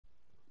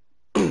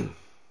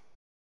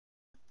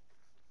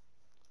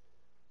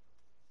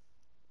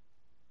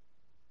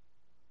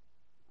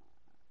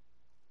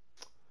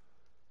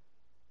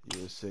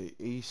say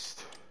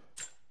east.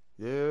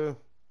 Yeah.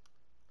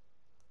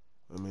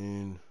 I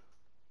mean,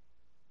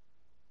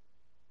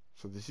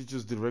 so this is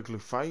just directly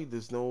fight.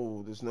 There's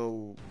no.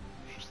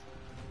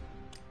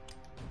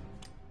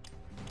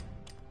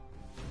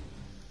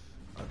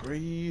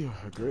 Agree.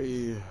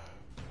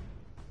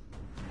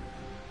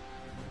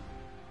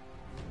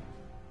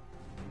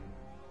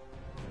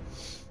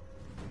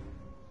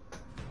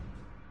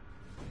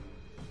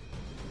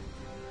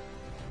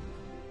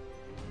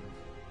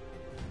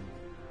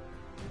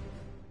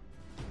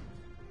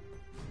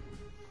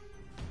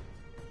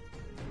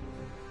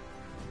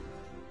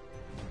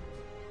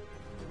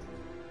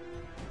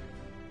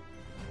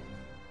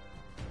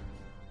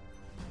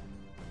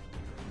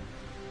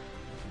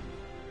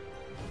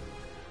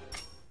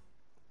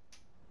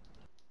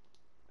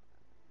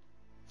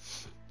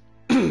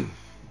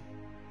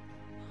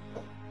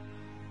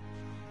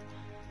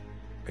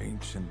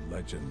 Ancient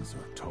legends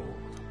are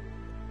told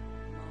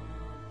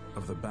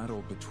of the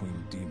battle between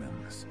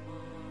demons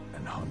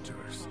and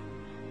hunters.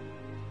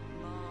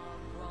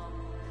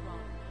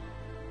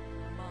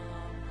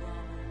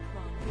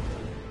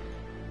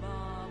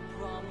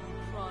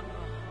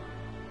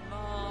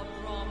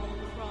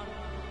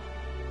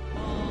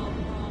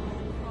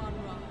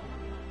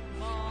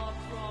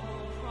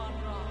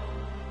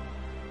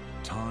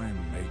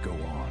 Time may go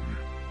on,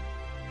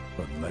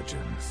 but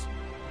legends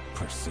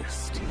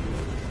persist.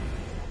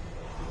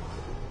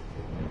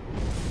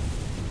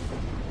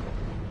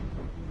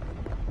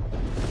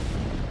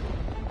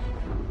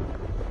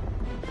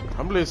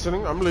 I'm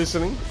listening. We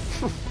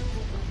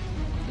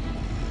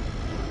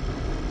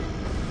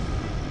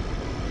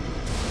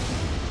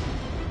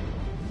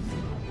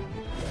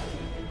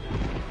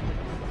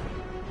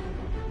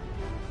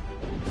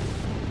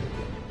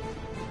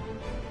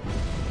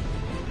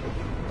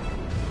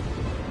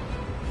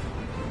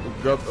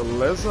got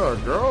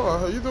Aleza, girl,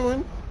 how you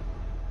doing?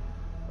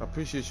 I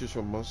appreciate you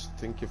so much.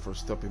 Thank you for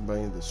stopping by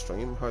in the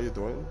stream. How you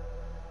doing?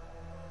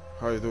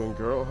 How you doing,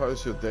 girl?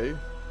 How's your day?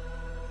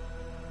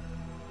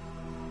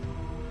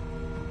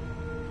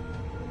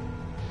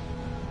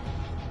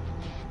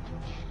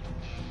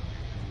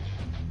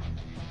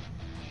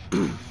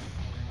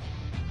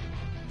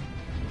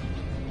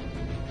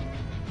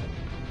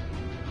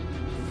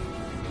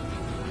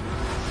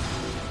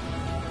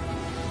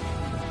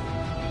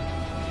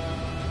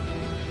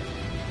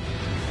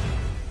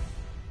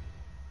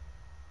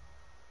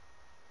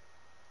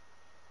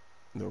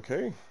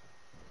 Okay.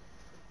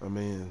 I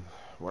mean,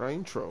 what an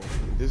intro.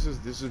 This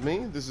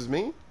is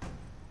me.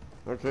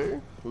 Okay,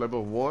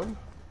 level 1.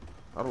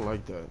 I don't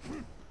like that.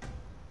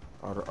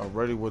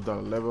 Already with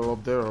that level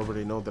up there, I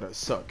already know that I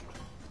suck.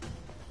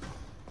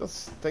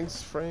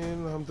 Thanks,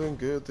 friend. I'm doing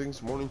good.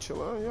 Thanks, morning,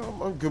 chilla.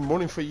 Yeah, I'm good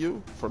morning for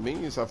you. For me,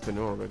 it's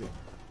afternoon already.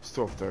 It's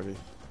 12:30.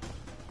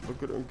 But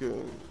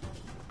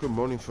good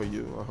morning for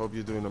you. I hope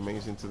you're doing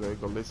amazing today.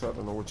 Galissa, I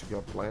don't know what you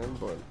got planned,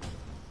 but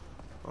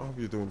I hope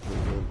you're doing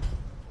pretty good.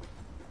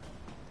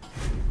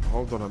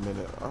 Hold on a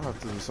minute. I have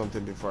to do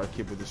something before I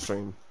keep with the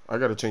stream. I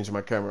gotta change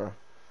my camera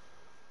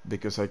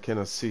because I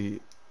cannot see.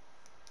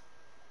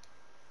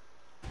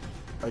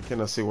 I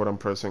cannot see what I'm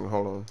pressing.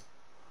 Hold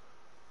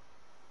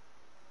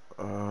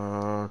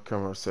on.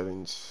 Camera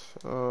settings.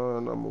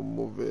 And I'm gonna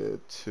move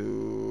it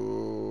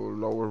to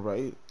lower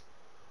right.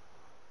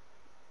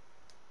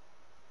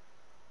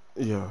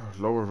 Yeah,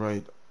 lower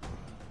right.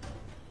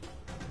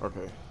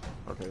 Okay.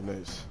 Okay,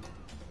 nice.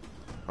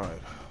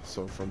 Alright,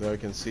 so from there I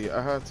can see I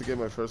had to get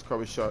my first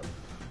COVID shot.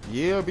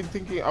 Yeah, I've been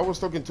thinking. I was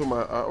talking to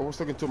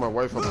my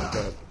wife about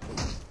that.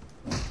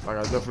 Like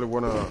I definitely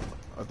wanna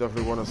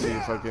see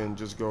if I can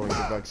just go and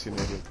get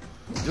vaccinated.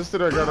 Just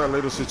that I got a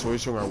little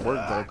situation at work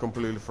that I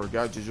completely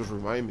forgot. You just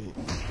remind me.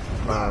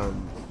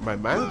 My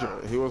manager,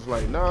 he was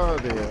like, "Nah,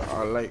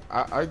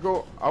 I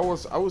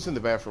was in the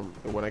bathroom,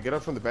 and when I get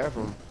up from the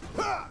bathroom,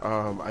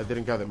 I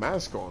didn't got the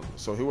mask on.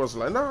 So he was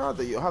like, nah,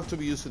 that you have to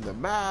be using the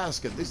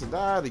mask and this and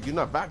that, and you're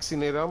not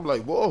vaccinated." I'm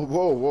like, whoa,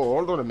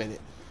 hold on a minute.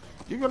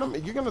 You're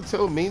gonna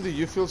tell me that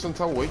you feel some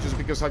type of way just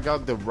because I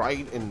got the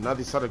right and not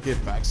decided to get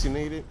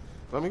vaccinated?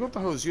 I mean, what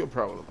the hell is your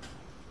problem?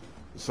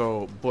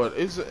 So, but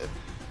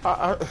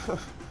I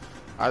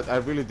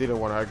really didn't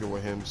want to argue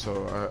with him,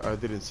 so I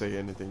didn't say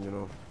anything, you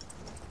know.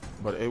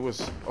 But it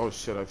was, oh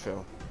shit, I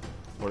fell.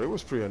 But it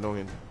was pretty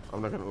annoying.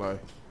 I'm not gonna lie.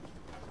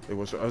 It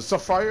was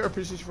Sapphire. I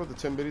appreciate you for the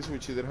 10 biddies,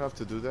 which you didn't have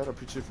to do that. I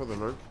appreciate you for the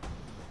lurk,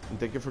 and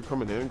thank you for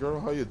coming in, girl.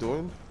 How you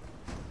doing?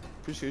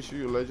 Appreciate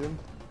you, legend.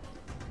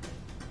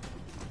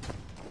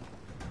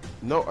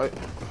 No,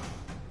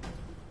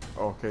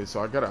 okay,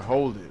 so I gotta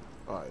hold it.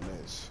 All right,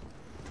 nice.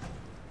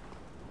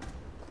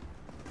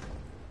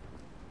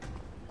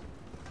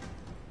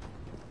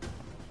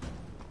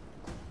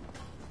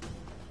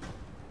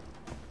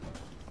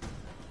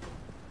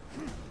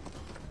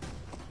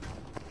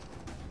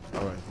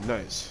 Alright,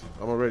 nice.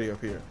 I'm already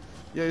up here.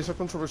 Yeah, it's a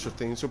controversial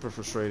thing, super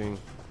frustrating.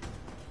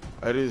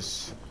 It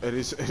is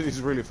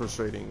really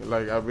frustrating.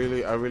 Like I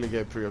really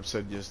get pretty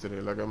upset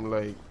yesterday. Like I'm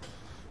like,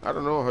 I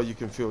don't know how you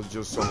can feel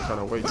just some kind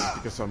of way just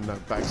because I'm not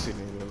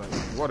vaccinated. Like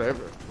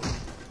whatever.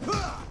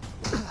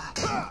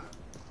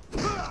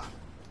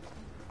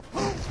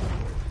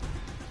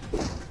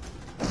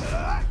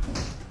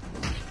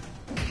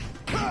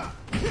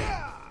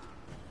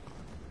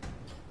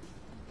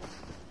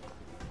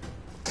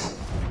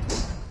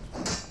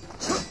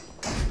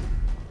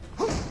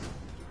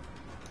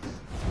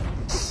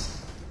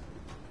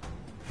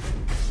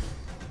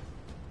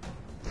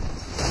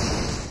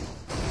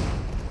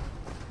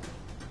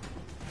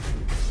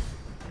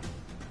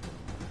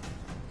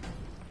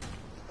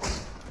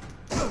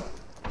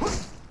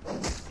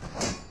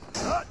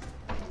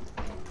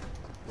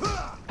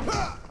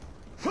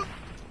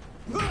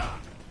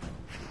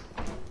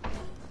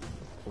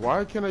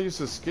 Why can't I use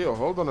the skill?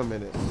 Hold on a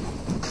minute.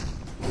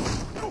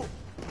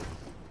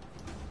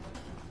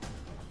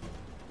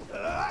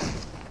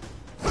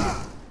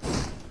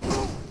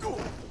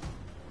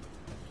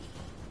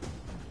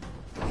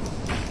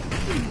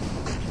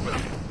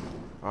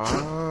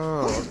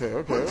 Ah,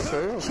 okay.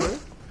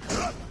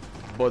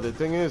 But the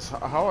thing is,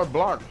 how I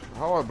block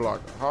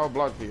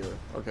here.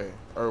 Okay,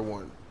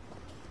 R1.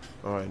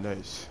 All right,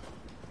 nice.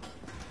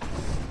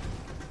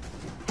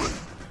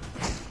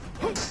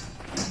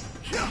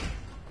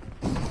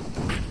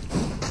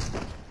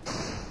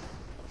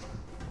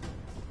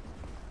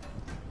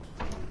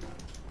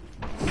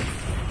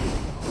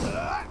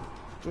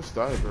 Just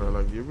die, bro.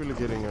 Like, you're really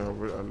getting a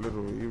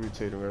little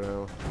irritating right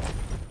now.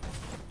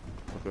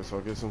 Okay, so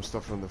I'll get some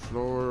stuff on the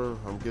floor.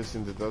 I'm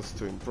guessing that that's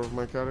to improve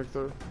my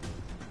character.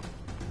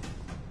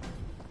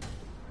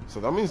 So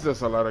that means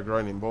there's a lot of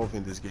grind involved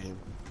in this game.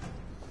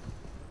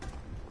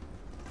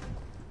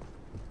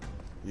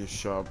 You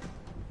shop.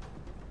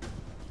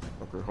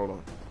 Okay, hold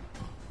on.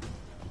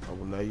 I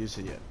will not use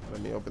it yet.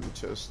 Let me open the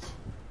chest.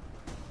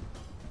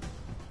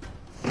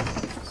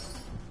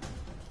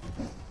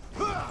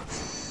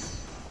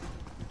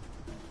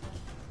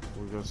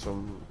 We got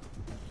some.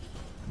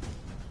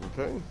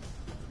 Okay.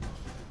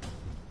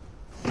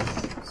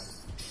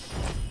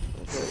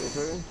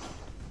 Okay.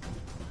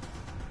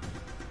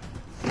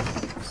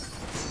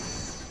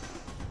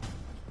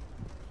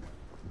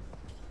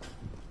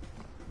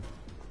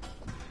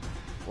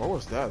 What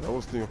was that? That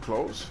was new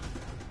clothes?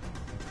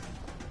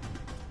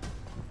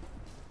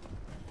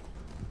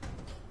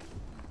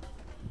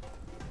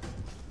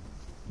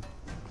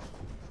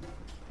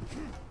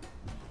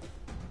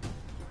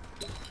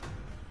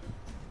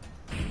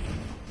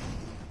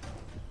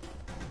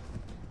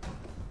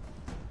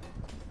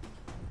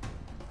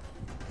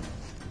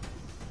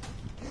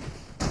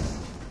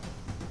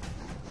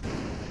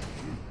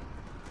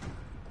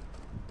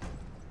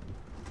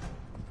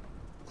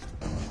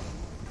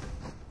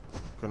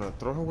 Gonna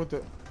throw him with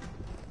it.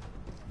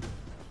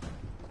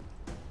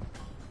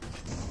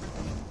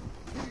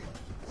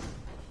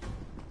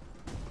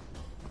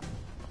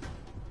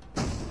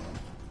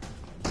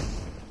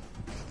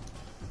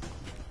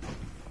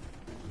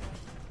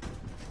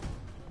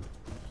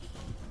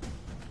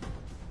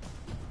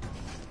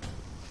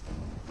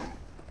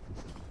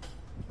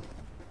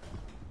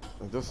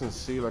 It doesn't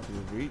see like a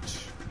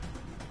reach.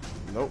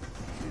 Nope.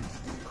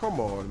 Come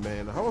on,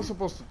 man. How am I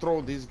supposed to throw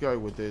this guy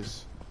with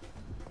this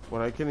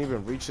when I can't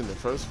even reach in the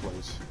first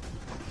place?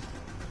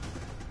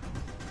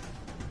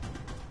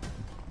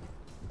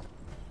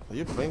 Are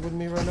you playing with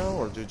me right now,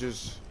 or do you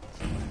just...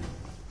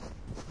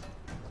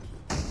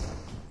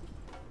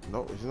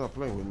 No, he's not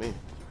playing with me.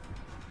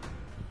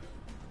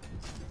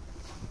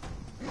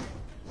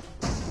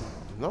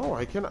 No,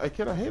 I cannot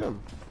hit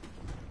him.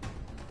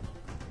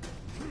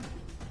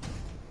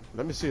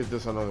 Let me see if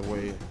there's another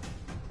way.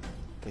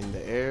 In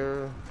the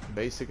air,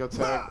 basic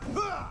attack.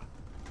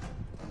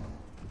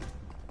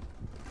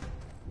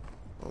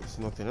 Oh, there's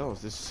nothing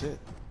else. This is it.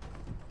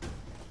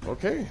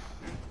 Okay.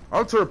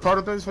 Alter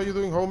Paradise, how you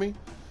doing, homie?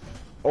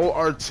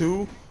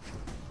 OR2.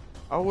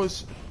 I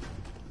was...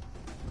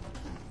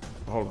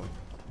 Hold on.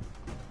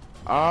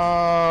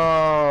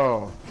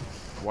 Oh.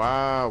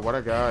 Wow, what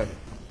a guy.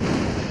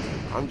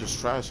 I'm just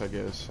trash, I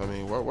guess. I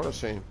mean, what a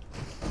shame.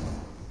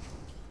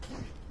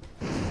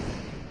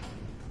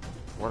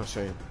 What a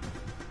shame.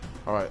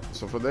 Alright,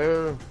 so for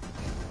there,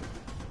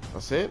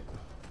 that's it?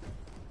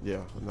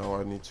 Yeah, now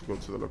I need to go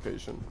to the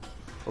location.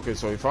 Okay,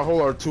 so if I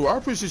hold R2, I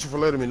appreciate you for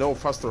letting me know,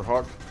 Faster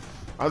Hawk.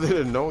 I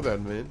didn't know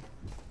that, man.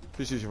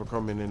 Appreciate you for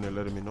coming in and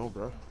letting me know,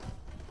 bro.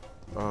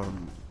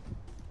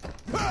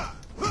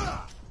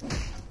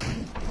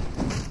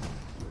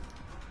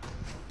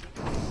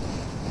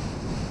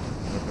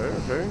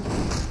 Okay.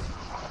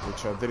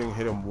 Which I didn't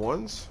hit him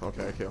once.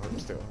 Okay, I can't hit him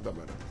still. Doesn't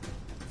matter.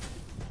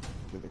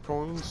 Get the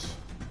coins.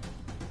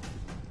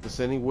 Is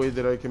there any way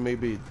that I can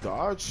maybe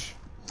dodge?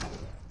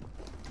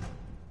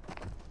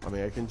 I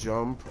mean, I can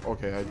jump.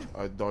 Okay,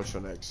 I dodged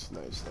on X.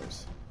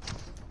 Nice.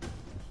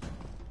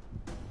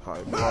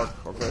 High block.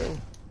 Okay.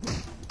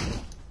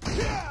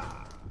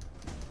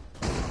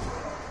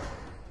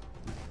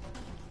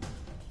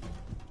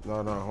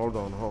 No, hold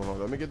on.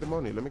 Let me get the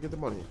money.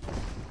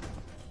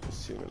 Let's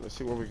see, man. Let's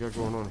see what we got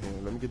going on here.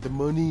 Let me get the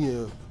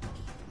money.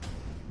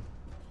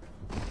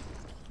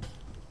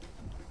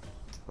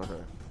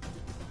 Okay.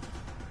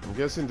 I'm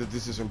guessing that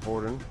this is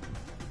important.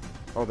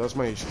 Oh, that's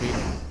my HP.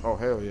 Oh,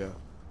 hell yeah.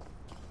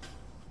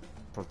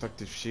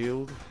 Protective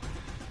shield.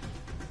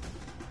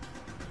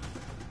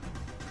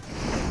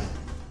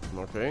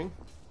 Okay.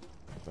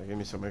 That gave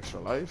me some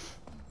extra life.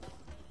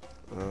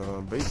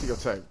 Basic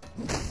attack.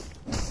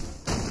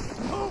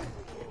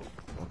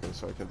 Okay,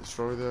 so I can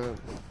destroy that.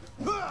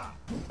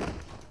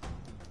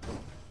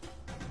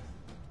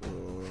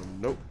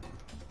 Nope.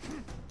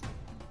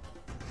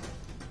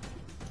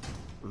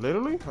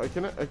 Literally? I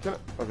cannot. Okay,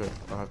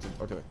 I have to.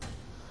 Okay.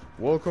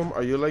 Welcome.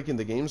 Are you liking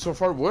the game so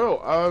far?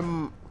 Well,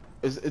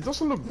 it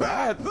doesn't look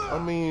bad. I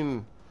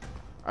mean,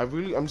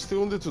 I'm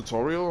still in the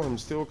tutorial. I'm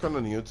still kind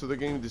of new to the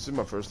game. This is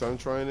my first time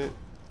trying it.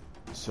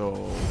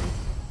 So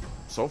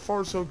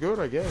far so good,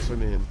 I guess. I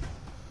mean,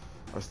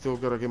 I still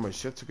gotta get my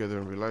shit together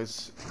and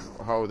realize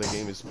how the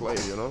game is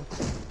played, you know?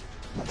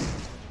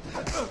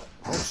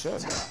 Oh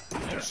shit.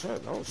 Oh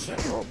shit. Oh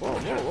shit. Whoa, whoa,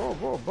 whoa, whoa,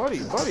 whoa. Buddy.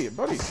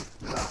 Buddy.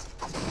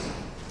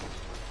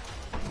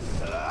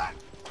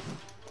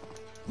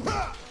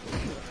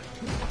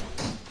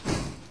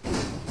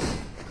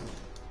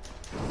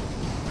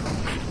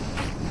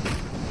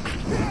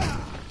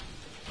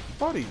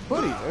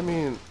 Buddy, I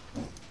mean...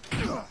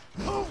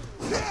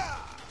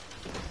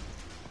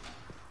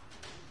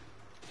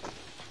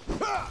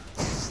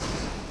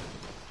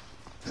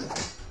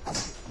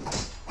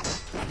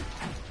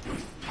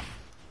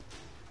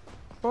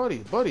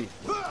 Buddy.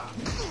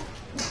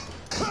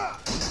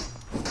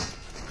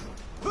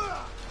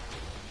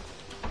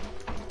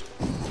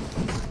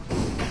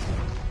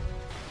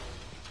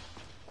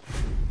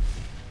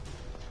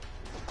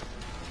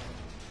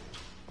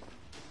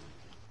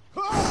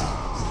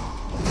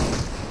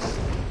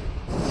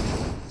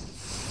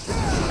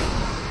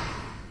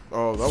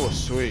 Oh, that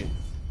was sweet.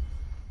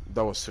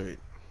 That was sweet.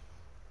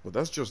 But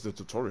that's just the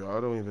tutorial.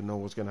 I don't even know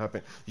what's gonna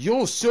happen.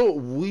 Yo, so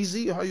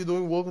WAYY, how you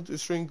doing? Welcome to the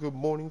stream. Good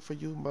morning for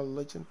you, my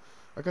legend.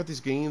 I got this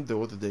game the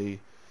other day.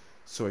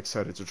 So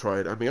excited to try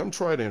it. I mean, I'm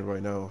trying it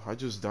right now. I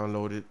just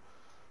downloaded.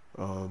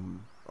 I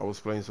was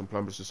playing some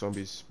Plants vs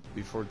Zombies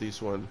before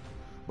this one,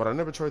 but I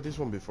never tried this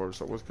one before.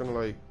 So I was kind of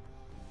like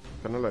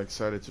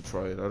excited to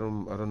try it. I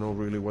don't know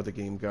really what the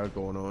game got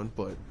going on,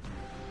 but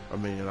I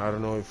mean, I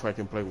don't know if I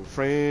can play with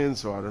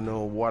friends, or I don't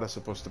know what I'm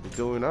supposed to be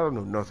doing. I don't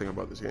know nothing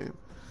about this game.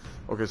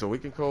 Okay, so we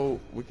can go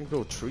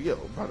trio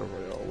battle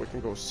royale. We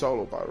can go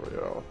solo battle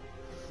royale.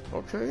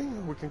 Okay,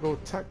 we can go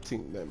tag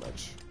team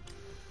match.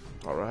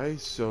 All right,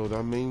 so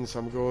that means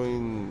I'm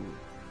going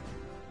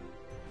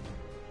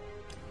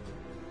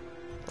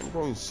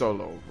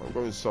solo. I'm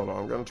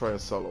gonna try a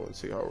solo and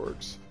see how it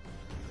works.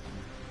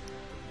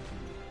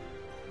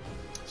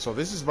 So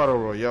this is battle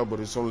royale,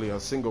 but it's only a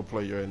single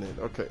player in it.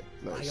 Okay,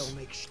 nice.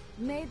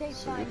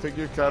 So you pick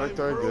your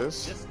character, I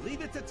guess. Just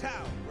leave it to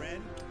town,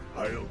 friend.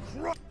 I'll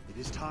crush. It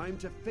is time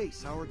to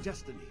face our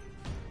destiny.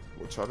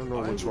 Which I don't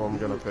know which one I'm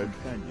gonna pick.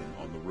 Companion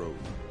on the road.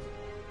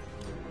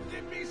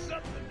 Give me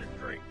something to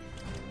drink.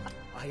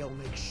 I'll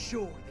make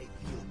sure they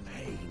feel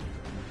pain.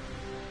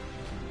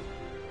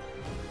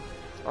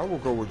 I will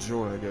go with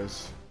June, I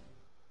guess,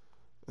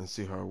 and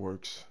see how it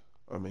works.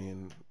 I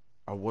mean,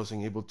 I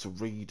wasn't able to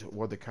read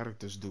what the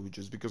characters do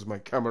just because my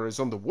camera is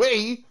on the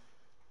way.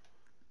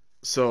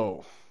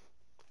 So,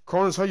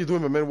 Corns, how you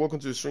doing, my man? Welcome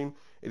to the stream.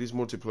 It is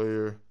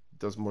multiplayer.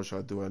 That's much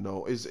I do. I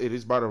know. It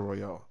is battle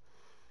royale.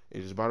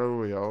 It is battle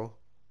royale.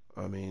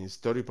 I mean, it's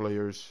 30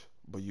 players,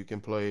 but you can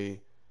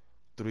play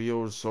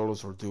trios,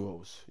 solos, or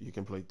duos. You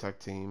can play tag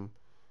team.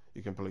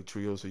 You can play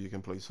trios, or you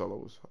can play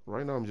solos.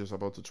 Right now, I'm just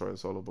about to try a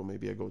solo, but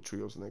maybe I go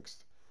trios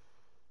next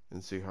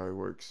and see how it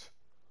works.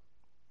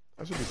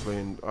 I should be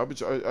playing.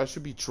 I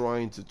should be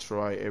trying to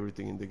try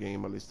everything in the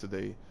game at least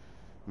today.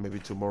 Maybe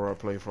tomorrow I'll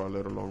play for a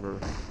little longer.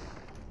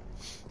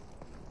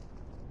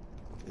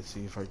 Let's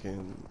see if I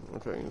can.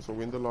 Okay, so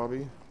we're in the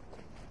lobby.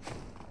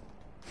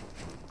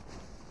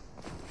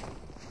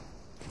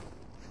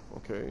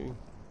 Okay,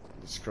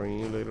 the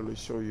screen literally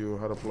show you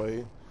how to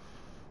play,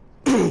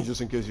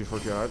 just in case you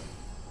forgot.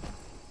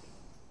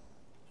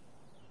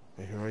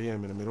 And here I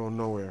am in the middle of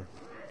nowhere.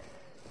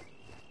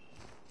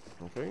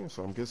 Okay,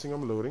 so I'm guessing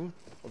I'm loading.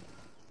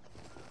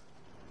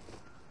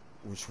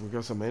 Which we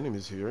got some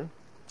enemies here.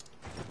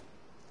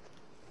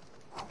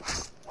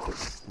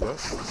 Yep.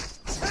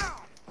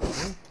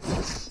 Okay.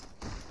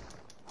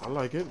 I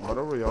like it,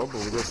 battle royale,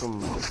 but we got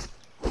some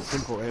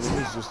simple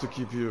enemies just to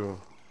keep you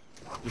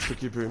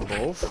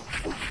involved.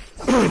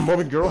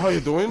 Mobbing girl, how you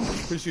doing?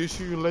 Appreciate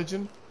you,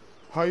 legend.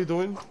 How you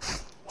doing?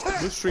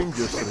 Good stream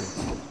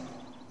yesterday.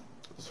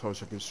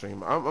 Such a good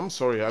stream. I'm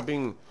sorry. I've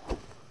been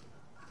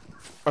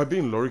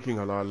lurking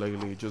a lot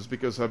lately, just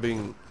because I've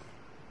been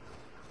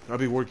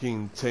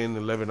working 10,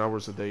 11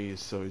 hours a day.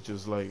 So it's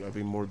just like I've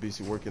been more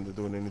busy working than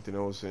doing anything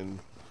else. And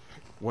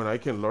when I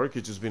can lurk,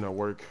 it's just been at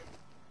work.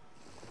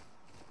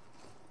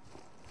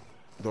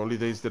 The only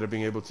days that I've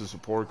been able to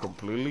support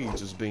completely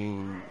is just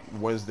being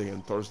Wednesday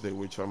and Thursday,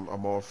 which I'm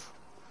off.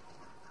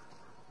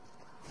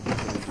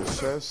 The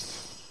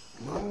chest.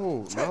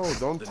 No,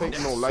 don't take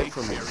no light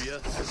from me.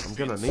 I'm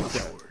gonna need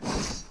that.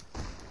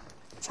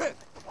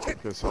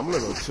 Okay, so I'm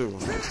level 2.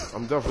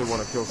 I'm definitely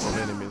wanna kill some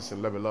enemies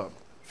and level up.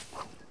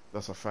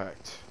 That's a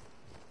fact.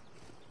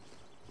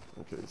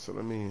 Okay, so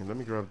let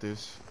me grab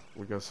this.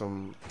 We got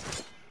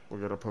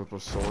a purple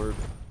sword.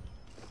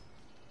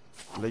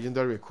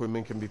 Legendary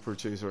equipment can be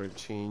purchased or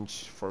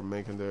exchanged for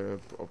making the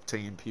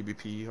obtained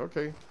PvP.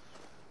 Okay.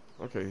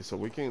 Okay, so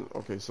we can.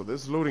 Okay, so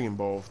there's looting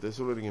involved.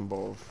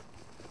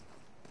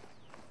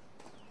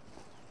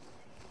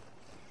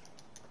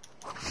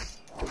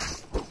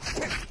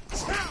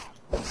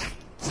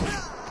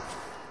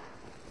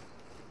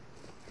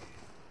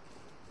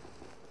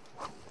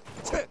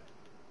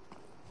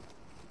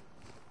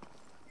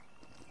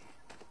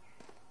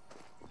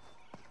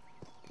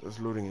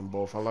 looting in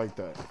both. I like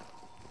that.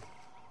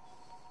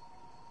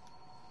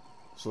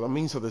 So that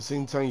means at the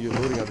same time you're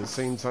looting, at the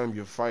same time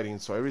you're fighting.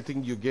 So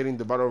everything you get in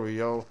the battle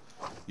royale,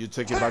 you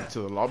take it back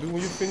to the lobby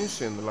when you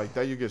finish, and like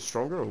that you get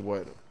stronger, or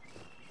what?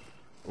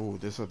 Oh,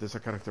 there's a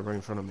character right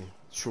in front of me.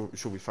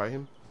 Should we fight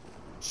him?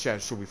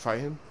 Chat, should we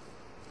fight him?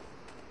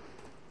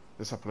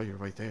 There's a player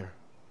right there.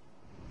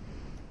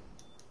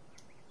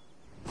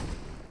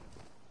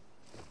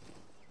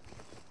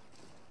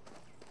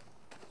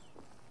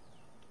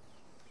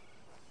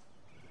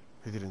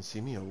 He didn't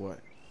see me or what?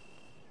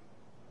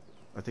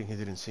 I think he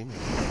didn't see me.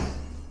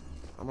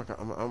 I'm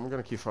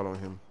gonna keep following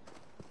him.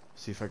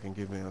 See if I can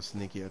give me a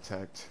sneaky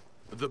attack.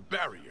 The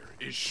barrier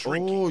is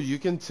shrinking. Oh, you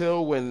can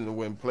tell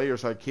when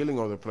players are killing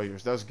other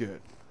players. That's good.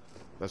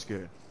 That's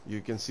good.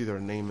 You can see their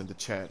name in the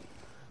chat.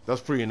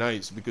 That's pretty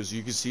nice because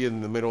you can see it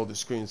in the middle of the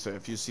screen. So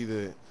if you see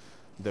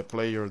the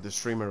player, the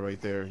streamer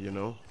right there, you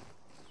know.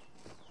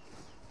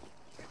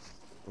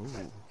 Ooh.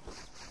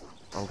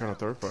 I'm gonna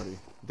third party.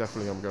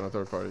 Definitely I'm gonna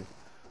third party.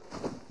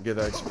 Get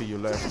that XP you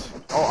left.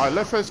 Oh, I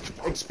left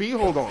XP?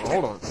 Hold on,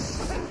 hold on.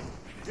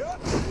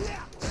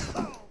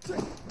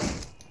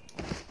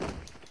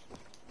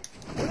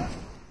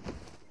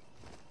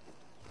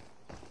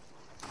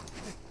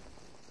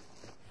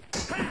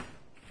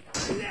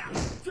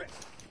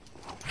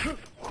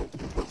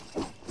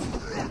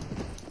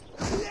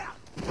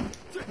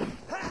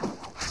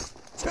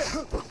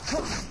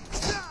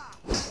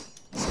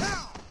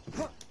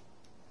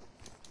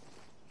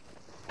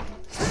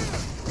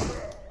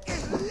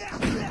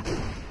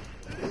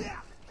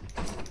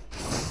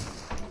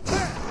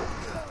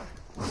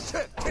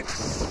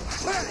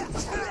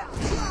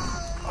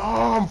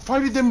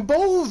 Fighting them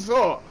both!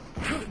 Oh.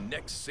 The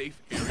next safe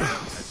area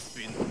has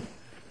been...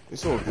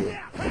 It's all good.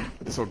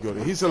 It's all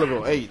good. He's a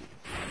level 8.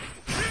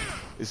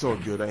 It's all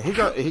good. And he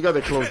got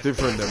the clothes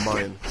different than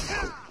mine.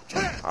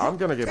 I'm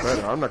gonna get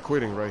better. I'm not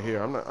quitting right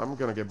here. I'm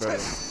gonna get better.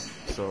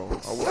 So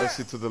I will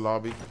exit to the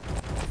lobby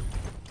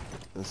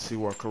and see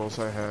what clothes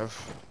I have.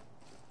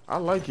 I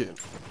like it.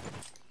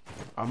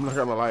 I'm not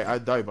gonna lie, I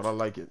died, but I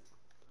like it.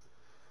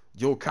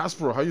 Yo,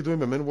 Casper, how you doing,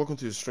 my man? Welcome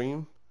to the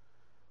stream.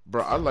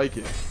 Bro, I like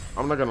it.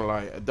 I'm not gonna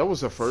lie. That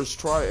was the first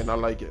try, and I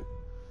like it.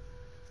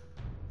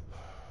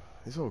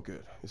 It's all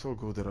good. It's all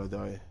good that I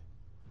die.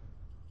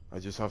 I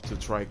just have to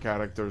try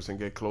characters and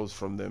get clothes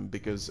from them,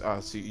 because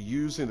see,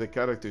 using the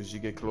characters, you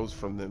get clothes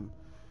from them,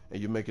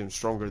 and you make him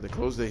stronger. The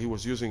clothes that he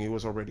was using, he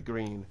was already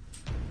green,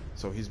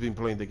 so he's been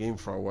playing the game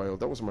for a while.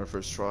 That was my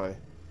first try,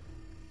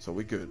 so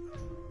we good.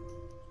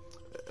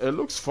 It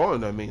looks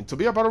fun. I mean, to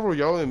be a battle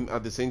royale and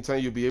at the same time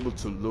you'll be able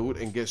to loot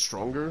and get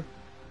stronger.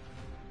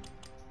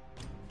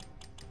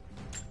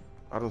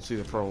 I don't see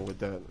the problem with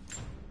that.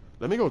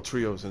 Let me go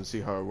trios and see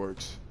how it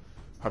works.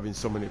 Having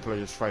so many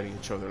players fighting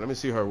each other. Let me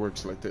see how it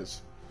works like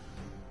this.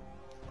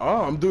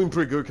 Oh, I'm doing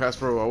pretty good,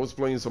 Casper. I was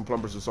playing some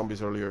Plants vs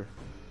Zombies earlier.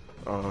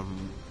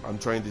 I'm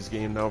trying this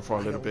game now for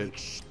a little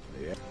bit.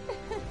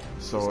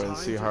 So, and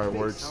see how it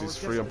works. It's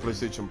free on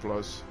PlayStation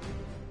Plus.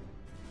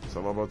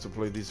 So I'm about to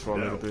play this for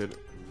a little bit.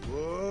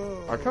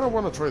 I kind of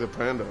want to try the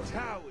panda.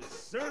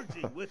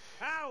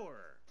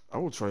 I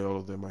will try all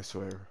of them, I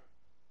swear.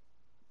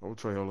 I will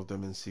try all of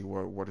them and see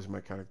what is my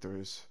character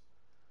is.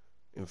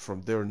 And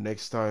from there,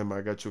 next time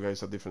I got you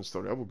guys a different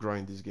story. I will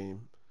grind this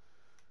game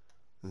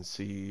and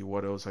see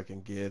what else I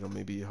can get, or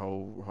maybe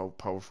how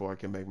powerful I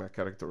can make my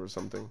character or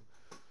something.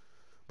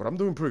 But I'm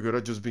doing pretty good.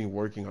 I've just been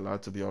working a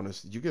lot, to be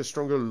honest. You get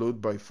stronger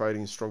loot by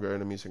fighting stronger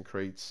enemies and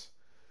crates.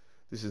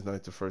 This is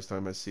not the first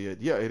time I see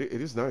it. Yeah, it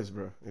is nice,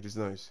 bro. It is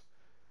nice.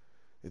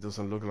 It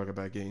doesn't look like a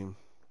bad game.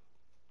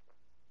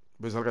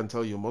 But as I can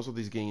tell you, most of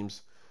these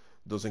games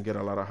doesn't get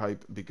a lot of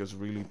hype because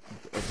really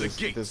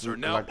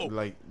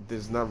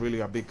there's not really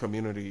a big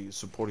community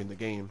supporting the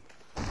game,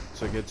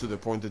 so I get to the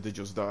point that they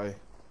just die.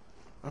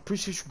 I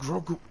appreciate you,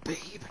 Grogu,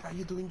 babe. How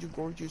you doing, you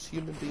gorgeous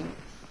human being?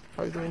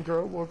 How you doing,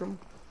 girl?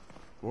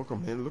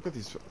 Welcome, man. Look at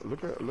this.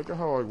 Look at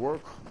how I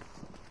work.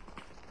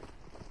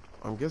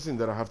 I'm guessing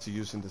that I have to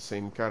use in the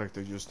same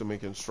character just to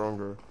make him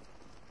stronger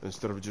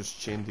instead of just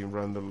changing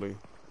randomly.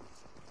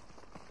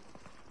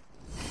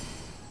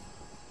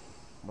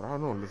 But I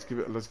don't know.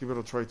 Let's give it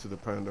a try to the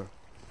panda.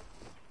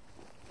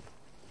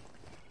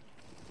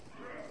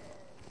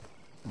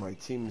 My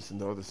team is on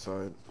the other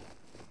side.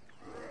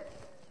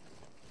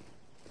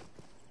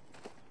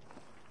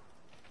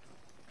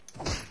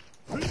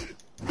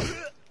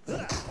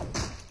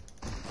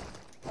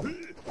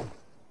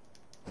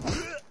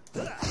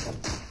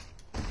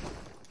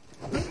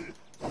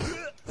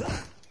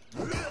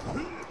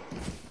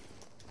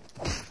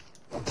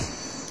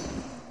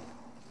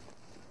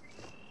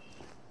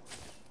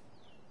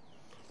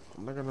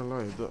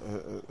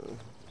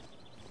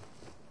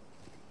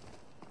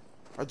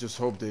 I just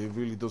hope they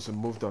really doesn't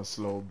move that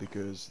slow,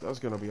 because that's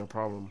gonna be a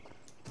problem.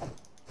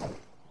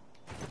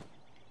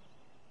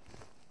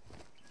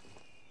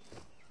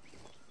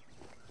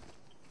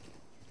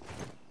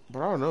 But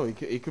I don't know.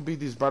 It could be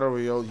this battle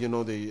royale. You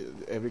know,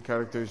 every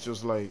character is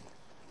just like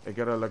they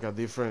got a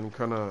different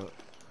kind of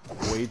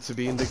way to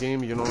be in the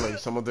game. You know, like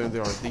some of them they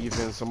are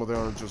defense, some of them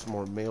are just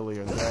more melee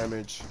and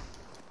damage.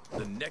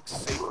 The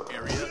next safe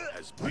area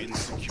has been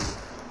secured.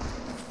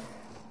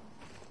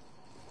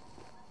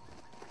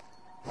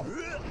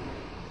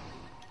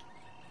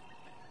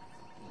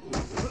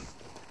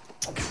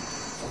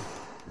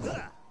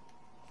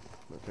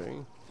 Okay.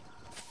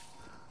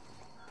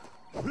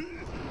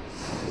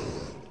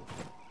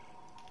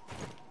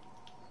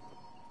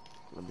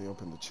 Let me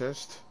open the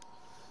chest.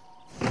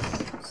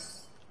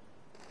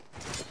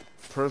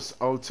 Press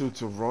L2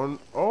 to run.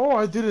 Oh,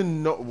 I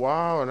didn't know.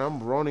 Wow, and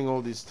I'm running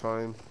all this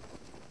time.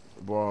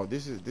 Wow,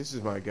 this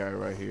is my guy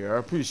right here. I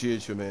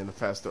appreciate you, man,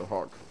 Faster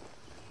Hawk.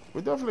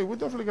 We're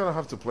definitely gonna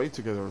have to play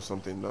together or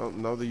something.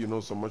 Now that you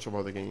know so much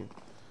about the game,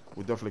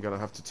 we're definitely gonna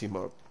have to team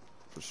up,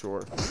 for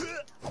sure.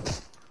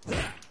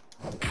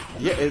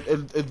 Yeah,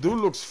 it do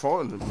looks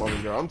fun,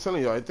 Mullinger. I'm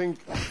telling you, I think,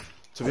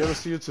 to be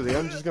honest with you, today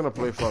I'm just gonna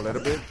play for a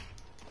little bit,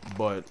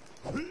 but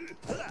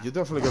you're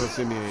definitely gonna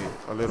see me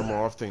a little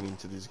more often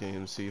into this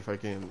game. See if I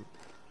can,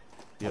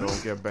 you know,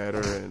 get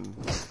better and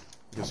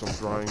get some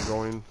drawing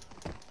going.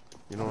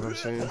 You know what I'm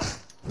saying?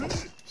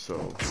 So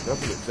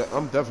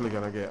I'm definitely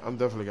gonna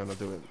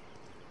do it.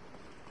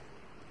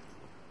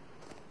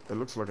 It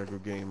looks like a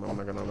good game. I'm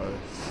not gonna lie.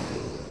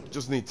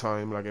 Just need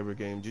time, like every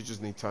game. You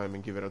just need time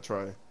and give it a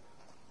try.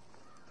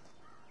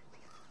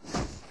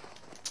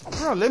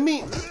 Bro, let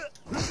me.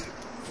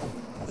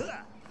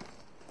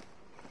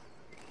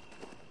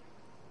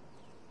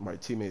 My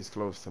teammate's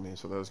close to me,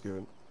 so that's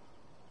good.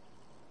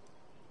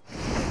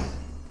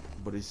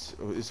 But it's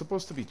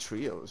supposed to be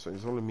trio, so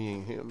it's only me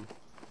and him.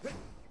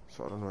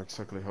 So I don't know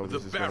exactly how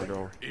this is gonna go. The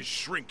barrier is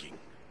shrinking.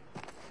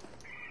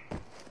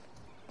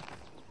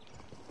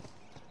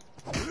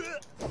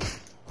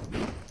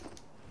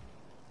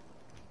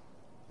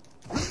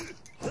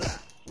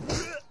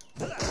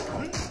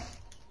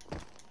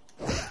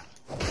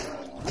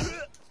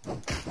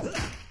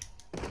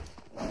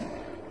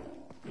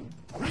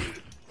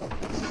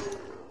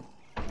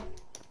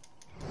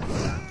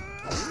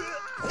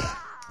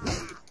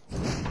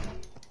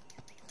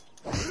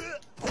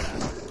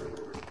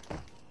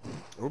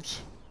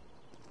 Oops.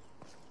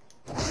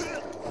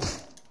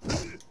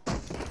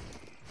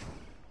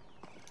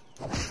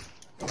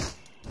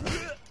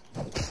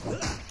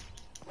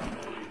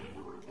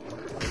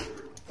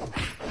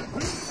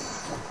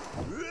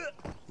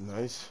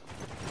 Nice.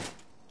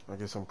 I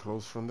guess I'm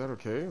close from that.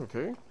 Okay,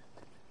 okay.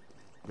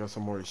 Got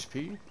some more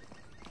HP.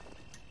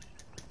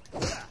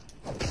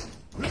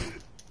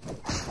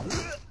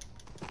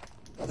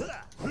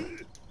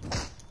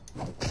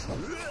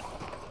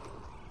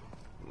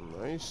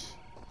 Nice.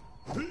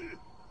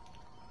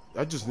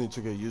 I just need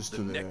to get used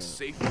to the next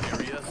safe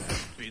area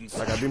has been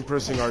like I've been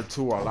pressing R2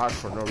 a lot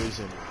for no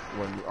reason.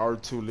 When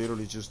R2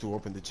 literally just to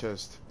open the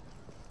chest.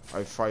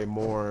 I fight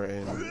more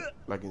and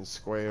like in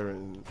square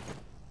and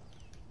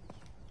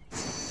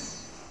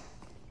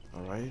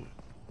alright.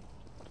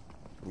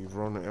 We've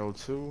run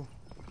L2.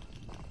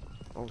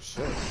 Oh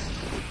shit.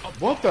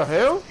 What the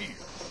hell?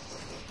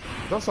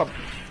 That's a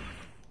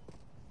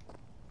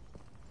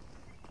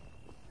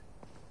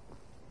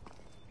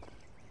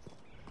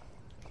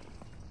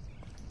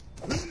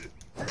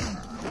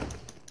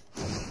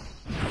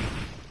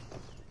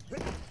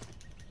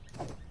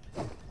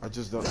I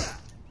just don't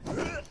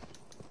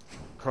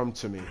come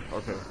to me.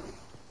 Okay.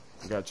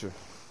 Got you.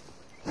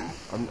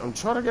 I'm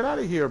trying to get out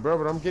of here, bro,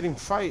 but I'm getting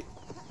fight.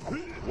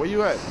 Where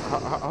you at?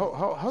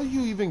 How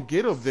you even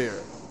get up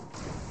there?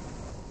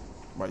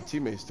 My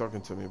teammate's talking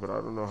to me, but I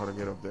don't know how to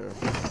get up there.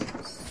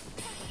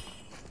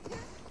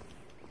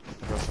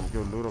 Got some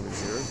good loot over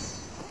here.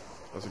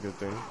 That's a good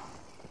thing.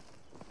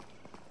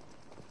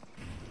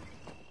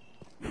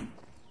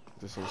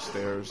 There's some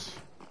stairs.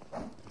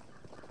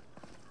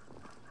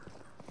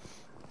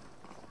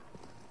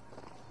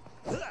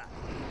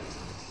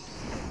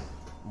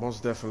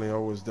 Most definitely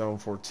always down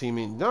for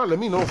teaming. Nah, let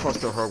me know,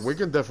 Foster Hart. We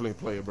can definitely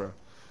play it, bro.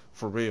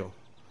 For real.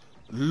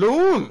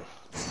 Loon!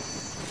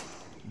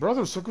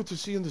 Brother, so good to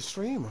see you in the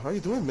stream. How you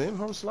doing, man?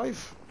 How's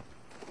life?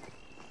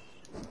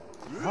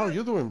 How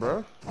you doing,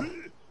 bro?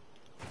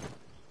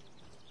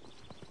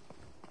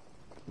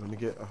 Let me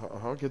get...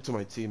 How I get to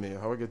my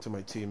teammate? How I get to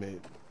my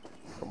teammate?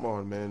 Come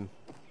on, man.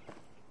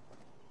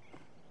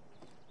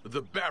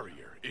 The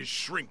barrier is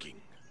shrinking.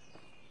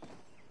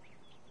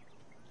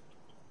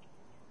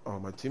 Oh,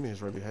 my teammate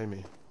is right behind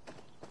me.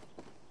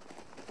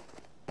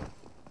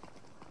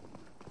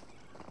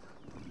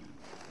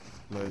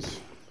 Nice.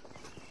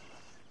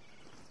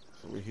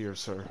 So we're here,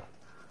 sir.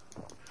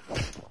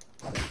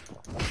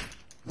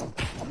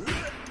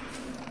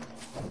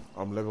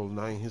 I'm level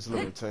 9, he's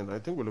level 10. I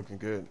think we're looking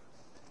good.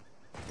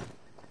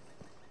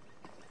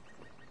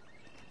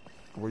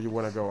 Where you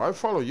want to go? I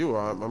follow you.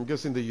 I'm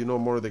guessing that you know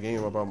more of the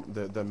game about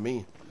than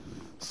me.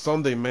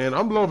 Sunday, man.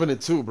 I'm loving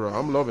it too, bro.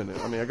 I'm loving it.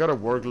 I mean, I got to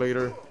work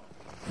later.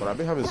 But I've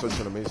been having such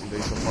an amazing day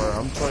so far.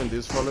 I'm trying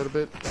this for a little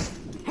bit.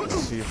 Let's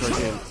see if I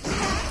can.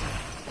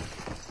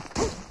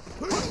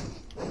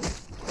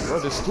 Bro,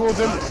 there's two of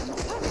them.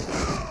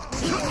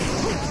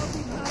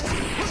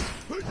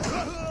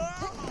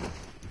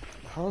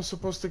 How am I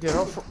supposed to get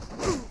out from...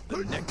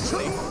 The next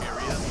safe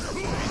area.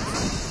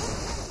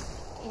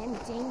 In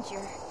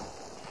danger.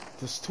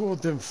 There's two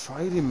of them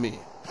fighting me.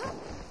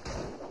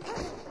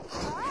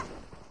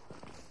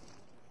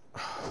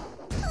 I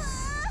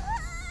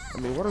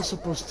mean, what am I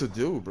supposed to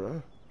do,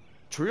 bruh?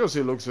 Trios,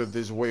 it looks like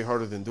this way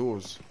harder than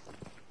duos.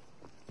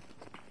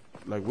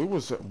 Like we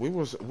was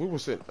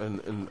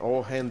in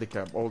all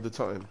handicap all the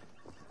time.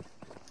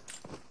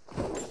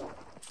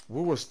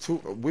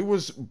 We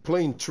was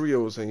playing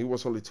trios and it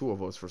was only two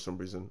of us for some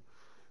reason.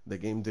 The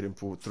game didn't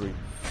pull three.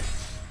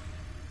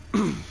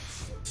 I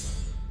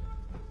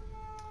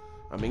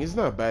mean, it's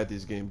not bad,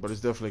 this game, but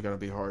it's definitely gonna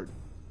be hard.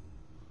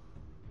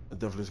 It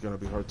definitely is gonna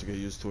be hard to get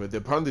used to it.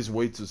 The pound is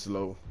way too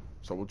slow,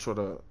 so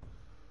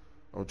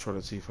I'll try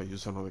to see if I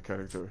use another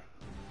character.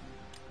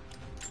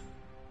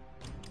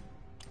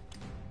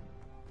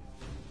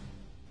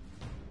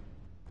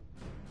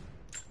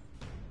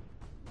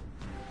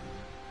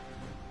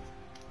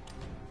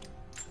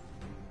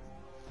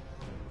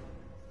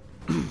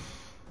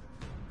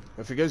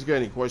 If you guys got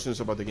any questions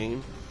about the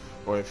game,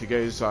 or if you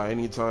guys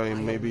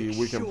anytime maybe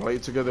we can play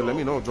together, let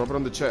me know. Drop it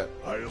on the chat,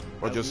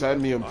 or just add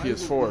me on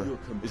PS4.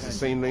 It's the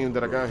same name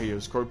that I got here,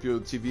 Scorpio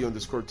TV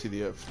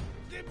 _TDF.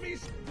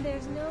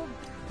 There's no...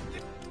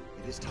 It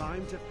is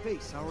time to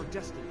face our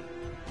destiny.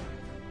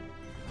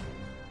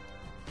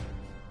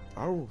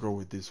 I will go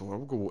with this one. I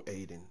will go with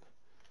Aiden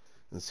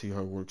and see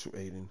how it works with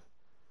Aiden.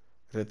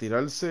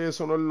 Retirarse,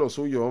 eso no es lo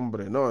suyo,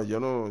 hombre. No, yo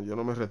no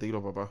me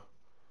retiro, papá.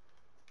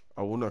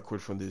 I will not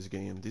quit from this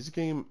game. This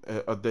game,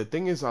 the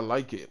thing is, I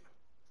like it.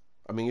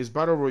 I mean, it's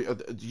battle royale.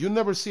 You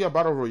never see a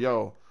battle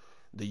royale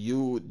that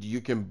you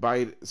can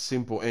bite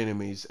simple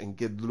enemies and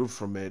get loot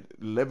from it,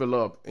 level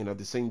up, and at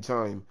the same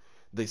time,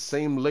 the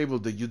same level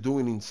that you're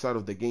doing inside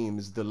of the game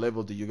is the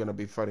level that you're gonna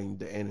be fighting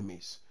the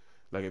enemies.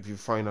 Like if you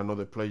find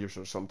another players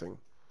or something.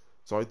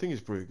 So I think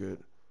it's pretty good.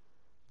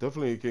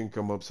 Definitely, it can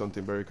come up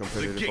something very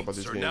competitive about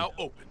this game. Now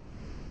open.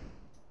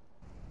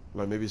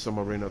 Like maybe some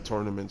arena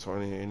tournaments or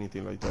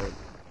anything like that.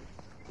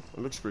 It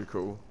looks pretty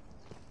cool.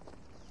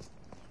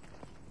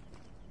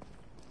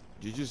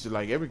 You just,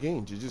 like every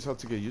game, you just have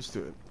to get used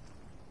to it.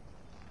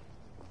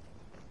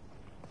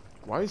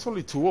 Why is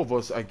only two of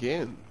us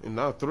again and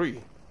not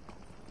three?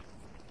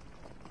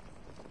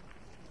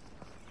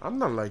 I'm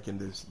not liking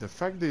this. The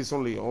fact that it's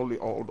only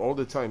all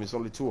the time it's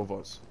only two of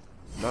us,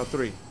 not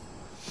three.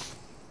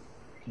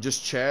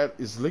 Just chat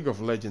is League of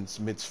Legends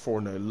meets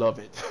Fortnite. Love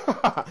it.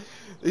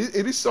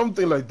 It is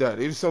something like that.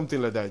 It is something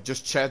like that.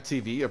 Just chat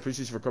TV. I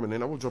appreciate you for coming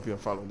in. I will drop you a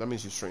follow. That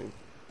means you stream.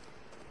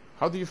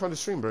 How do you find the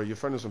stream, bro? You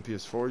find us on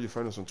PS4. You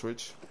find us on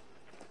Twitch.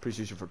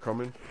 Appreciate you for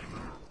coming.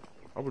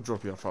 I will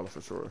drop you a follow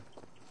for sure.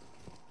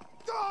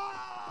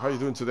 How you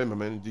doing today, my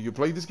man? Do you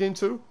play this game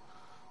too?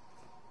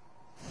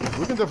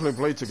 We can definitely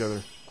play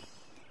together.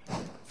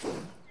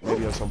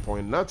 Maybe at some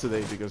point. Not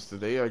today, because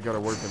today I gotta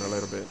work in a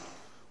little bit.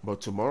 But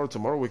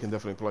tomorrow we can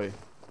definitely play.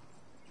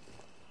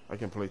 I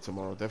can play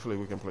tomorrow. Definitely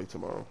we can play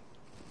tomorrow.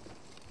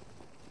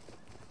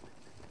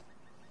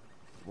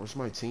 Where's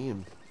my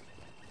team?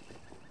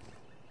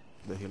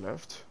 That he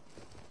left?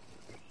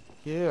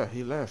 Yeah,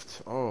 he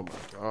left. Oh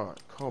my god.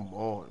 Come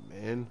on,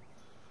 man.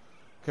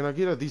 Can I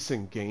get a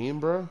decent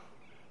game, bro?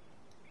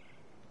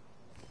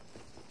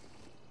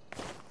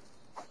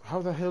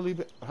 How the hell he...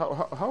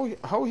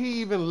 How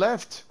he even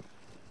left?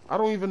 I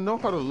don't even know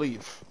how to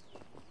leave.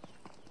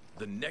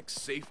 The next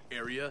safe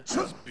area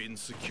has been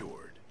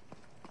secured.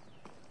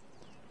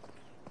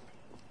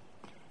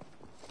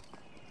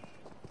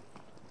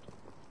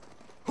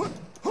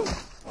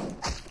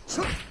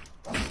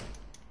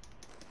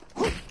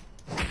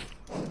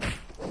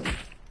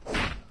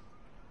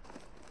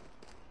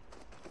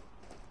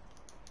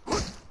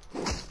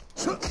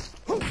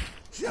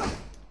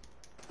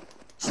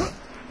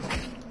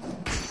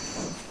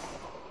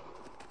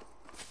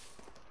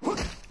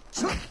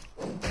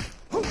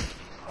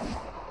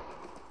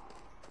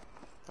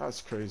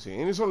 That's crazy.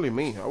 And it's only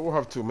me. I will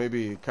have to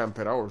maybe camp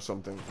it out or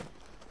something.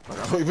 Like,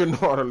 I don't even know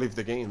how to leave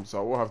the game, so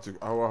I will have to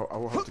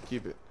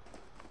keep it.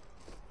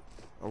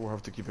 I will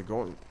have to keep it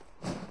going.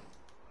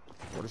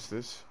 What is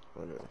this?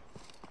 Okay.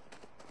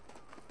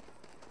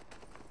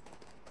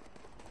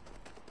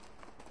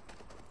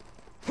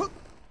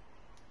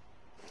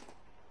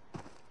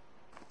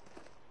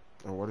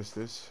 And what is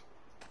this?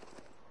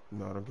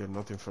 No, I don't get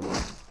nothing from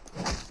it.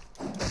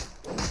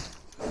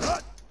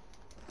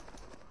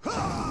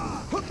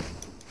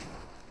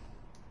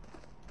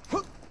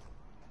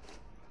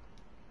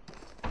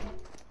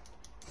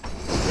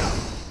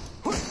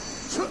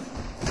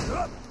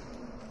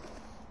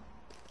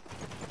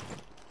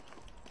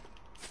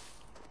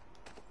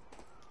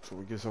 So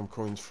we get some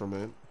coins from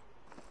it.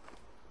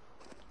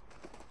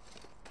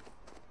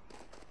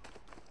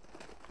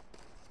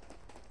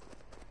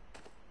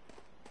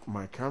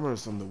 My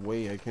camera's on the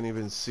way. I can't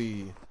even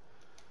see.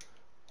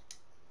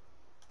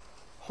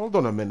 Hold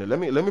on a minute. Let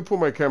me pull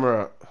my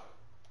camera.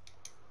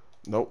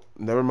 Nope.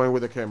 Never mind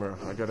with the camera.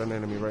 I got an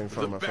enemy right in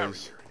front of my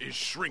face. The barrier is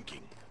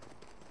shrinking.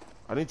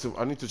 I need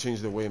to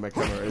change the way my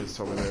camera is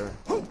over there.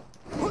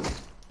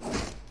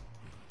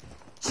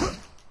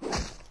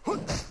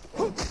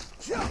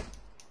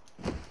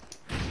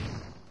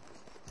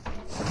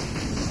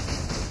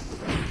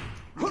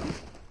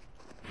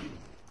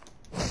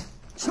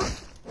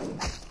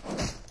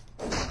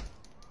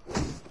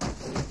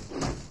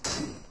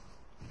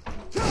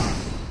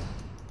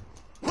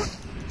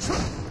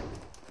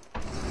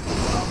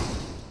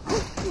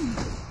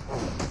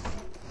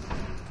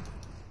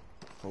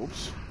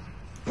 Oops.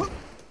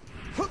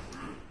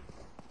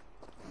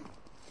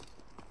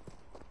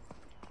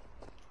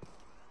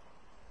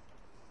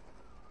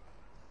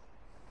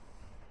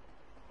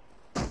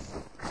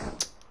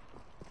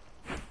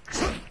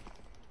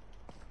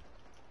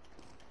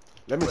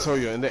 Let me tell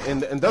you, and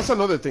that's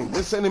another thing.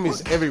 This enemy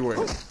is everywhere.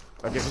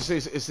 Like if you say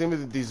it's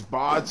even these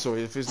bots, or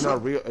if it's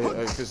not real,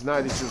 if it's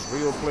not, it's just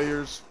real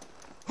players.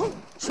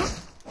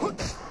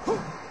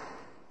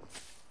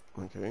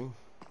 Okay.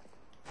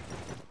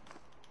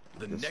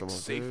 The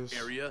next safe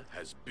area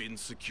has been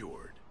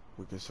secured.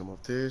 We get some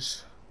of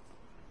this.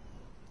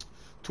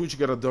 Twitch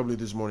got a W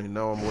this morning.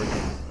 Now I'm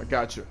waiting. I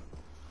got you.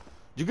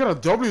 You got a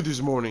W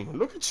this morning.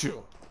 Look at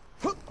you.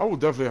 I will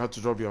definitely have to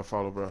drop you a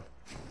follow, bro.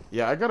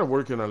 Yeah, I gotta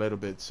work in a little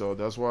bit, so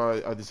that's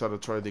why I decided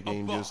to try the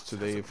game just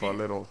today for a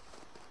little.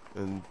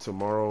 And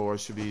tomorrow I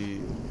should be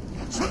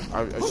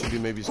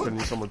maybe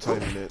spending some more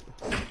time in it.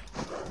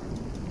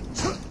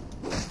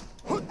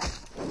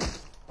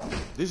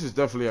 This is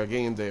definitely a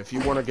game that if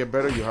you want to get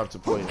better, you have to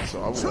play it.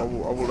 So I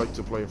would like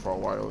to play it for a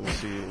while and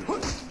see.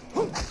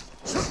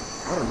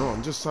 I don't know.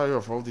 I'm just tired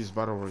of all these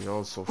battle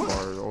royales so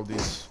far. All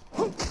these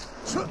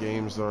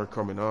games that are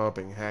coming up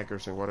and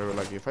hackers and whatever.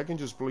 Like if I can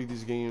just play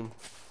this game,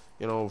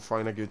 you know,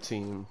 find a good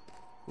team,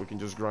 we can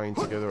just grind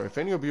together. If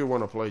any of you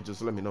want to play,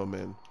 just let me know,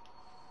 man.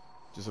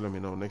 Just let me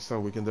know. Next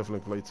time we can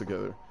definitely play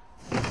together.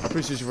 I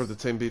appreciate you for the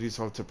 10 biddies.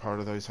 Out to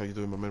Paradise. How you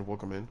doing, my man?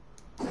 Welcome in.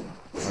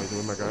 How you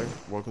doing, my guy?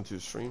 Welcome to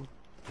the stream.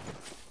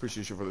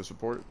 Appreciate you for the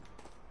support.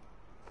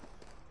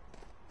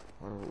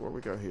 What we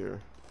got here?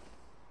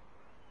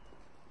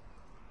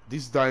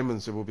 These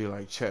diamonds, it will be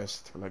like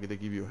chest, like they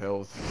give you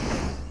health,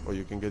 or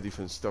you can get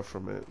different stuff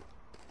from it.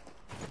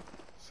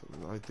 So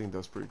I think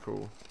that's pretty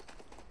cool.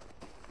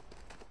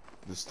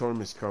 The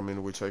storm is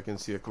coming, which I can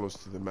see it close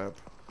to the map,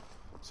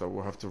 so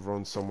we'll have to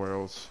run somewhere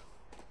else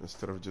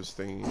instead of just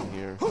staying in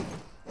here.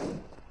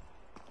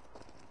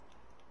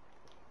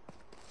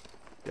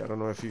 Yeah, I don't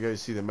know if you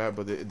guys see the map,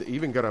 but they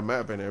even got a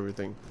map and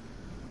everything.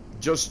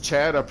 Just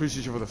Chad, I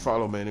appreciate you for the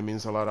follow, man. It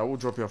means a lot. I will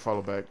drop you a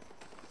follow back.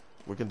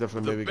 We can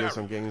definitely maybe get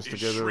some games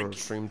together or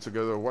stream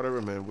together or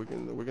whatever, man. We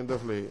can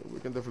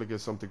definitely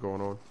get something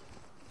going on.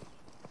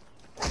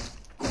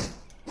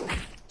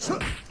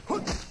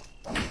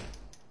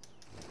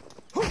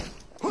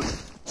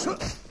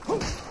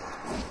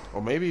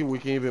 Or maybe we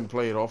can even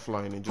play it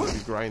offline and just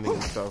be grinding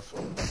and stuff.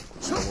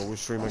 So when we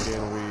stream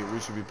again, we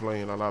should be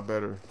playing a lot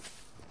better.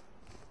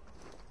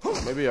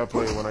 Maybe I'll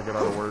play it when I get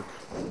out of work,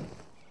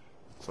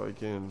 so I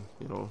can,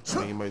 you know,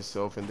 name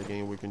myself in the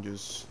game. We can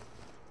just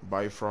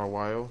buy for a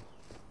while.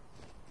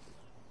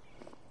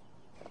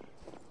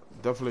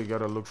 Definitely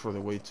gotta look for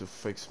the way to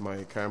fix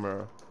my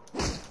camera.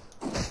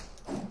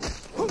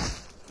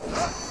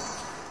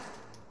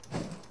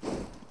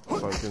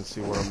 So I can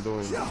see what I'm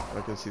doing.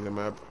 I can see the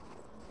map.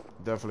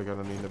 Definitely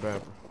gonna need the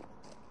map.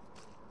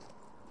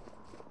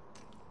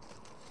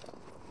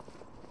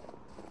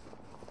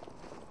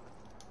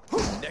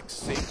 Next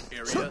safe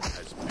area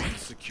has been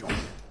secured.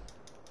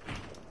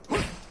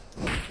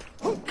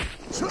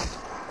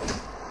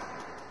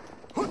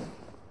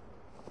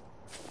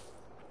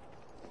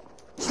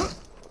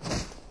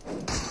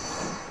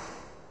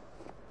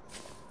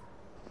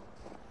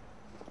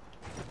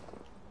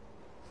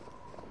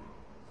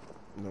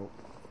 Nope.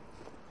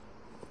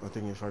 I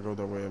think if I go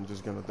that way, I'm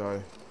just gonna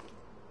die.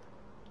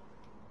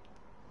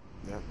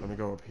 Yeah, let me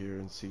go up here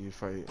and see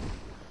if I...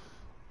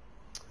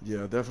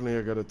 Yeah, definitely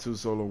I got a 2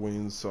 solo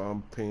wins, so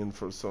I'm paying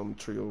for some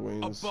trio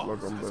wins.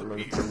 Look, I'm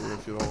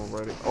if you don't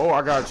already. Oh,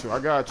 I got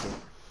you.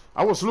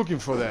 I was looking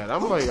for that.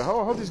 I'm like,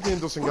 how this game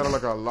doesn't got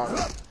like a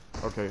lot.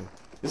 Okay,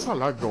 there's a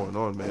lot going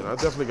on, man. I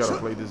definitely gotta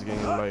play this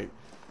game, like,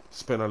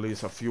 spend at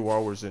least a few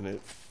hours in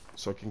it,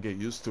 so I can get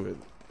used to it.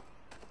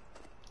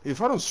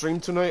 If I don't stream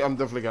tonight, I'm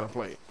definitely gonna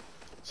play.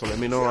 So let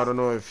me know. I don't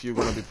know if you're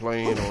gonna be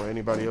playing or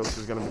anybody else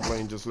is gonna be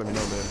playing. Just let me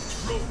know,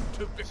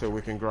 man, so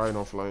we can grind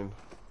offline.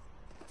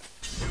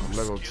 I'm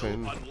level 10.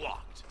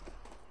 Unlocked.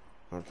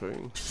 Okay.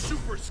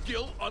 Super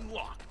skill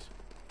unlocked.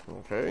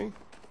 Okay.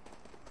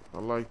 I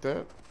like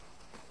that.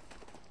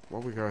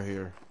 What we got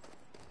here?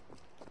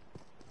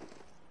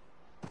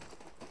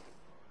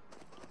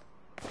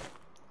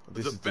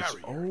 This is the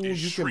oh,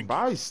 you can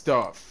buy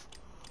stuff.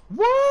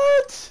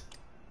 What?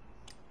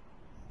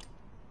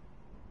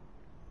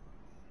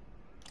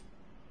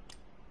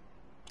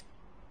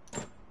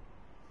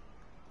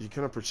 You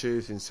cannot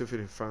purchase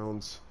infinity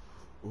founds.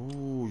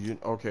 Ooh, you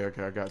okay?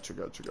 I got you.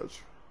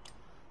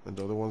 And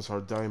the other ones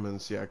are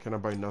diamonds. Yeah, I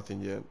cannot buy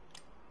nothing yet.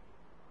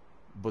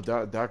 But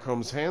that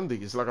comes handy.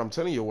 It's like I'm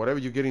telling you, whatever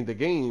you get in the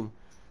game,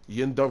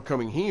 you end up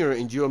coming here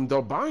and you end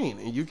up buying,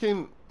 and you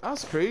can.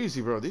 That's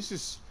crazy, bro. This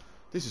is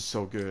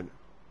so good.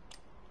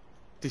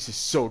 This is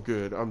so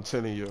good. I'm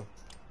telling you.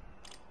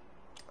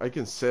 I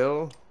can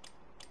sell.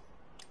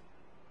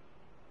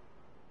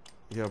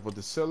 Yeah, but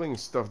the selling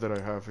stuff that I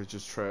have is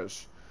just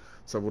trash.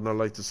 So I would not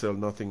like to sell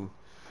nothing.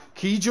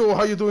 Kijo,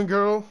 how you doing,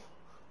 girl?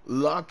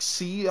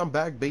 Luxy, I'm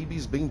back, baby.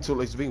 It's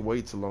been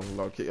way too long,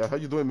 Lucky. How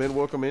you doing, man?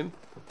 Welcome in.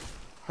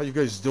 How you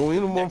guys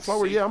doing,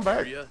 Moonflower? Yeah, I'm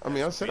back. I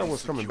mean, I said I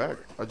was coming back.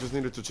 secured. I just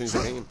needed to change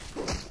the game.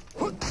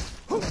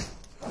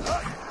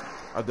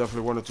 I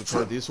definitely wanted to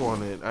try this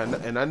one,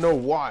 and I know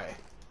why.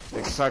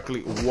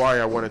 Exactly why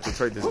I wanted to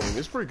try this game.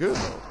 It's pretty good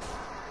though.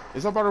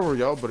 It's not battle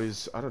royale, but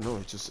it's, I don't know.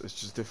 It's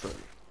just different.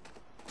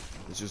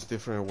 It's just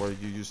different what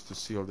you used to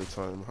see all the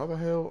time. How the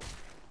hell?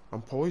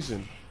 I'm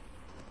poisoned.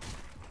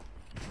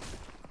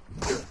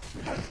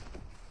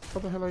 How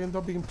the hell I end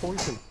up being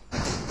poisoned?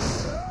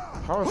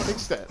 How I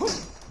fix that?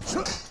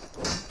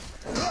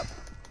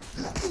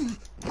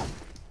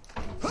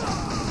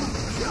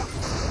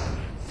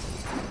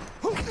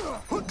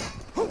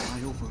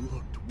 I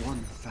overlooked one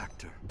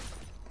factor.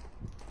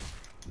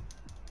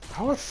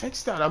 How I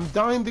fix that? I'm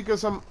dying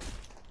because I'm...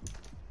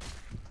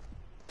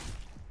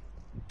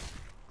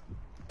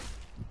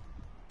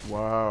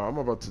 Wow, I'm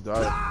about to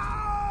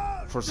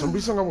die. For some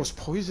reason I was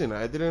poisoned.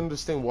 I didn't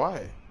understand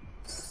why.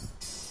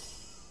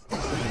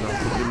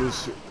 You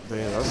lose...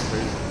 Damn, that's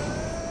crazy.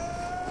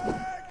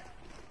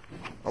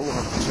 I will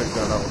have to check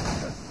that out.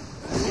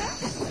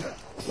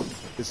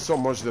 There's so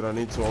much that I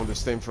need to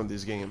understand from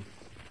this game.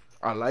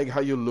 I like how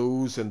you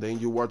lose and then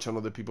you watch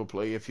other people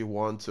play if you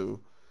want to.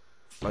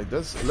 Like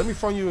that's... Let me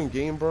find you in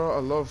game, bro. I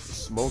love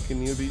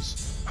smoking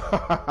newbies.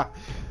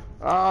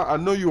 I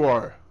know you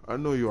are. I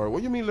know you are. What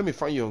do you mean let me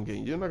find you in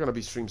game? You're not gonna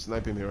be stream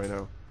sniping me right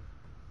now.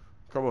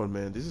 Come on,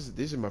 man. This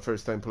is my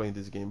first time playing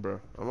this game, bro.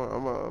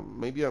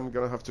 Maybe I'm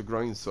gonna have to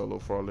grind solo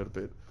for a little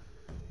bit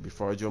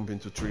before I jump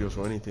into trios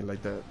or anything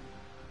like that.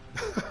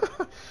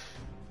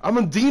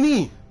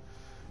 Amandini,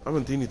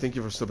 thank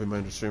you for stopping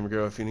by the stream,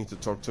 girl. If you need to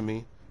talk to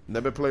me,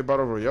 never play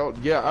battle royale.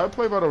 Yeah, I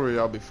played battle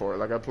royale before.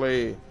 Like I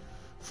play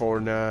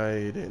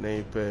Fortnite and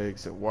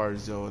Apex and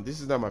Warzone.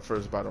 This is not my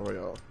first battle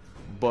royale,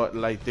 but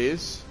like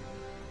this,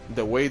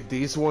 the way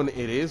this one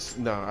it is,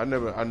 nah, I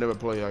never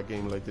play a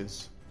game like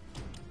this.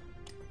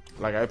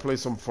 Like I play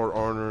some For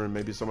Honor and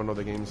maybe some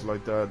other games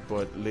like that,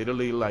 but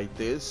literally like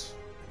this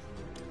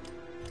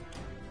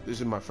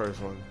is my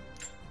first one.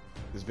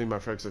 It's been my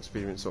first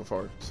experience so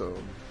far, so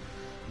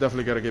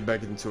definitely gotta get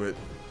back into it.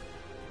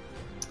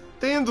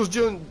 Damn, those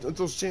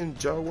Gen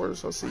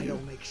Jaguars, I see you.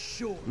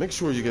 Make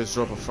sure you guys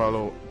drop a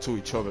follow to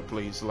each other,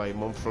 please. Like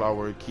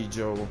Moonflower,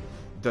 Kijo,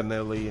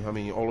 Danelli. I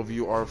mean, all of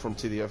you are from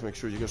TDF. Make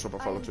sure you guys drop a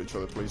follow to each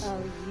other, please.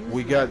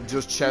 We got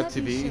Just Chat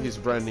TV. He's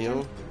brand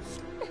new.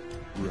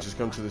 We just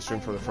come to the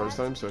stream for the first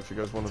time, so if you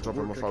guys want to drop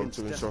him a follow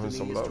too and show him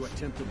some love.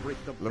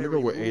 Let me go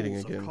with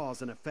Aiden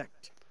again.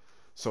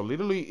 So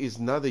literally, it's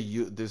not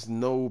that there's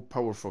no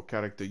powerful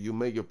character. You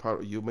make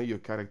your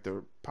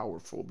character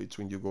powerful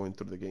between you going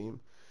through the game.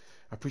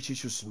 I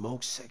appreciate your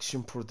smoke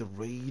section for the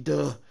raid,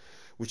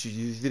 which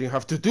you didn't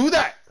have to do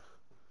that.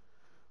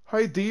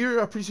 Hi dear,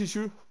 I appreciate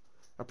you.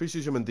 I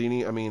appreciate you,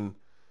 Mandini. I mean,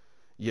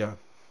 yeah,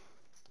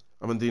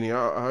 Mandini.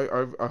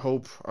 I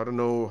hope, I don't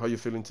know how you're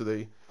feeling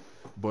today,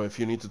 but if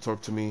you need to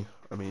talk to me,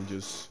 I mean,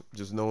 just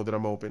know that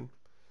I'm open.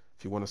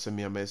 If you want to send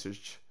me a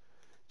message,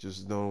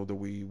 just know that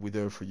we're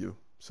there for you.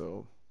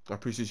 So I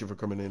appreciate you for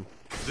coming in.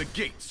 The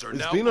gates are It's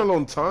now been a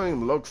long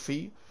time, Lug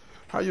Fee.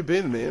 How you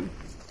been, man?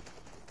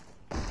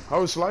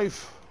 How is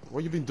life?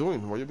 What you been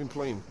doing? What you been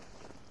playing?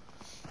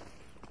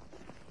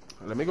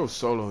 Let me go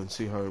solo and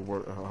see how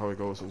it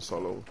goes in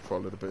solo for a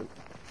little bit.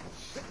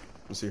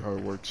 And see how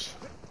it works.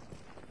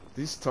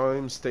 This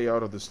time, stay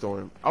out of the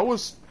storm. I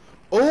was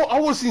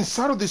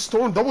inside of the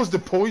storm. That was the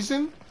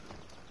poison?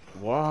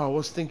 Wow, I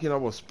was thinking I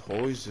was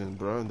poisoned,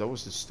 bro. And that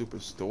was the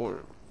stupid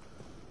storm.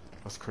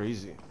 That's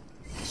crazy.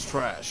 It's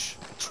trash.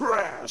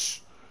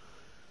 Trash!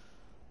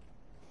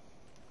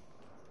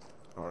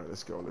 Alright,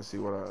 let's go. Let's see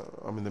what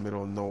I'm in the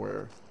middle of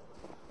nowhere.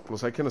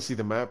 Plus, I cannot see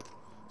the map.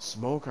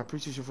 Smoke, I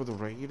appreciate you for the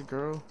raid,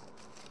 girl.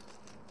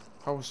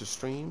 How was the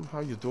stream?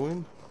 How you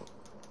doing?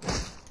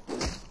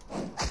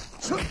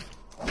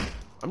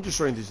 I'm just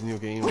trying this new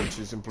game, which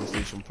is in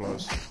PlayStation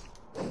Plus.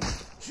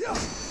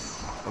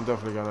 I'm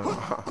definitely gonna...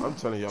 I'm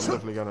telling you, I'm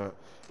definitely gonna...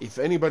 If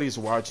anybody's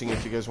watching,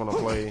 if you guys want to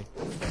play,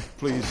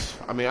 please.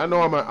 I mean, I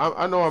know I'm a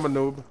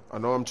noob. I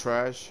know I'm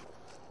trash.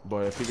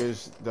 But if you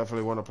guys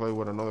definitely want to play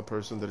with another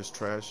person that is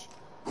trash,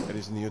 that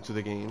is new to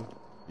the game,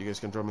 you guys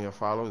can drop me a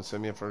follow and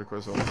send me a friend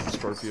request on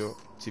Scorpio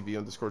TV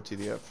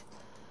 _TDF.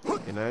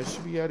 And I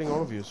should be adding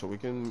all of you so we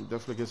can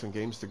definitely get some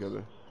games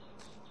together.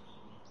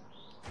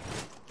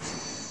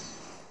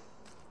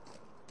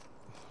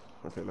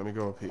 Okay, let me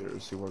go up here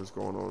and see what is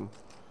going on.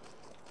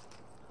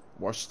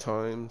 Watch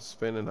time,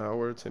 spend an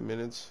hour, 10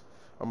 minutes.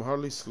 I'm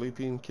hardly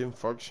sleeping, can't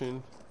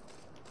function.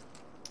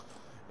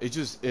 It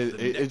just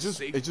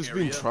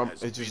been trauma.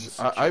 It just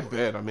I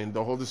bet. I mean,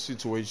 the whole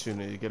situation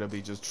is gonna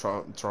be just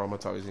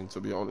traumatizing, to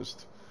be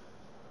honest.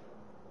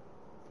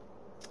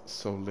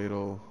 So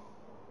little.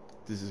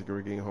 This is a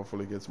great game.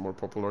 Hopefully, it gets more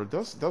popular.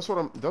 That's what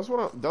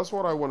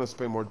I want to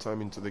spend more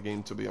time into the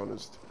game, to be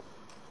honest.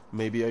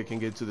 Maybe I can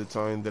get to the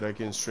time that I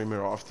can stream it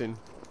often,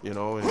 you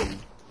know, and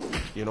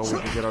you know we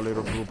can get a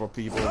little group of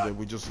people that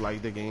we just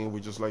like the game,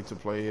 we just like to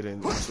play it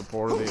and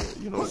support the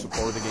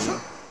game,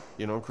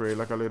 you know, create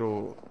like a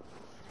little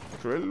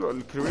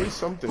Create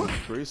something.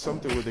 Create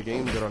something with the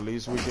game that at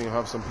least we can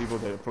have some people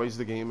that plays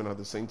the game and at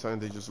the same time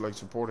they just like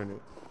supporting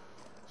it.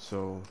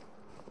 So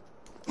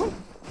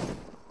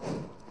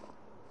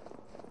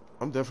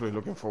I'm definitely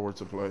looking forward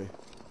to play.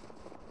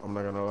 I'm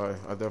not gonna lie.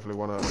 I definitely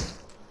wanna.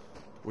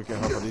 We can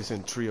have a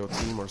decent trio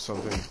team or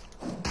something.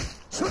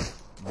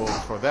 But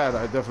for that,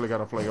 I definitely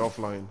gotta play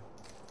offline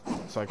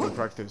so I can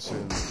practice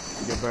and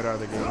get better at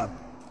the game.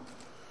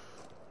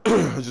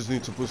 I just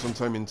need to put some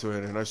time into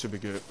it, and I should be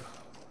good.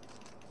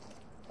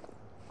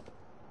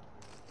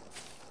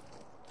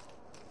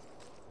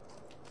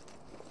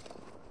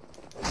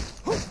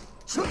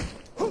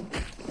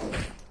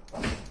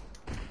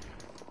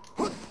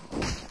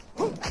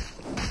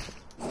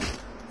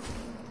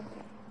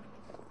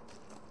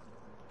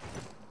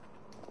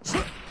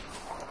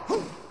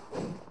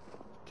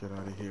 Get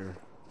out of here.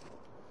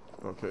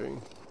 Okay.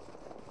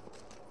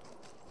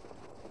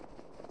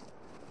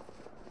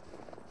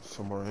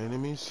 Some more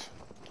enemies.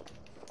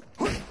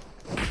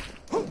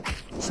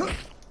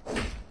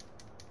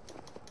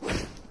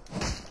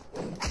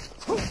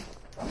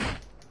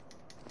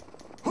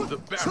 The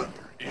barrier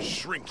is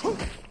shrinking.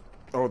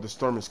 Oh, the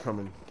storm is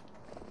coming.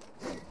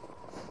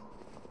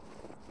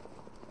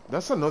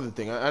 That's another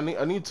thing.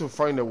 I need to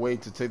find a way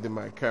to take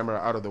my camera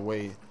out of the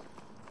way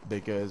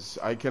because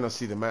I cannot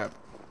see the map.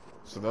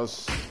 So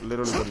that's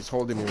literally what is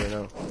holding me right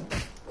now.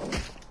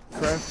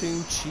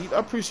 Crafting cheat. I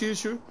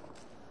appreciate you.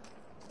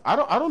 I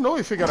don't know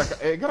if it got a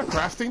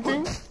crafting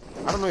thing.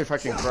 I don't know if I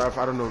can craft.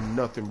 I don't know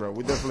nothing, bro.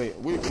 We definitely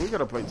we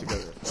gotta play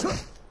together.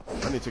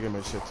 I need to get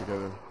my shit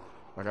together.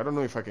 Like I don't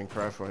know if I can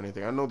craft or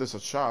anything. I know there's a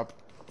shop.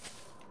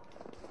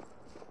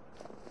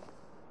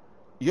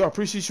 Yo, I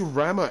appreciate you,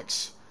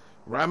 Ramex.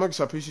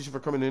 Ramex, I appreciate you for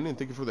coming in and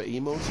thank you for the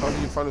emotes. How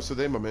did you find us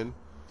today, my man?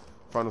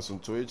 Find us on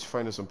Twitch.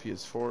 Find us on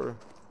PS4.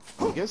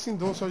 I'm guessing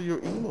those are your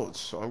emotes.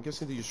 So I'm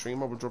guessing that you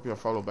stream. I will drop you a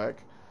follow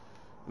back.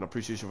 And I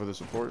appreciate you for the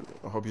support.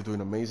 I hope you're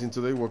doing amazing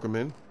today. Welcome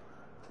in.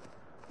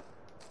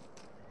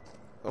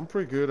 I'm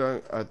pretty good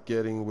at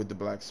getting with the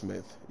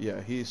blacksmith.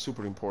 Yeah, he is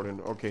super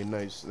important. Okay,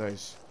 nice,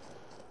 nice.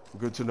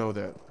 Good to know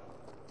that.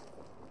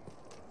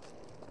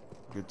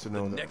 Good to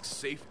know that. The next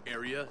safe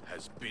area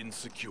has been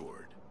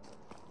secured.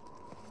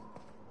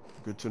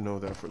 Good to know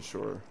that for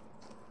sure.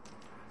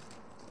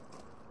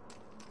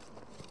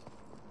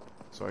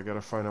 So I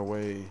gotta find a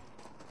way.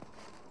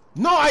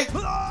 No,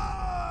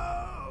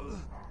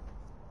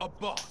 A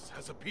boss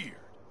has appeared.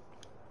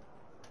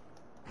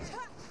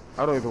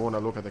 I don't even want to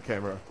look at the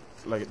camera.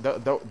 Like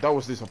that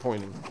was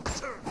disappointing.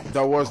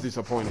 That was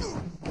disappointing.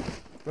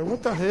 Like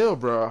what the hell,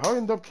 bro? How I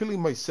end up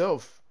killing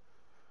myself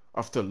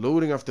after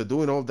looting, after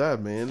doing all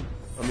that, man?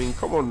 I mean,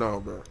 come on now,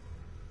 bro.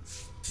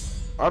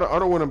 I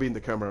don't want to be in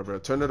the camera, bro.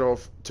 Turn it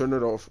off. Turn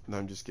it off. No,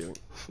 I'm just kidding.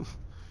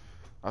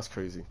 That's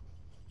crazy.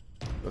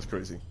 That's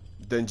crazy.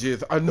 Then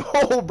Jith, I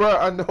know, bro.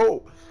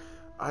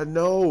 I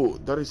know.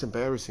 That is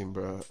embarrassing,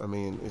 bro. I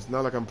mean, it's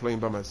not like I'm playing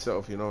by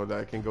myself, you know, that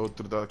I can go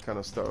through that kind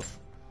of stuff.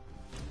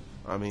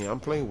 I mean, I'm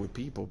playing with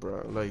people,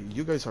 bro. Like,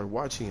 you guys are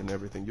watching and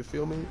everything. You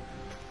feel me?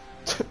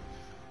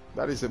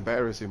 That is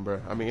embarrassing,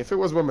 bro. I mean, if it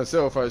was by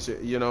myself, I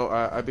should, you know,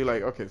 I'd be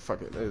like, okay,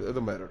 fuck it. It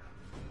don't matter.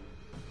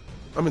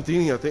 I'm in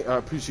Dini, I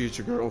appreciate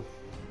you, girl.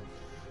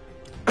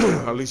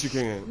 At least you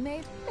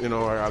can, you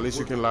know, at least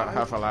you can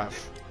have a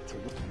laugh.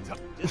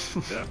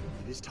 It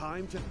is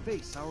time to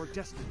face our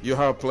destiny. You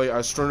have played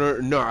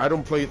Astronaut? No, I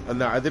don't play.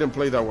 No, I didn't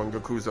play that one,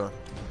 Gakuza.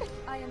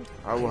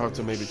 I will have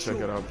to maybe check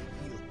it out.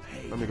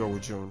 Let me go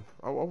with June.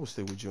 I will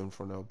stay with June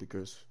for now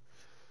because,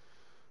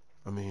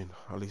 I mean,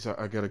 at least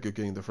I got a good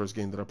game. The first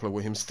game that I played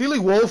with him. Steely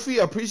Wolfie,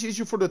 I appreciate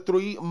you for the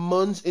 3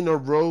 months in a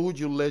row,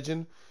 you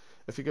legend.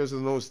 If you guys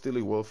don't know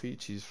Steely Wolfie,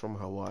 she's from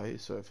Hawaii.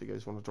 So if you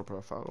guys want to drop her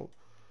a follow,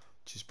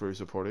 she's pretty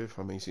supportive,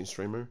 amazing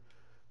streamer.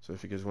 So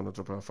if you guys want to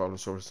drop her a follow,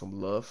 show her some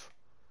love.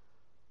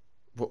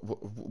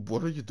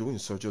 What are you doing,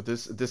 Sojo?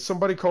 There's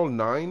somebody called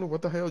 9?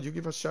 What the hell? You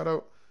give a shout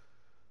out?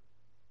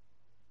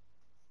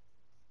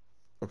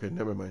 Okay,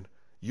 never mind.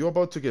 You're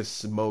about to get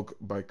smoked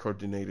by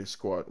coordinated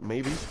squad.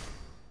 Maybe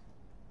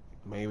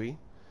I'm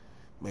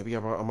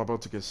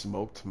about to get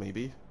smoked.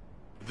 Maybe.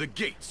 The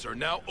gates are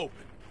now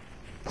open.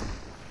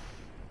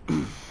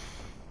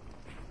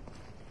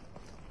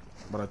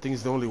 But I think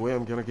it's the only way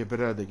I'm gonna get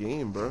better at the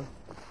game, bro.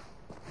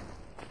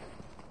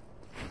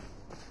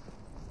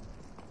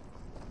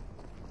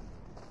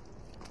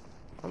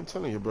 I'm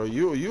telling you, bro.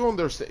 You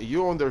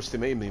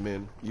underestimate me,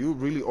 man. You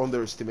really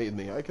underestimate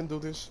me. I can do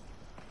this.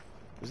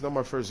 It's not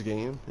my first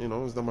game, you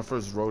know. It's not my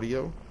first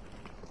rodeo.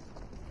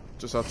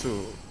 Just have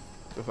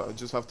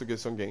to get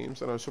some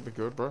games, and I should be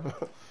good, bro.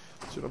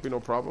 Shouldn't be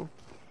no problem.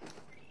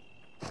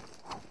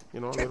 You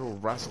know, a little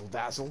razzle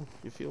dazzle.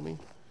 You feel me?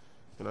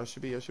 And I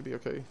should be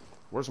okay.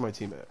 Where's my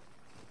team at?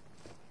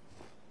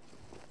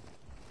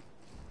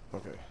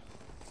 Okay.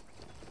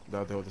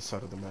 Down the other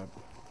side of the map.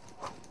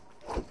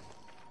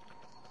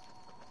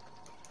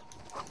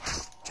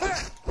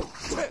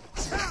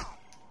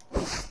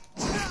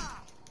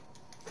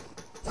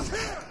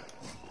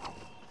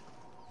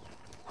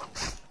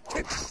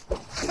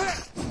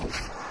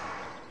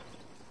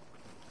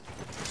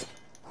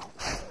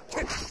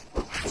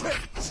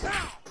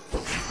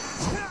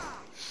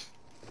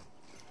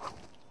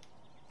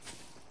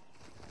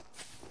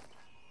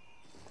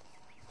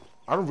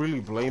 I don't really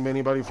blame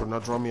anybody for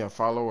not drawing me a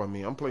follow. I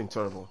mean, I'm playing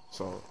terrible,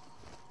 so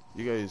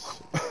you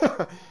guys,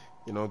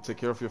 you know, take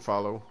care of your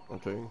follow,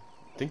 okay?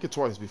 Think it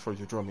twice before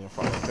you draw me a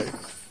follow, okay?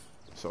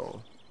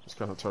 So it's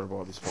kind of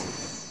terrible at this point.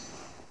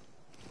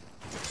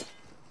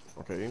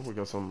 Okay, we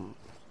got some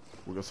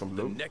loot.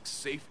 The next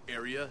safe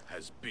area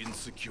has been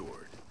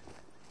secured.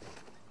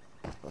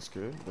 That's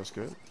good. That's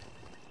good.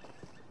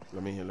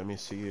 Let me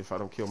see if I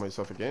don't kill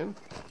myself again.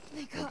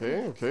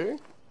 Okay, okay.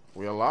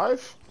 We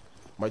alive?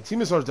 My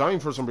teammates are dying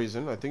for some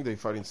reason. I think they're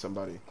fighting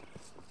somebody.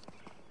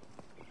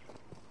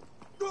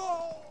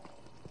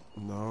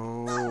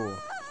 No.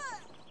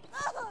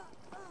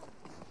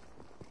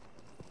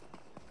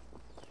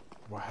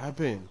 What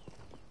happened?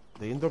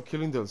 They end up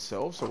killing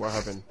themselves, or what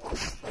happened?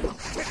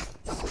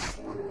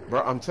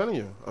 Bro, I'm telling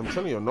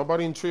you,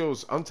 nobody in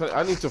trios.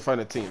 I need to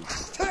find a team.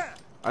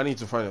 I need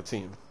to find a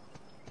team.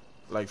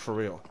 Like, for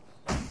real.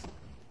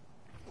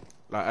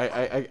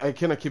 Like, I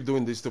cannot keep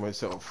doing this to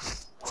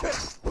myself.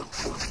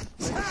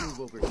 Let's move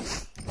over here.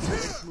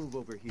 Let's move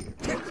over here.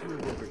 Let's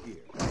move over here.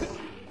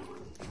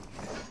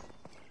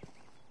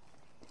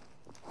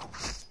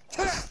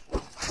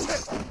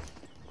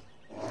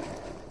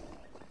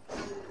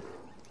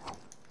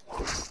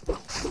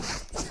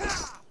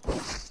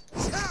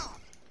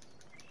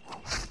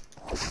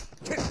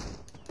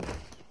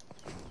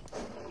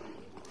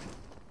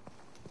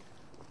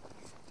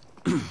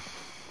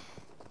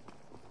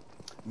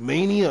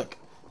 Maniac.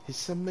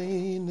 He's a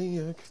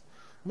maniac.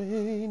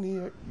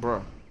 Maniac.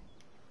 Bruh.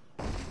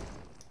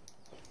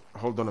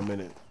 Hold on a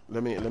minute.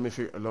 Let me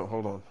figure.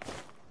 Hold on.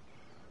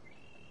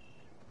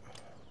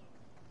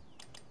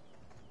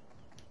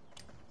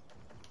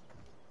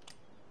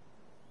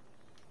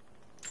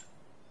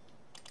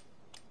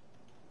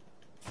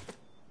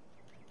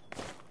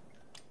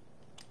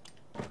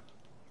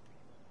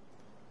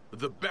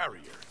 The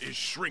barrier is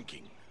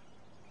shrinking.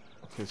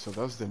 Okay, so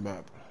that's the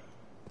map.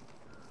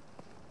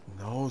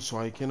 No, so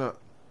I cannot.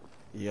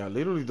 Yeah,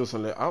 literally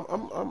doesn't let.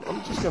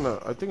 I'm just gonna.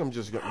 I think I'm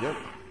just gonna. Yep.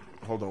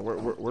 Hold on.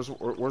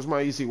 Where's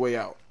my easy way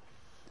out?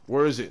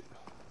 Where is it?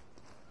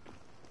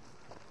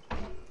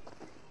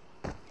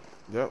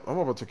 Yep. I'm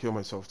about to kill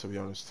myself, to be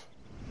honest.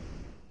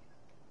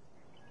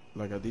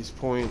 Like at this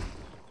point,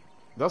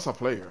 that's a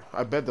player.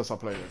 I bet that's a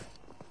player.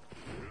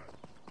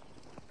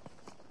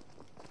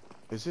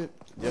 Is it?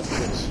 Yes,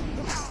 it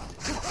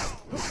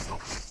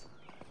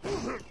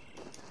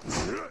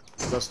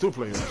is. That's two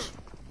players.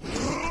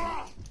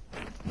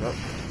 Yep.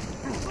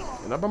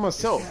 And I'm by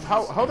myself.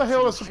 How the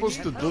hell am I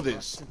supposed to do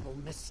this?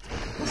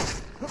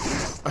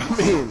 I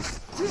mean,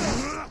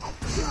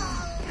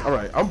 all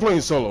right. I'm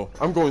playing solo.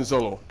 I'm going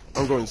solo.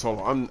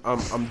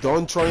 I'm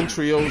done trying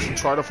trios and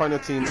try to find a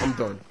team. I'm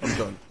done.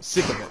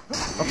 Sick of it.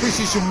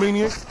 Appreciate you,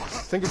 Maniac.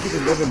 Thank you for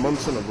the 11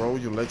 months in a row,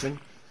 you legend.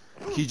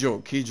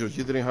 Kijo,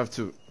 you didn't have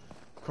to.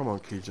 Come on,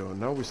 Kijo.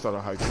 Now we start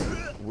a high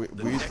point. We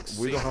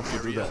don't have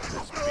to do that.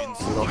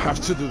 We don't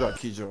have to do that,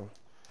 Kijo.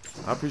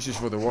 I appreciate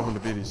you for the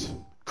 100 biddies.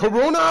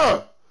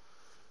 Corona!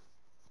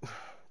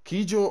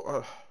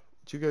 Kijo,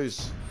 you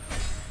guys,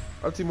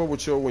 I'll team up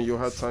with you when you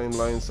have time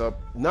lines up.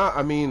 Nah,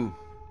 I mean,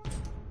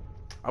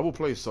 I will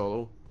play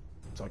solo,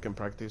 so I can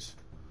practice.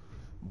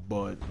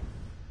 But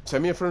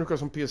send me a friend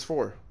request on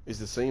PS4. It's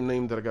the same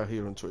name that I got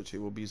here on Twitch. It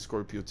will be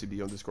Scorpio TV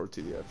 _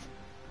 TDF.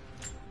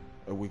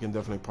 And we can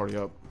definitely party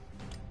up.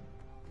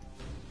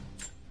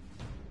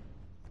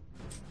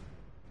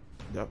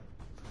 Yep.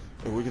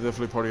 And we can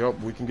definitely party up.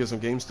 We can get some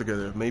games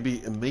together.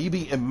 Maybe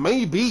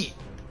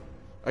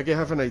I can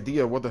have an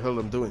idea what the hell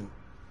I'm doing.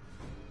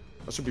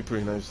 That should be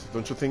pretty nice,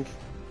 don't you think?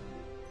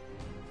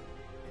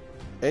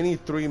 Any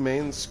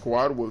 3-man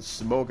squad will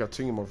smoke a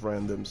team of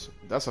randoms.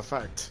 That's a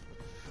fact.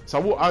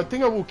 So I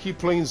think I will keep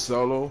playing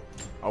solo.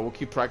 I will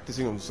keep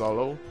practicing on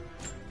solo.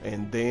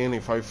 And then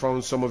if I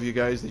found some of you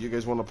guys that you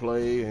guys want to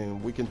play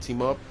and we can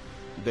team up,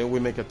 then we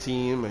make a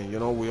team and, you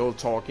know, we all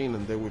talking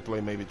and then we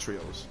play maybe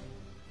trios.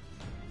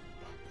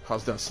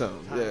 How's that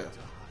sound? Yeah.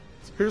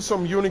 Here's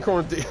some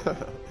unicorn.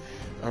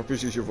 I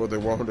appreciate you for the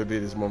 100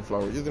 biddies,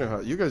 Moonflower.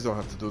 You guys don't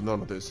have to do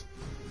none of this.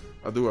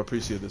 I do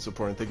appreciate the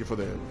support and thank you for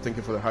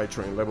the high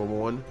train level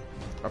 1.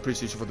 I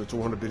appreciate you for the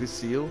 200 biddies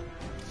seal.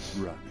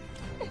 Run.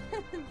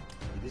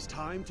 It is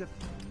time to.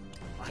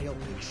 I'll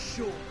make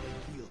sure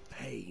they feel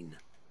pain.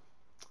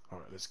 All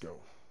right, let's go.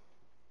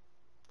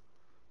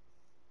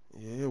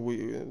 Yeah,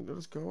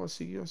 let's go. I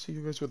see you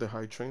guys with the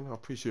high train. I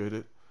appreciate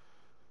it.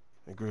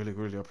 I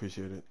really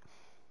appreciate it.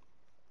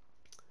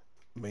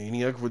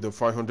 Maniac with the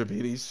 500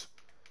 biddies.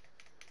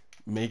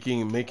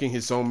 Making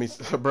his own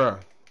bruh,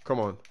 come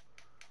on.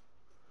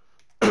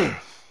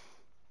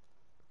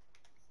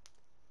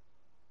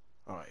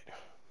 Alright.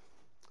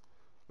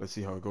 Let's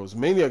see how it goes.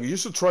 Maniac, you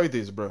should try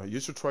this, bruh.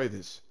 You should try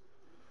this.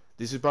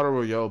 This is Battle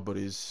Royale, but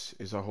it's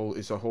a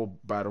whole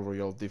Battle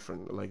Royale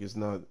different. Like it's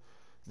not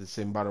the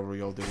same Battle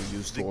Royale that we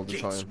used to all the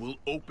time. The gates will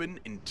open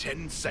in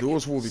 10 seconds.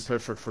 Duos will be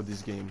perfect for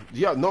this game.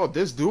 Yeah, no,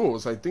 there's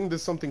duos. I think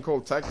there's something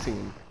called tag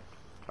team.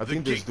 I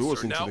think there's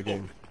duos into the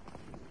game.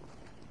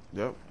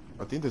 Yep.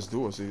 I think there's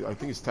duos. I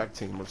think it's tag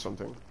team or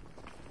something.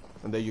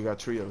 And then you got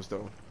trios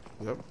though.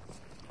 Yep.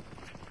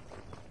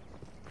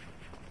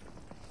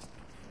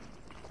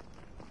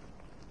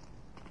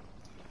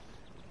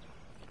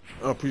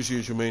 I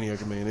appreciate you,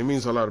 Maniac, man. It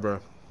means a lot, bro.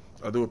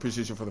 I do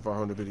appreciate you for the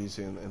 500 biddies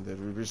and the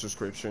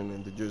resubscription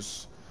and the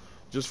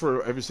just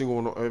for every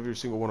single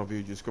one of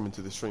you just coming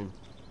to the stream.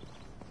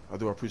 I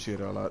do appreciate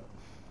it a lot.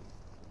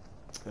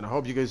 And I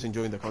hope you guys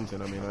enjoying the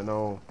content. I mean, I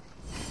know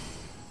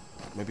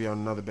maybe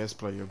I'm not the best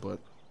player, but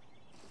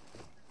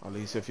at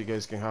least if you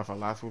guys can have a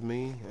laugh with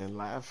me and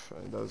laugh,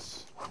 and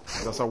that's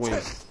a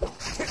win.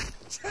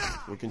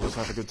 We can just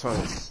have a good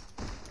time.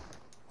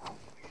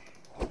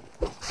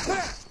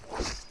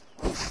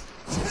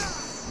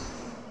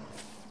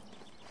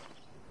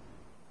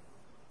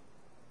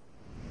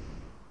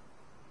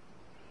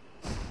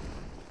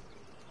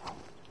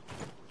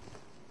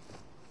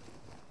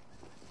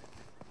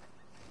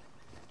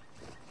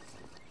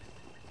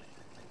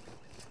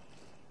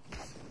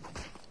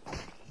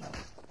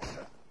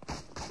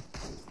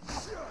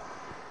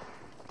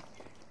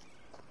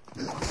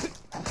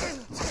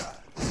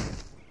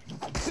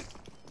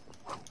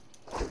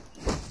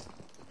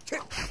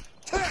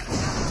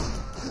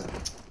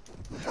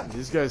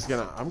 This guy's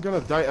I'm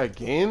gonna die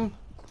again?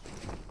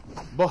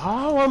 But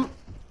how?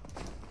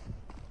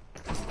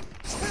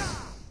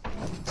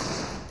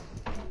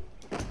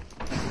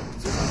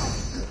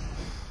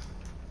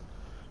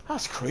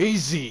 That's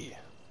crazy.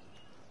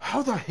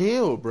 How the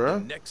hell, bruh?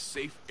 The next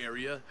safe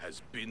area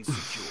has been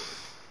secured.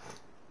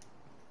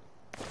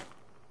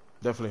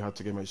 Definitely have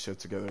to get my shit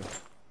together.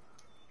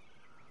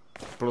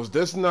 Plus,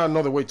 there's not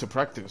another way to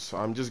practice.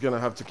 I'm just gonna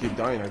have to keep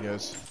dying, I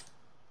guess.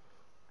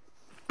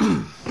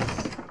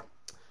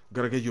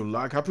 Gotta get you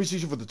luck. I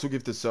appreciate you for the 2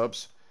 gifted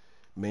subs.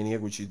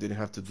 Maniac, which you didn't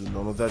have to do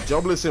none of that.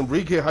 Jobless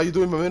Enrique, how you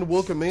doing, my man?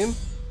 Welcome in.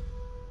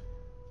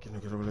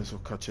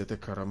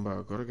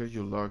 Gotta get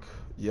you luck.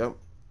 Yep.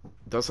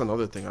 That's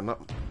another thing. I'm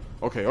not...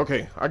 Okay.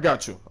 I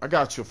got you.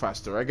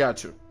 Faster. I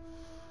got you.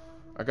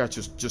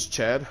 Just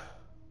Chad.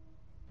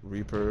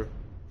 Reaper.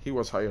 He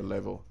was higher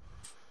level.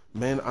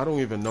 Man, I don't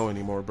even know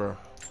anymore, bro.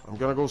 I'm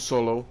gonna go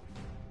solo.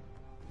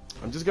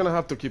 I'm just gonna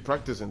have to keep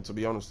practicing, to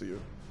be honest with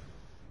you.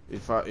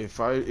 If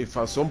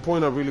at some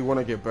point I really want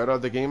to get better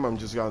at the game, I'm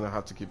just gonna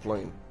have to keep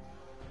playing.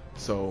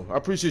 So I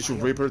appreciate you,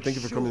 Reaper. Thank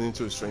you for coming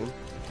into the stream.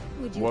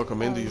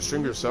 Welcome in. Do you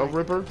stream yourself,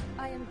 Reaper?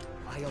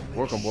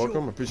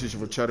 Welcome. I appreciate you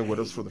for chatting with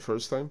us for the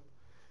first time.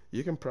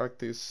 You can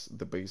practice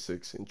the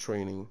basics in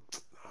training.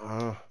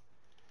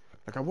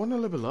 Like I want to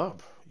level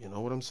up. You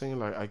know what I'm saying?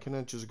 Like I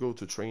cannot just go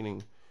to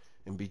training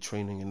and be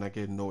training and not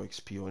get no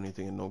XP or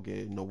anything and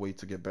no way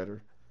to get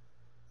better.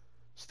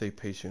 Stay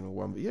patient.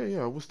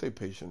 Yeah. I will stay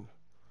patient.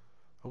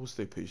 I will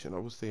stay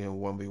in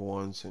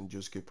 1v1s and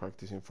just keep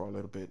practicing for a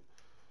little bit,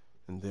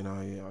 and then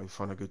I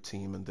find a good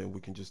team, and then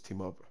we can just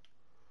team up.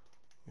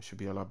 It should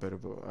be a lot better.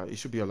 It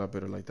should be a lot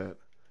better like that.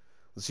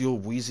 Zio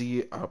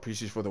WAYY, I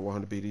appreciate you for the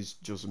 100 BDs.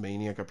 Just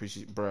Maniac, I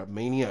appreciate, bruh,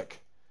 Maniac,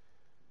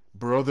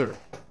 brother.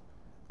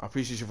 I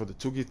appreciate you for the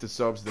 2 gifted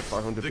subs, the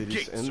 500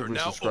 BDs, and the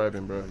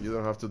resubscribing, bro. You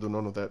don't have to do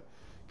none of that.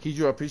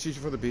 Kijo, I appreciate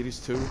you for the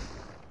BDs too.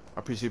 I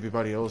appreciate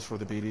everybody else for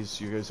the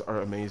BDs. You guys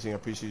are amazing. I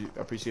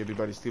appreciate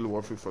everybody still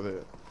working for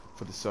the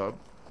sub,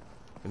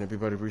 and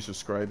everybody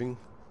resubscribing.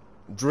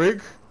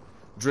 Drake,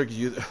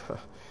 you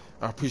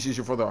I appreciate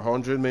you for the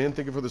 100, man.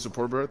 Thank you for the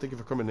support, bro. Thank you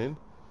for coming in.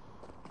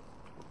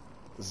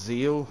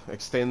 Zeal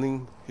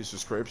extending his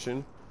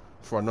subscription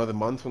for another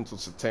month until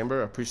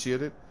September. I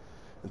appreciate it.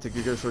 And thank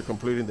you guys for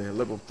completing the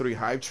level 3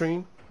 hype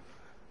train.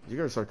 You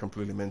guys are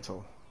completely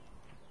mental.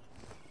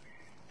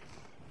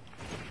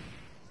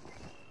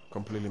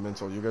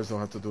 You guys don't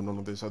have to do none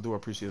of this. I do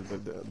appreciate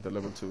the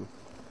level 2.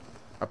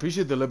 I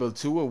appreciate the level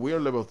 2, and we are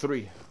level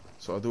 3,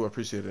 so I do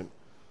appreciate it.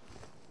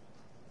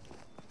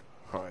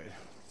 Alright.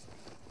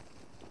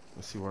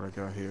 Let's see what I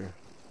got here.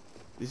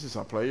 This is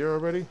a player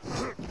already?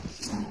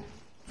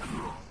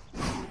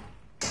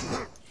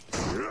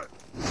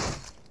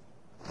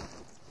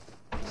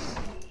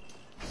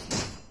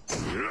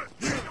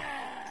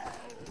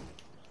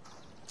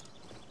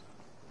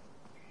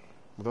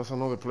 Well, that's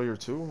another player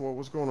too?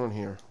 What's going on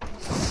here?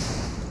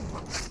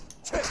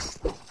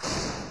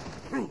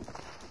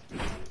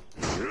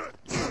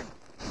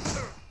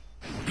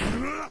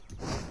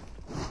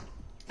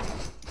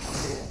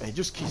 He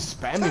just keeps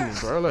spamming me,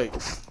 bro. Like,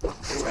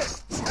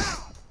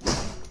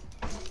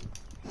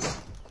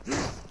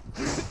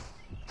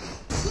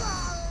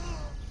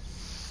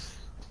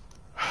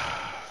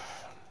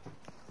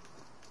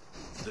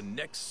 the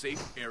next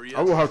safe area.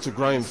 I will have to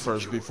grind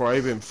first before I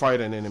even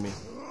fight an enemy.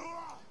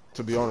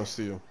 To be honest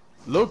to you,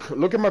 look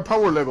at my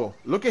power level.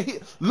 Look at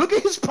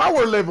his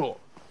power level.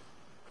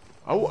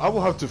 I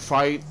will have to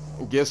fight,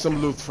 get some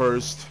loot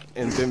first,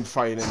 and then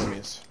fight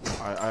enemies.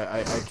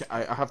 I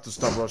have to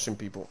stop rushing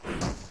people.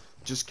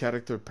 Just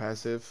character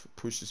passive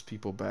pushes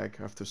people back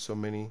after so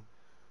many.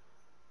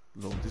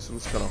 Look, this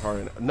looks kind of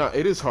hard. No,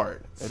 it is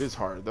hard.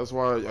 That's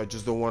why I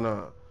just don't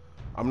wanna.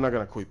 I'm not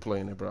gonna quit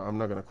playing it, bro. I'm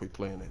not gonna quit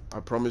playing it.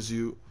 I promise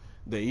you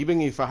that even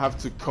if I have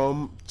to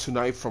come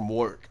tonight from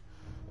work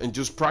and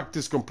just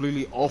practice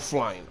completely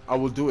offline, I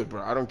will do it,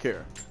 bro. I don't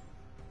care.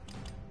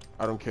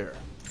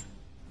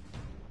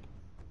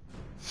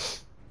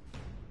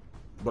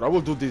 But I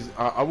will do this.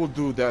 I will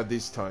do that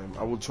this time.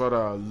 I will try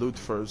to loot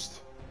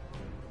first,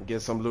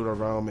 get some loot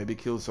around, maybe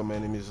kill some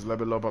enemies,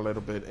 level up a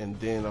little bit, and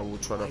then I will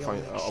try to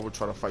find. I will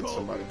try to fight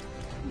somebody.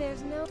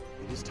 There's no.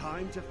 It is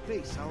time to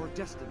face our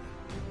destiny.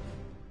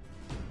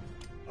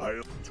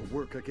 To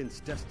work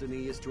against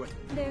destiny is to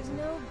There's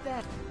no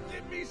bet.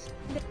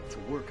 to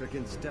work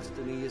against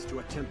destiny is to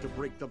attempt to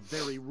break the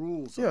very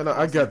rules. Yeah, of no,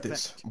 I cause got and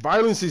this. effect.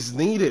 Violence is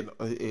needed.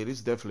 It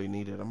is definitely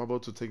needed. I'm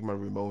about to take my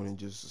remote and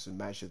just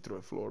smash it through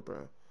the floor,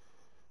 bro.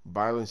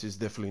 Violence is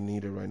definitely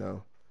needed right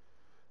now.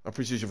 I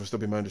appreciate you for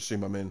stopping by the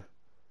stream, my man.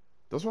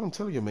 That's what I'm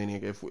telling you,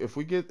 Maniac. If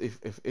we get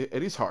if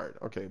it is hard,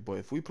 okay, but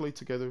if we play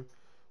together,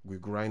 we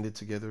grind it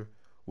together,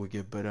 we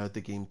get better at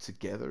the game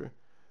together,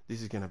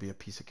 this is gonna be a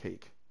piece of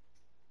cake.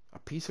 A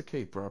piece of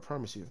cake, bro. I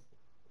promise you.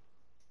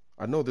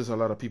 I know there's a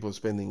lot of people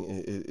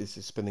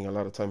spending a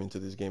lot of time into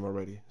this game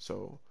already,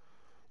 so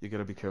you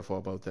gotta be careful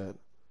about that.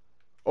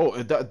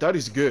 Oh, that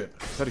is good.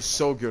 That is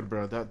so good,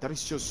 bro. That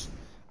is just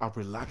a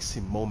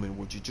relaxing moment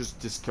where you just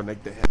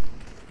disconnect the head.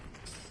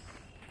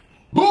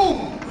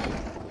 Boom!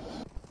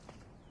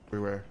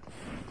 Everywhere.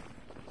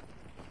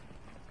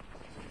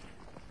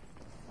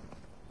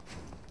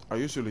 I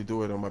usually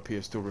do it on my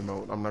PS2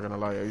 remote. I'm not gonna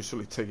lie. I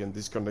usually take and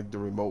disconnect the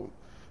remote.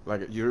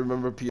 Like, you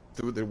remember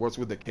PS2 that was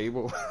with the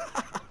cable?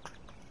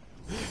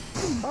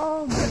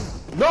 Oh man.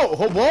 No!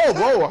 Whoa,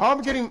 whoa! How am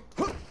I getting?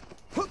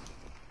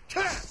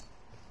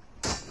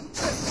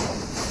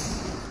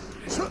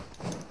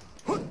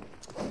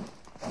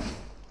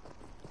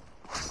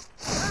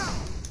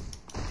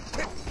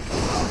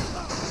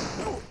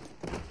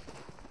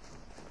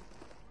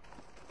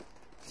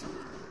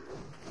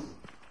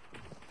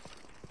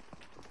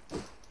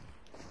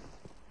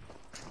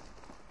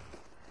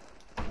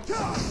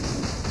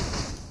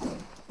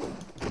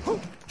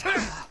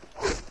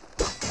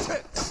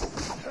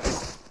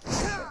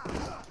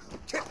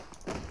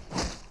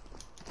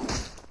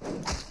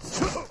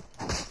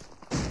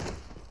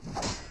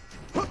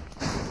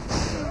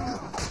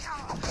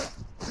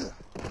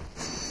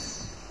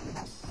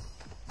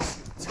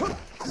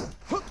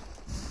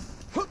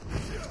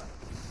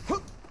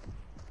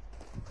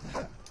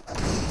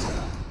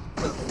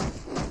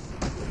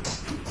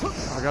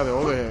 I got the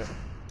other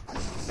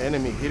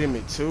enemy hitting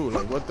me too.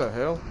 Like, what the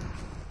hell?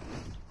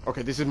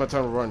 Okay, this is my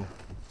time to run.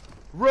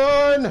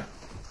 Run!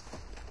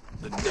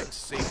 The next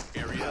safe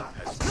area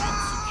has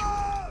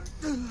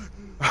been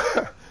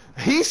secured.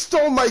 He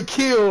stole my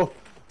kill.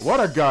 What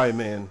a guy,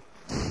 man.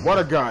 What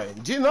a guy.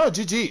 No,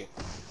 GG.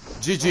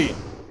 GG.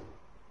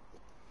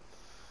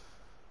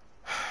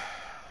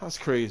 That's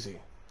crazy.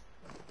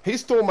 He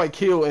stole my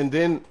kill and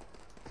then...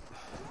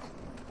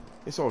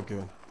 It's all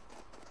good.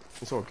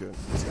 It's all good.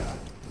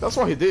 That's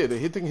what he did.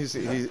 He think he's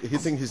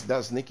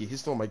that sneaky. He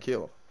stole my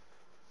kill.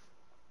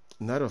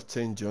 9 of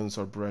 10 Jones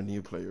are brand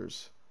new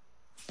players.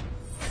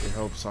 It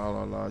helps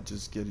out a lot.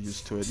 Just get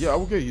used to it. Yeah, I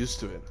will get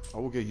used to it. I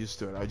will get used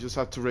to it. I just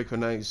have to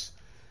recognize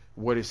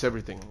what is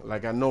everything.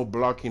 Like, I know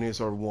blocking is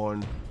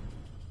R1.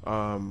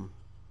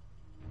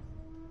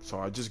 So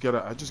I just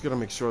gotta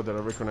make sure that I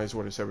recognize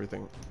what is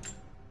everything.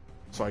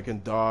 So I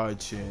can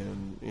dodge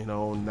and, you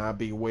know, not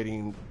be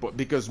waiting. But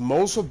because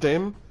most of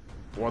them,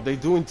 what they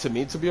doing to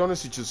me, to be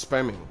honest, is just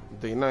spamming.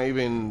 They're not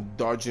even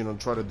dodging or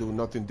try to do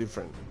nothing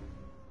different.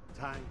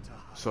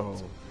 So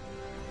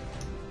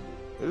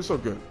it is so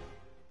good.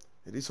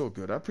 It is so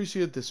good. I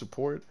appreciate the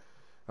support.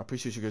 I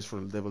appreciate you guys for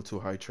the level 2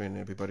 high train,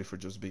 everybody for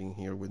just being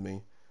here with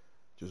me,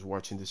 just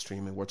watching the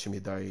stream and watching me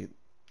die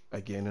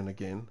again and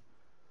again.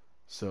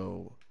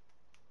 So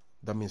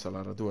that means a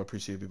lot. I do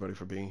appreciate everybody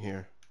for being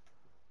here.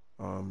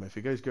 If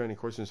you guys got any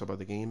questions about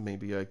the game,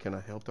 maybe I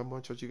cannot help that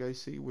much as you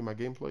guys see with my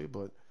gameplay,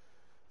 but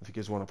if you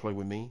guys want to play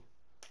with me,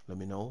 let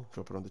me know.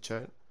 Drop it on the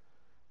chat.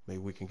 Maybe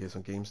we can get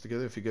some games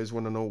together. If you guys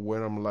want to know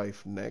where I'm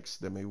live next,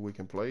 then maybe we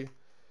can play.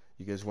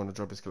 You guys want to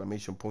drop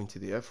exclamation point to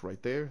the F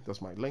right there.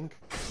 That's my link.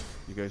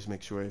 You guys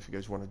make sure if you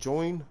guys want to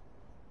join.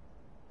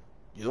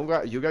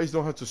 You guys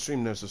don't have to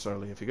stream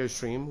necessarily. If you guys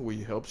stream,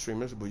 we help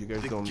streamers, but you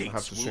guys don't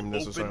have to stream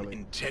necessarily.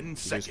 In 10 you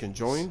seconds. guys can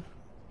join,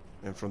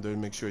 and from there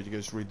make sure you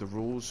guys read the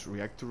rules,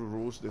 react to the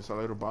rules. There's a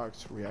little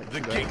box, react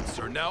The to that. gates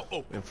are now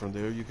open. And from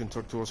there you can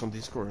talk to us on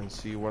Discord and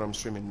see what I'm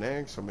streaming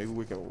next, or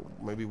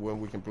maybe when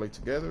we can play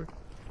together.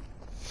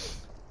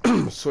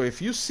 So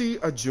if you see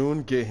a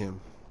June, get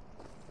him.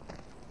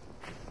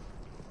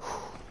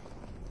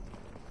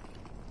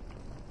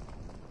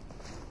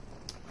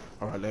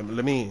 All right,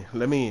 let me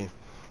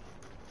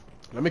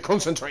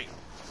concentrate.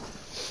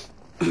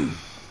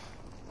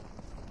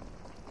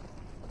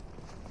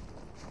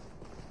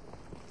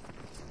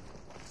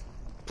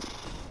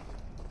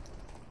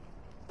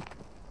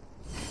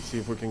 See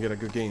if we can get a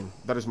good game.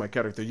 That is my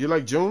character. You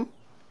like June?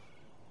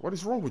 What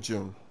is wrong with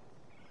June?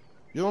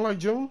 You don't like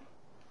June?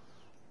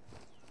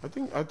 I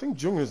think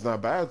June is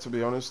not bad, to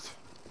be honest.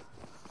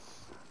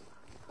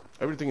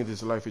 Everything in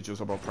this life is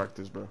just about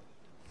practice, bro.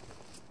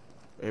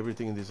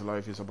 Everything in this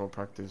life is about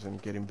practice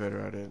and getting better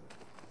at it.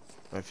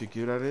 If you're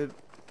good at it,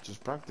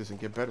 just practice and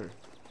get better.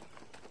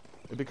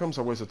 it becomes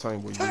a waste of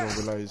time when you don't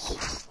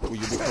realize, when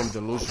you become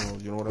delusional.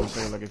 You know what I'm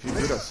saying? Like if you're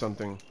good at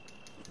something,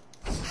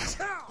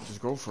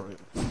 just go for it.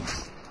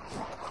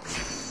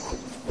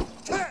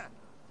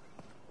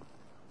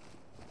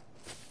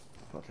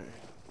 Okay.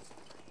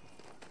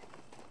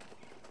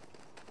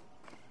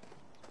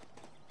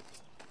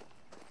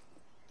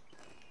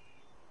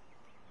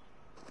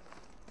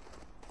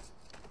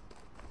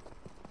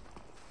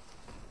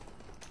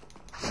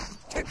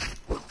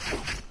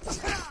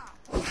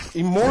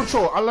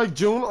 Immortal, I like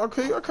June.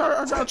 Okay, I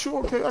got you.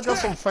 Okay, I got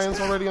some fans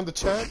already on the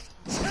chat.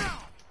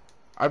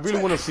 I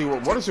really want to see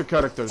what is your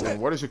character then?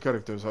 What is your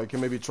character? So I can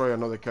maybe try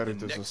another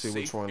characters and see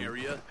which one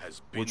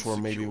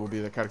maybe will be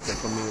the character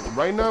for me.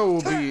 Right now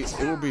it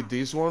will be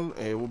this one.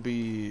 It will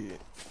be,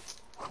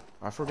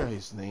 I forgot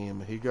his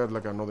name. He got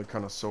like another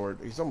kind of sword.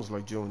 He's almost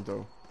like June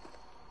though.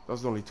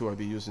 That's the only two I've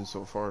been using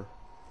so far.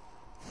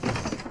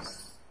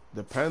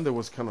 The panda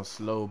was kind of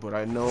slow, but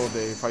I know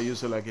that if I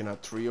use it like in a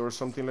tree or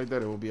something like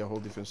that, it will be a whole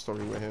different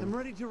story with him. I'm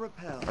ready to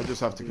repel. I just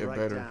have to get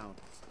better.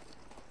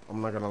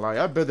 I'm not gonna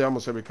lie. I bet that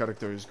almost every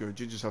character is good.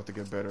 You just have to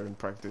get better and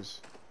practice.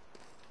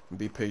 And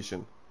be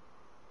patient.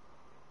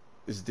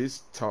 Is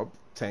this top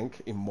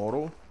tank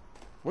immortal?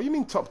 What do you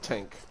mean top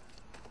tank?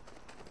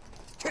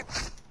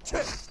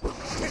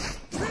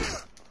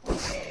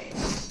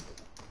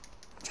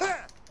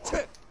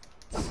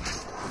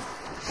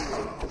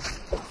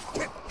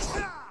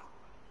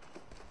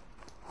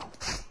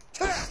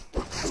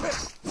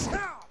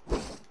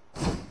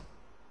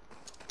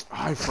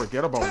 I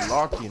forget about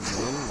locking,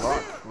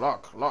 man.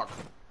 Lock.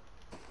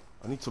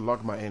 I need to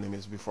lock my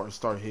enemies before I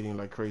start hitting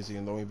like crazy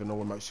and don't even know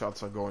where my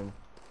shots are going.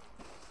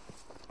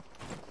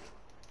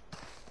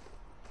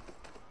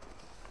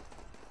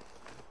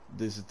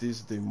 This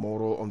is the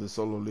immortal on the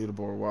solo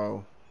leaderboard.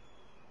 Wow.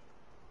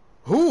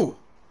 Who?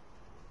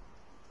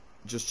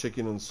 Just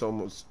checking on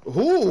someone's.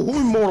 Who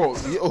immortal?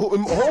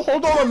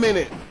 Hold on a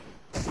minute.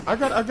 I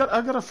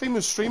got a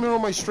famous streamer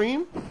on my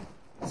stream.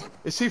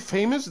 Is he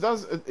famous?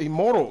 That's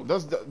immortal.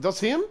 That's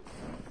him?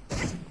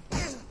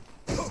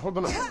 Hold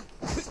on.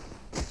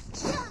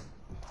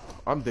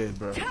 I'm dead,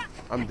 bro.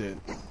 I'm dead.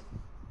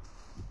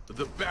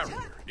 The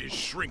barrier is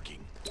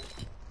shrinking.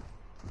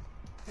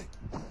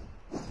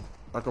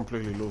 I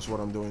completely lose what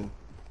I'm doing.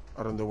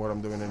 I don't know what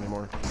I'm doing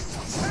anymore.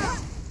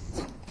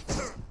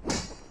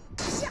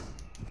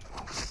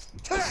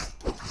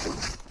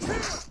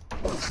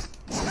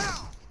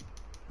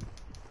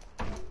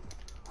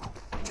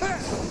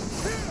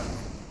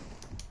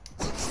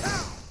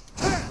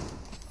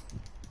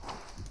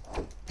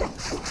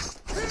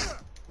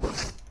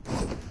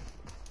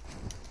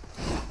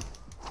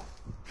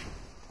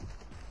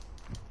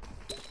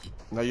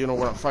 Now you know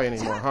what I'm fighting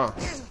anymore, huh?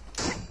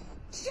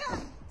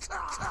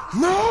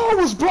 No, it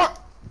was blocked.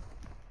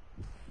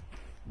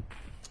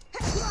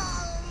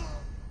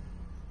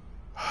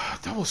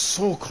 That was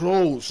so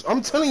close.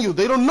 I'm telling you,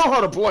 they don't know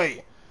how to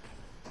play.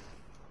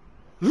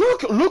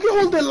 Look at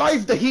all the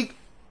life that he.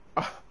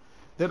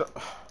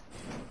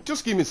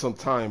 Just give me some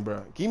time,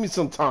 bro. Give me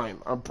some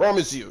time. I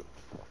promise you.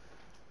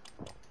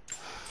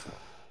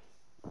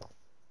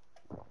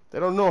 They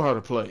don't know how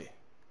to play.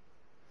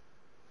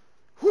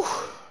 Whew.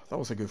 That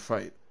was a good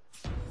fight.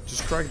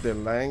 Just crack the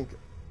lang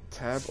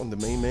tab on the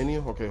main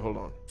menu. Okay, hold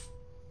on.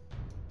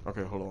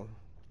 Okay, hold on.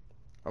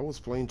 I was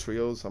playing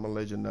trios. I'm a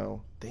legend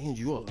now. Dang,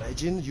 you a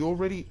legend? You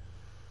already...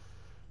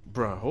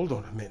 Bruh, hold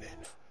on a minute.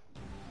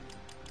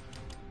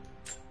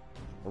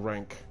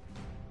 Rank.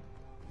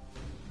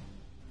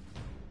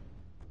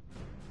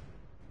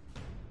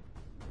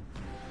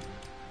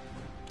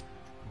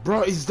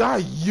 Bruh, is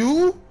that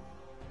you?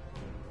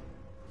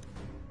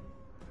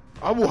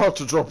 I will have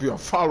to drop you a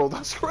follow.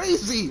 That's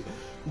crazy.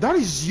 That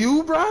is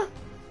you, bruh?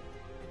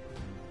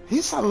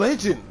 He's a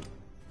legend.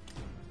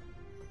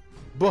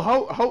 But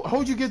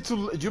how you get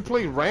to... You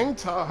play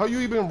ranked? How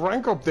you even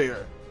rank up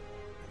there?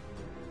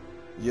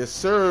 Yes,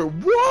 sir.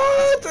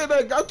 What? And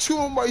I got you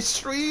on my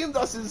stream?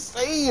 That's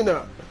insane.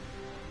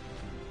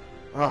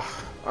 I'm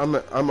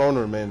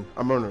honored, man.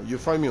 I'm honored. You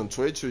find me on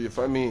Twitch or you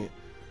find me...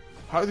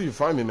 How do you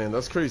find me, man?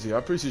 That's crazy. I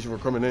appreciate you for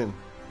coming in.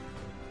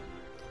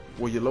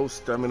 With your low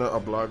stamina, a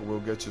block will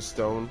get you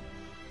stoned.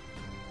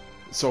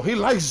 So he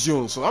likes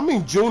June. So I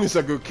mean, June is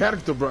a good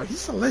character, bro.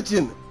 He's a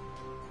legend.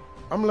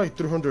 I'm like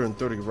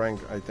 330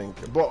 rank, I think.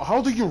 But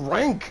how do you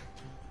rank?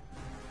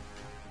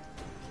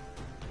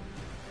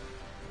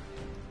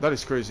 That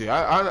is crazy.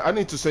 I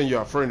need to send you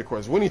a friend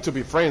request. We need to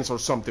be friends or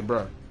something,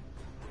 bro.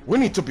 We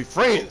need to be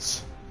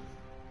friends.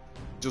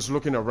 Just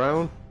looking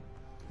around.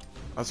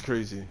 That's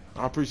crazy.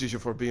 I appreciate you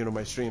for being on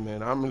my stream,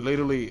 man. I'm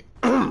literally...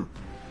 Woo!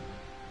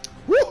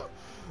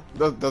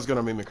 That's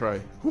gonna make me cry.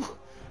 Whew.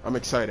 I'm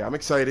excited. I'm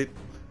excited.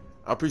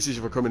 I appreciate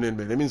you for coming in,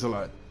 man. It means a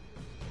lot.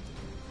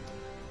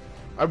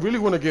 I really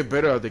want to get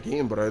better at the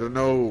game, but I don't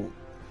know.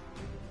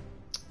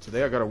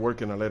 Today I gotta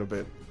work in a little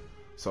bit.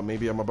 So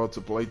maybe I'm about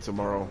to play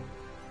tomorrow.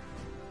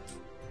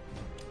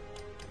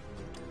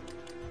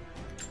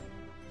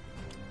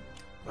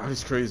 That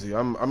is crazy.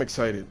 I'm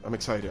excited. I'm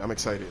excited. I'm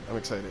excited. I'm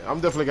excited.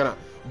 I'm definitely gonna...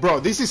 Bro,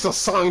 this is a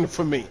sign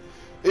for me.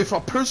 If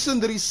a person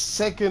that is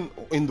second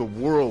in the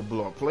world,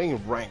 bro,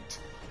 playing ranked,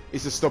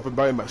 is just stopping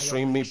by my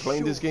stream, me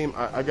playing this game,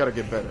 I gotta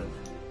get better.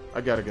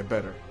 I gotta get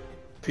better.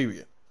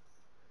 Period.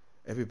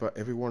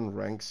 Everyone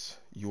ranks.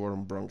 You are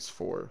in Bronx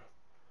 4.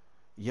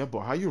 Yeah,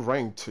 but how you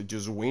ranked?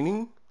 Just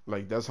winning?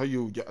 Like that's how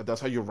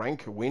you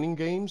rank winning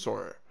games,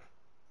 or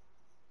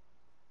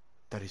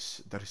that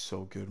is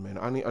so good, man.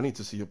 I need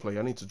to see you play.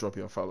 I need to drop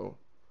you a follow.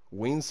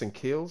 Wins and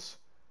kills,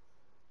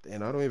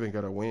 and I don't even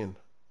gotta win.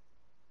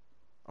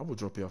 I will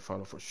drop you a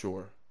follow for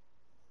sure.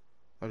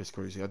 That is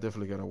crazy. I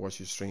definitely gotta watch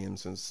your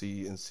streams and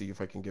see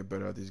if I can get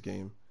better at this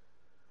game.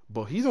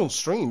 But he don't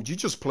stream. You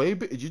just play.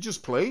 You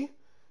just play.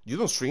 You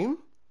don't stream.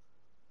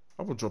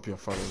 I will drop you a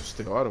follow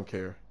still. I don't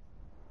care.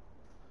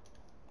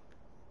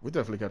 We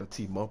definitely gotta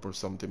team up or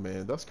something,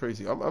 man. That's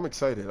crazy. I'm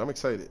excited. I'm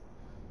excited.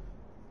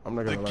 I'm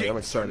not gonna lie. I'm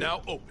excited. The gates are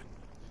now open.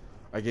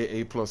 I get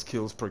A+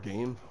 kills per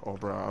game. Oh,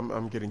 bro,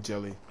 I'm getting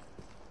jelly.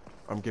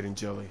 I'm getting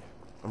jelly.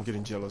 I'm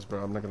getting jealous,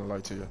 bro. I'm not gonna lie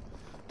to you.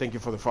 Thank you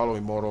for the follow,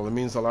 Immortal. It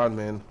means a lot,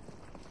 man.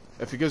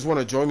 If you guys want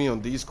to join me on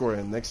Discord,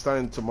 and next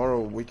time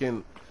tomorrow we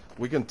can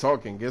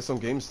talk and get some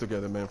games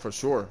together, man, for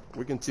sure.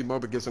 We can team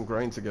up and get some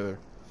grind together.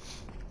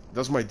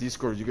 That's my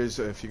Discord. You guys,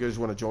 if you guys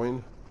want to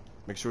join,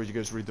 make sure you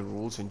guys read the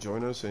rules and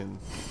join us, and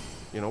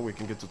you know we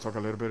can get to talk a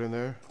little bit in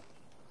there.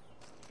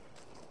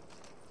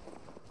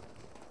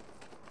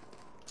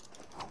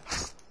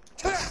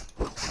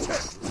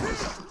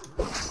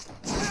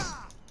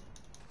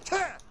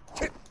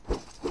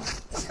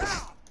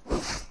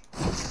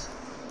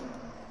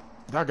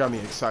 That got me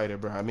excited,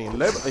 bro. I mean,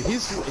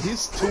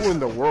 he's 2 in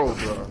the world,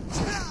 bro,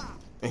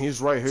 and he's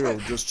right here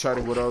just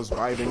chatting with us,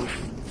 vibing.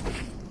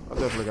 I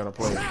definitely gotta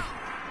play.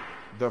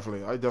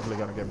 I definitely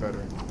gotta get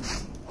better.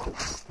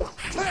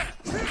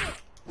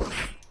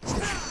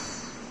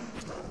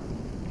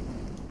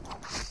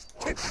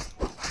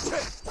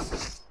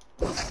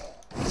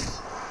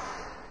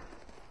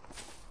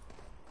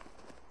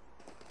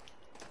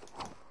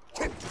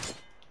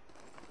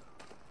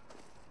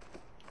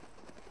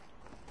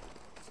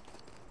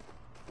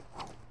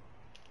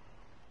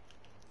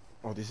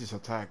 Oh, this is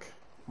attack.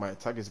 My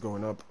attack is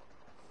going up.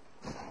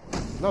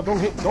 No, don't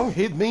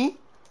hit me.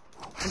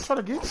 I'm trying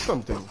to get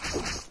something.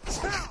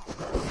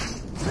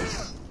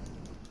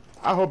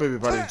 I hope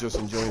everybody's just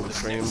enjoying the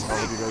stream. I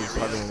hope you guys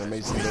having an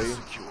amazing day.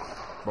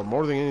 But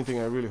more than anything,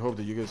 I really hope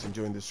that you guys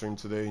enjoying the stream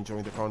today,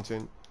 enjoying the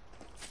content.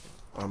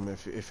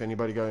 If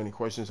anybody got any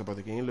questions about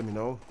the game, let me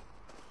know.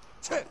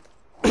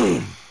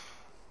 I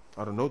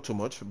don't know too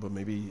much, but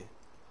maybe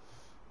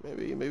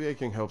I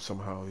can help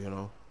somehow, you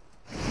know.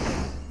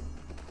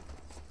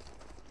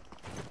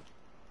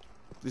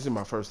 This is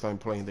my first time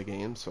playing the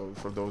game, so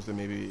for those that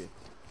maybe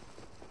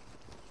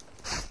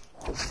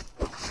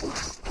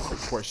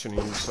questioning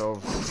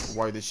yourself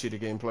why this shitty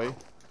gameplay.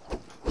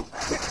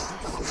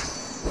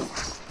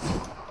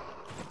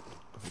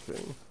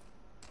 Okay.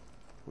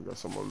 We got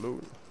some more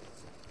loot.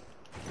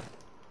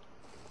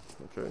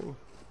 Okay.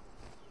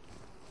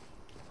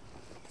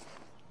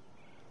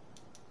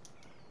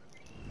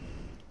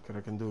 What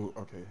I can do?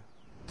 Okay.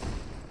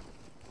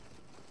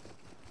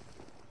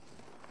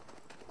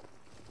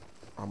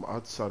 I'm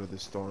outside of the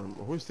storm.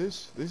 Who is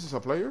this? This is a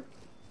player?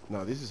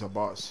 No, this is a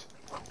boss.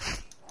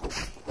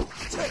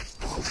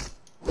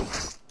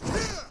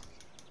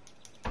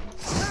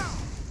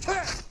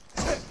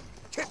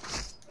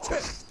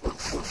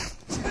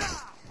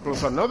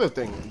 Plus another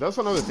thing. That's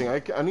another thing.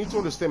 I need to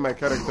understand my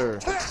character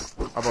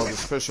about the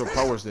special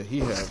powers that he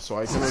has, so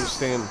I can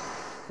understand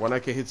when I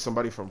can hit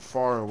somebody from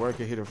far and where I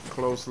can hit him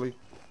closely.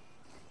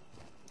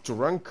 To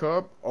rank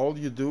up, all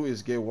you do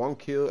is get 1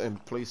 kill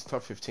and place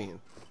top 15.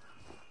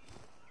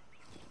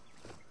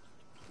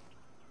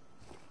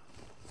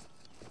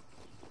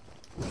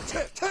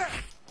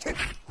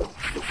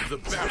 The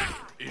barrier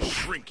is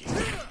shrinking.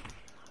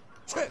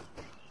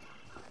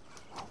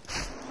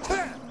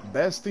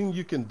 Best thing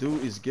you can do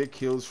is get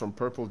kills from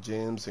purple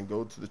gems and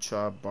go to the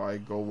shop, buy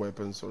gold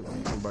weapons, or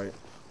you can buy.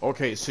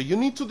 Okay, so you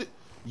need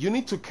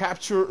to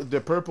capture the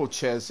purple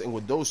chests, and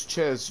with those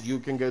chests you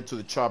can get to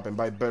the shop and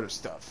buy better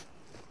stuff.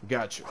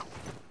 Gotcha.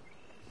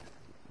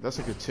 That's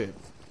a good tip.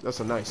 That's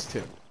a nice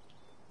tip.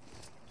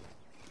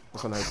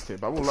 That's a nice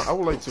tip. I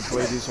would like to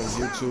play this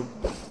on YouTube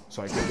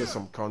so I can get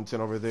some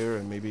content over there,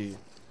 and maybe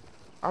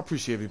I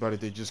appreciate everybody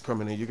that just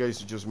coming in. You guys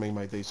just made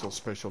my day so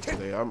special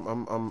today.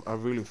 I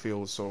really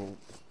feel so.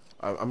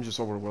 I'm just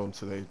overwhelmed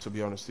today, to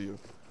be honest to you.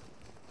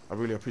 I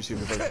really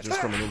appreciate everybody just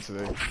coming in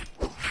today.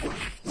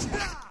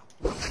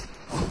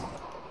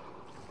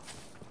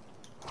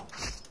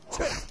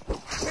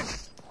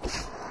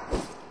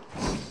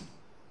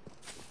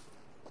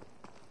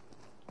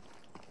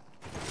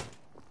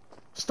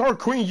 Star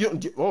Queen,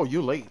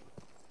 you late.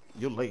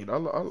 You're late. I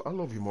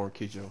love you more,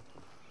 Kijo.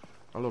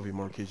 I love you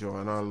more, Kijo,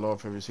 and I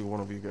love every single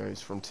one of you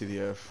guys from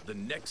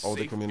TDF. All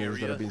the communities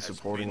that have been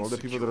supporting, all the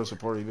people that are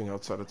supporting even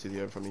outside of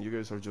TDF. I mean, you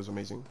guys are just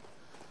amazing.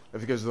 If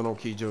you guys don't know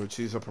Kijo,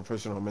 she's a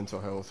professional in mental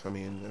health. I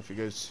mean,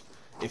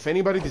 if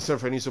anybody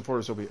deserves any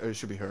support, it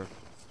should be her.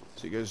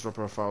 So you guys drop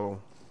her a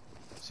follow,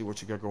 see what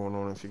you got going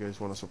on if you guys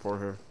want to support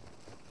her.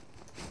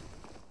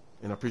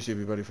 And I appreciate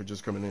everybody for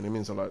just coming in. It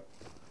means a lot.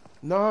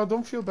 No,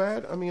 don't feel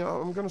bad. I mean,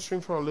 I'm gonna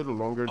stream for a little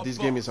longer. This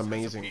game is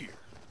amazing.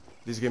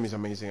 This game is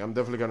amazing. I'm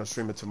definitely gonna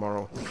stream it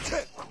tomorrow.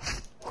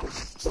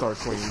 Star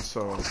Queen.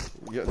 So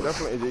yeah,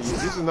 definitely.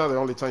 This is not the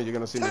only time you're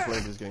gonna see me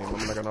playing this game.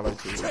 I'm not gonna lie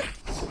to you.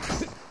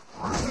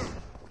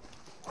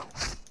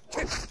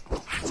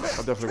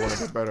 I definitely want to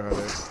get better at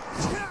it.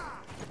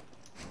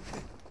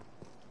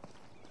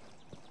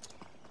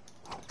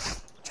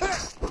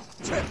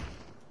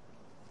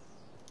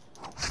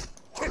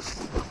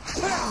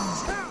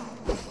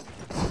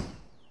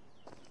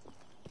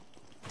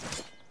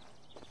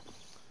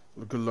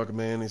 Good luck,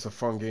 man. It's a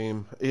fun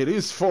game. It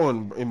is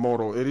fun,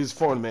 Immortal. It is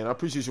fun, man. I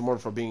appreciate you more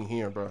for being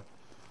here, bro.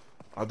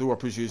 I do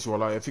appreciate you a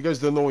lot. If you guys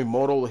don't know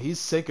Immortal, he's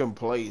second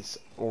place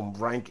on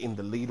rank in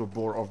the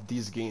leaderboard of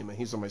this game, and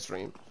he's on my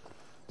stream.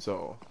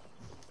 So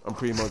I'm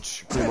pretty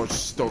much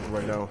stoked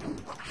right now.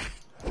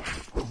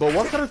 But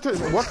what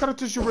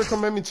characters you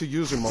recommend me to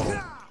use,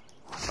 Immortal?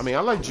 I mean,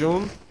 I like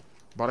June,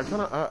 but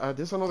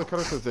there's another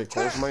character that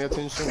calls my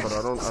attention, but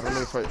I don't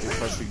know if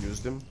I should use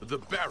them. I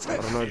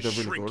don't know if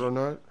they're really good or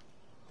not.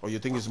 Or you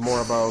think it's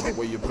more about the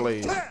way you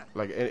play?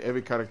 Like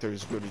every character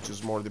is good. It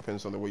just more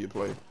depends on the way you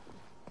play.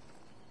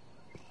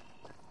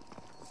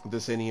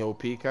 There's any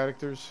OP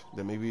characters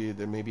that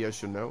maybe I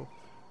should know?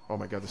 Oh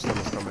my god, the storm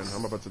is coming.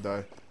 I'm about to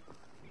die.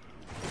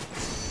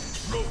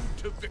 Road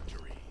to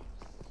victory.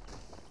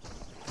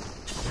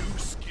 New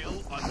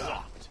skill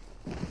unlocked.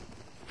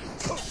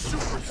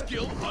 Super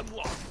skill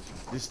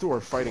unlocked. These two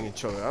are fighting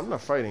each other. I'm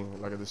not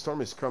fighting. Like the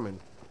storm is coming.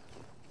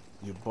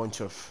 You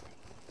bunch of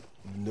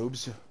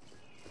noobs.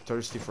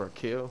 Thirsty for a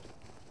kill.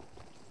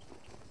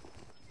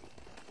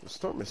 The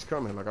storm is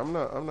coming. Like I'm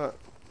not.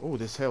 Oh,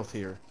 there's health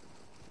here.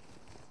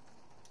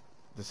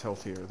 There's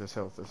health here. There's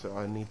health.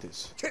 I need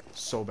this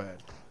so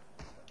bad.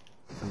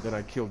 And then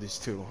I kill these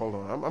two. Hold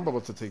on. I'm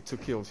about to take 2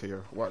 kills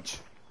here. Watch.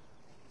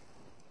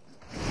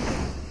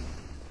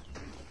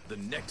 The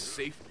next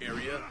safe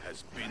area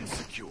has been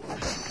secured.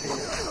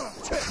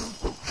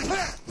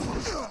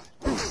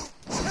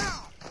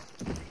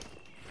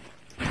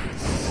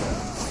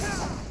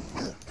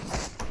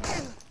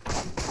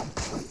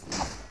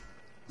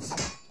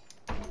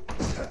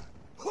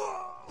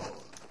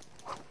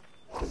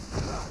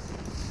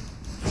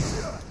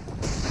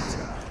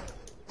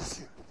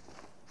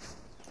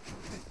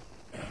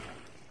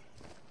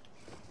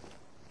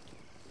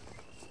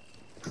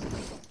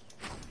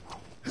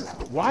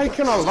 Why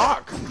can I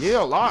lock? Yeah,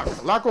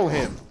 lock on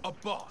him. A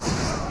boss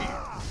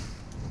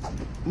here.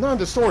 Not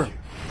the storm.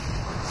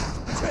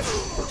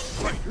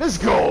 Let's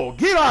go.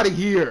 Get out of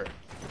here.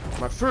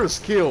 My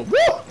first kill. Woo!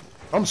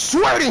 I'm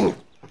sweating.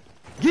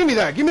 Give me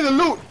that. Give me the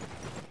loot.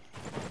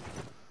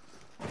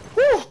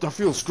 Woo! That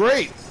feels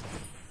great.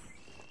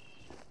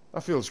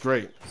 That feels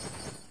great.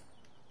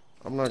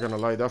 I'm not gonna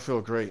lie. That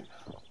feels great.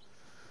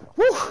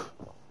 Woo!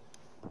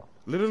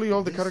 Literally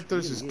all the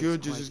characters is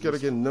good. You just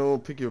gotta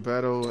pick your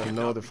battle and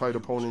know the fight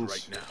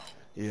opponents.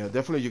 Yeah,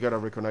 definitely you gotta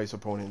recognize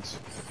opponents.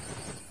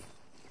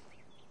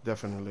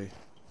 Definitely.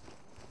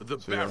 So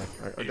yeah,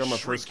 I got my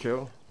first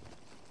kill.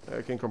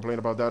 I can't complain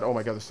about that. Oh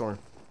my god, the storm.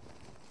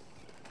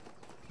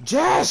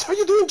 Jazz, how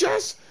you doing,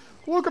 Jazz?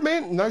 Welcome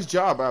in. Nice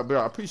job,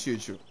 bro. I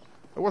appreciate you.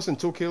 It wasn't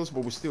 2 kills,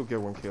 but we still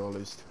get 1 kill at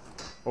least.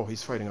 Oh,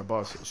 he's fighting a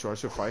boss. Sure, I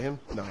should fight him?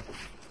 No.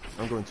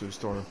 I'm going to the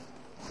storm.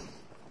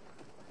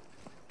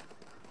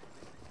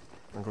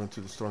 I'm going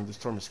to the storm. The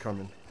storm is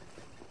coming.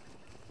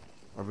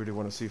 I really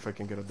want to see if I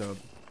can get a dub.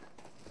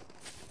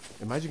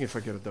 Imagine if I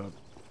get a dub.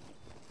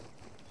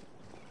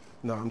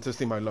 No, I'm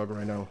testing my luck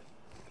right now.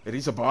 It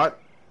is a bot?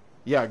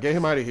 Yeah, get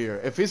him out of here.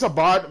 If it's a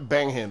bot,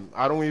 bang him.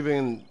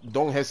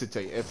 Don't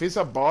hesitate. If it's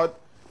a bot,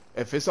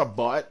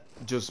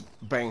 just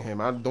bang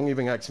him. Don't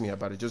even ask me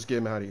about it. Just get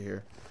him out of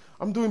here.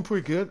 I'm doing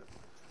pretty good.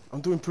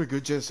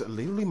 Just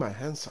literally my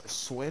hands are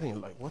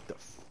sweating. Like, what the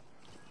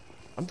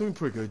I'm doing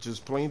pretty good.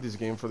 Just playing this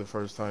game for the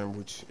first time,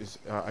 which is,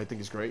 I think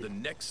is great. The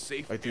next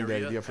safe I think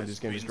the idea for this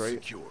game is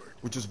great.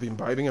 We've just been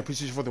vibing. I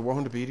appreciate you for the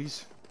 100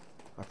 BDs.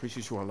 I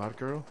appreciate you a lot,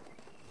 girl.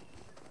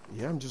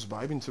 Yeah, I'm just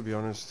vibing, to be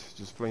honest.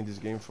 Just playing this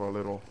game for a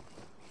little.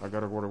 I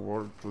gotta go to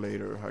work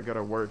later. I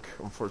gotta work,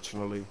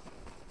 unfortunately.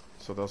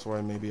 So that's why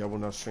maybe I will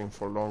not stream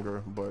for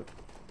longer, but...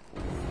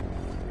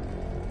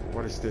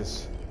 What is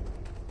this?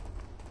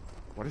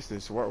 What is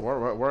this?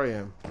 Where I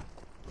am?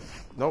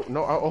 No,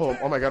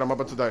 oh my god, I'm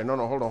about to die. No,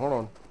 hold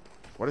on.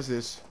 What is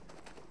this?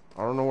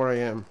 I don't know where I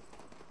am.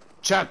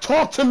 Chat,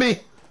 talk to me!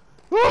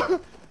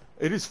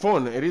 It is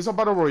fun. It is a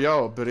battle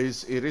royale, but it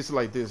is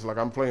like this, like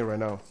I'm playing right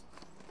now.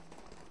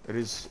 It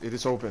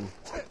is open.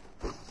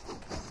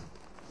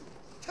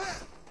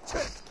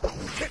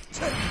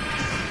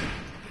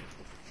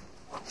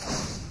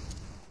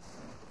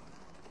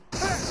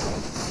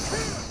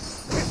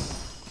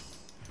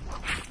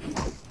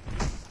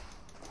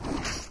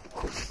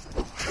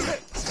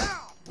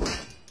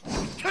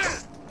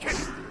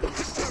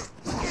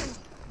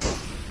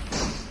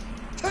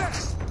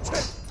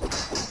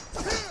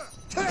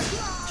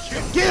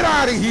 Get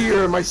out of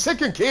here! My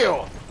second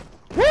kill!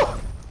 Woo!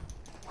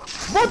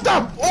 Woo! What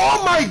the?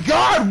 Oh my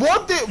God!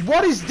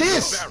 What is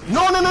this?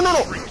 No!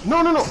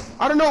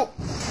 I don't know.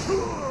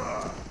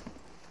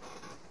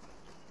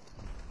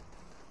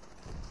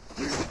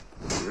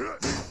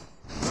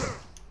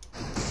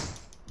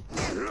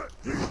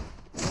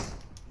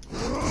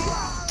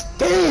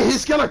 Dang,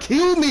 he's gonna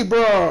kill me,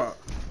 bro.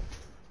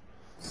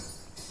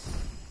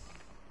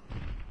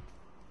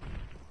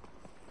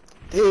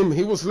 Damn,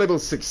 he was level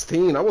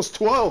 16. I was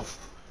 12.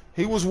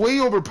 He was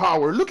way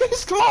overpowered. Look at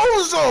his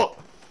clothes.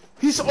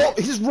 He's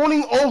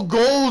running all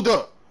gold.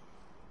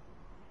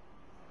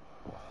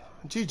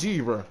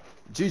 GG, bro.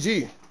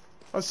 GG.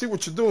 I see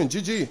what you're doing.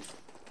 GG.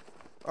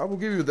 I will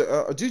give you the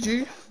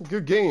GG.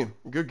 Good game.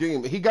 Good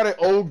game. He got it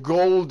all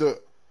gold.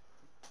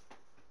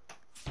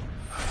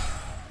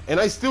 And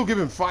I still give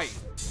him fight.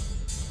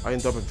 I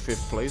end up in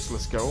 5th place.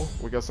 Let's go.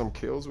 We got some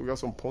kills. We got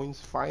some points.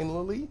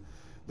 Finally.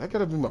 That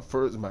gotta be my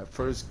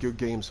first good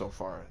game so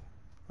far.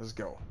 Let's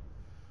go.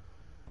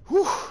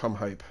 Whew, I'm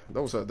hype.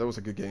 That was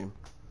a good game.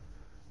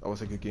 That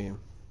was a good game.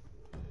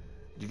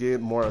 You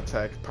get more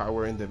attack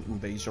power in the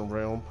invasion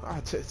realm.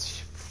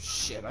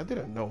 Shit, I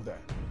didn't know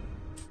that.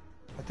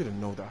 I didn't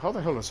know that. How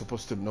the hell am I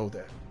supposed to know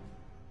that?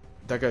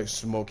 That guy is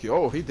smoky.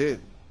 Oh, he did.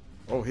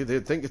 Oh, he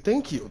did.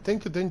 Thank you,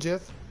 then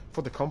Jeff,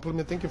 for the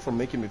compliment. Thank you for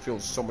making me feel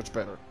so much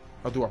better.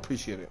 I do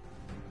appreciate it.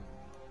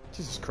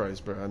 Jesus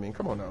Christ, bro. I mean,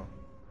 come on now.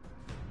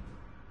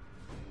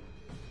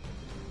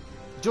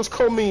 Just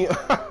call me.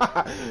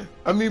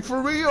 I mean,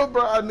 for real,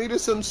 bro. I needed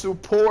some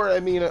support.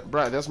 I mean,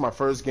 bro, that's my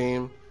first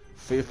game.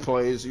 5th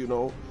place, you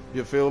know.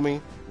 You feel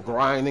me?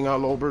 Grinding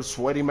all over,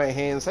 sweating my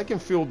hands. I can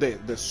feel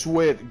the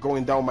sweat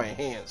going down my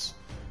hands.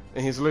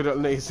 And he's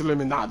telling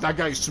me, nah, that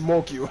guy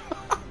smoke you.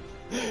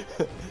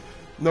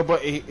 No,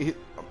 but he,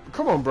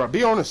 come on, bro.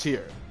 Be honest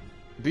here.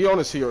 Be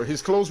honest here.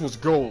 His clothes was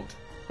gold.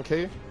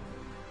 Okay?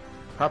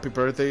 Happy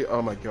birthday.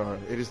 Oh, my God.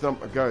 It is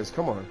not... Guys,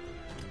 come on.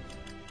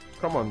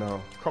 Come on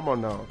now. Come on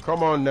now.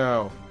 Come on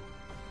now.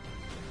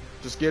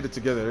 Just get it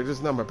together. It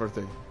is not my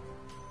birthday.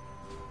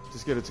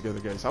 Just get it together,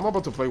 guys. I'm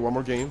about to play one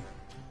more game.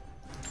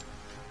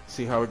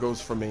 See how it goes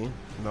for me.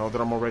 Now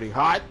that I'm already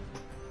hot.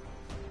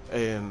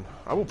 And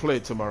I will play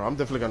it tomorrow. I'm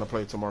definitely going to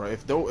play it tomorrow.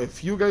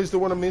 If you guys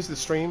don't want to miss the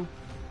stream,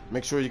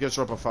 make sure you guys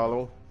drop a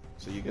follow.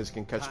 So you guys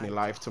can catch me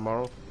live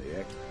tomorrow.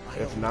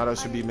 If not, I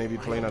should be maybe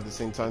playing at the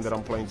same time that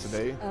I'm playing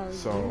today.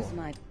 So...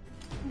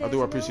 I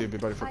do appreciate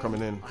everybody for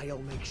coming in. I'll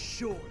make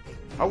sure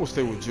I will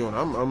stay with June.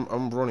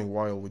 I'm running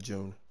wild with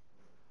June.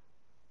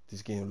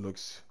 This game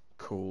looks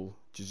cool.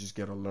 You just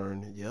gotta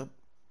learn. Yep.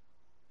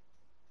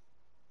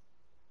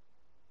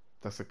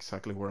 That's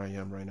exactly where I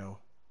am right now.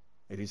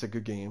 It is a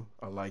good game.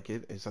 I like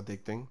it. It's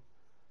addicting.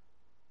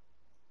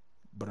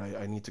 But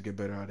I need to get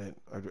better at it.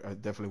 I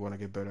definitely want to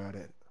get better at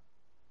it.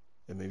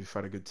 And maybe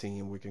fight a good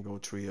team. We can go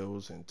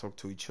trios and talk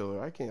to each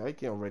other. I can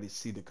already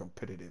see the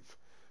competitive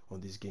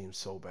on this game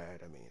so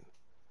bad. I mean.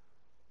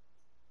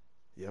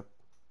 Yep.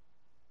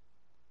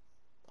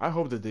 I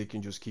hope that they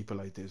can just keep it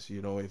like this.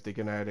 You know, if they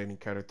can add any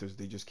characters,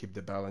 they just keep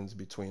the balance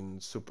between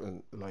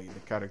like the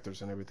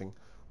characters and everything.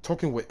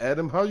 Talking with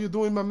Adam, how you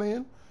doing, my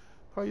man?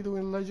 How you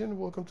doing, legend?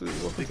 Welcome to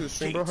the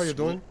stream, bro. How you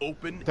doing?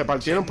 Te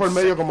partieron por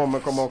medio como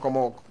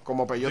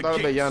peyota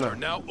avellana.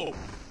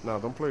 No,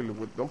 don't play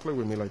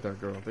with me like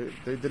that, girl.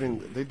 They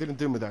didn't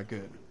do me that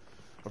good.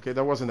 Okay,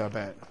 that wasn't that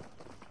bad.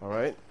 All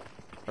right,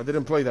 I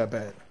didn't play that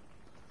bad.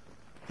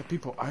 The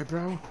people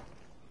eyebrow.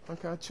 I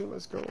got you.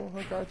 Let's go.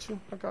 I got you.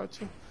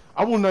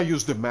 I will not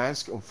use the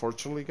mask,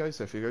 unfortunately, guys.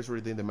 If you guys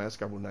redeem the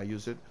mask, I will not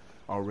use it.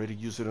 I already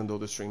used it on the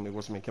other stream. It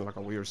was making like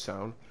a weird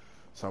sound.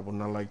 So I would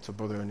not like to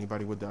bother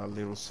anybody with that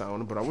little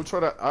sound. But I will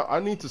try to...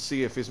 I need to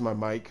see if it's my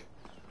mic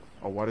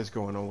or what is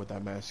going on with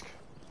that mask.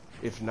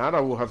 If not, I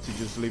will have to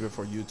just leave it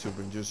for YouTube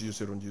and just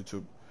use it on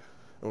YouTube.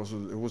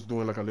 It was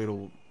doing like a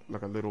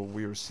little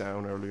weird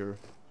sound earlier.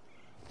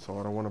 So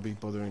I don't want to be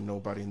bothering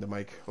nobody in the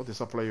mic. Oh,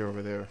 there's a player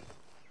over there,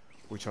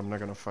 which I'm not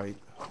gonna fight.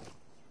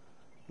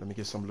 Let me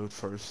get some loot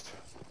first.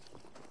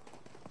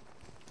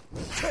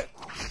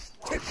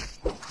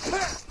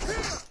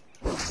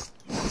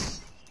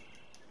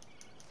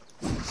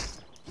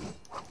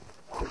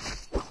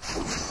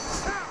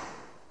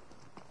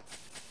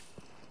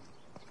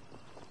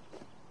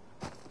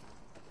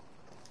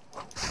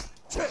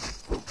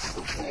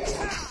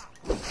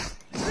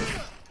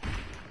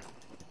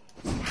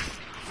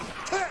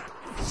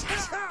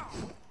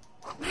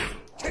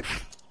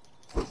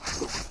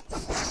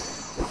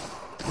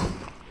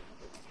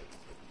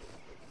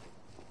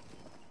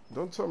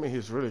 Don't tell me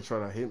he's really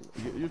trying to hit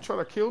me. You trying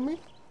to kill me?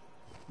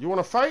 You want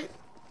to fight?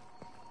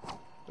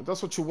 If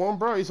that's what you want,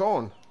 bro, he's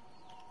on.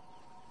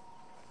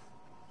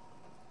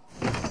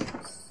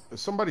 There's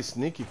somebody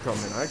sneaky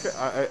coming.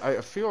 I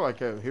feel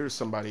like I hear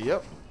somebody.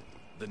 Yep.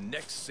 The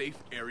next safe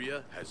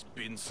area has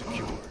been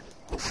secured.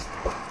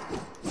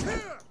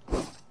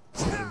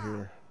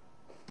 Over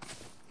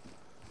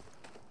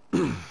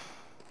here.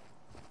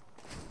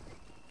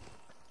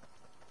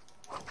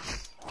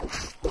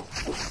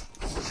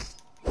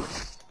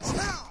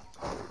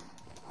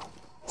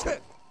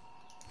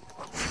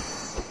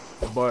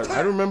 But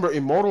I remember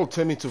Immortal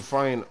told me to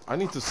find. I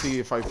need to see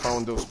if I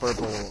found those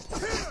purple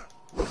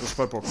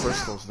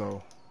crystals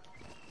though.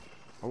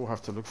 I will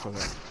have to look for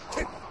that.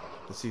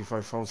 Let's see if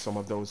I found some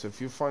of those. If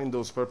you find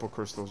those purple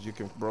crystals, you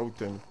can broke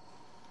them.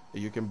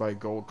 You can buy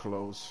gold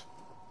clothes.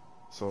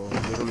 So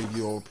literally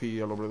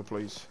UOP all over the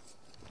place.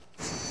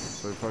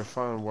 So if I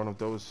find one of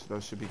those,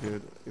 that should be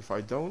good. If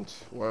I don't,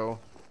 well,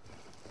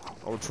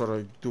 I'll try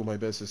to do my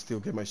best to still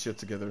get my shit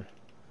together.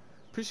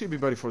 Appreciate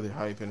everybody for the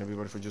hype and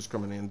everybody for just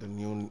coming in, the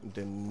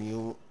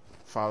new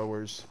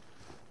followers,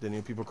 the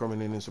new people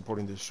coming in and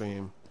supporting the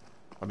stream.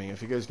 I mean,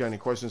 if you guys got any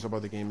questions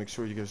about the game, make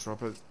sure you guys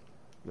drop it.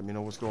 Let me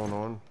know what's going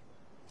on.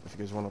 If you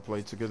guys want to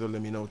play together,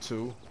 let me know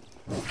too.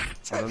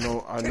 I don't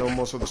know. I know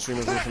most of the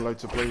streamers doesn't like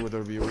to play with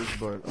their viewers,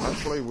 but I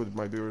play with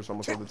my viewers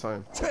almost all the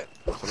time. So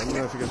let me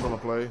know if you guys want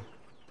to play.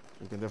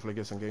 We can definitely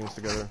get some games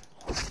together.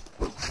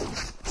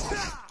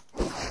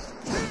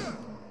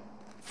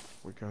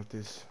 We got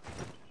this.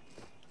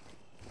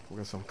 We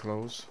got some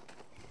clothes.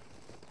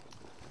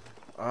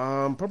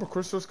 Purple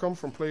crystals come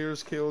from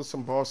players kills,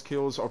 some boss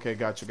kills. Okay,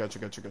 gotcha.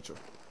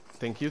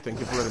 Thank you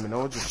for letting me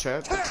know. Just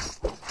chat.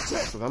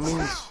 So that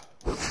means,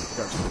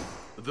 gotcha.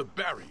 The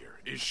barrier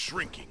is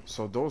shrinking.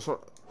 So those are,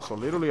 so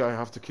literally I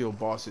have to kill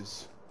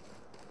bosses.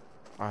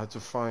 I had to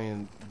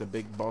find the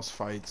big boss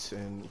fights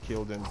and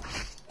kill them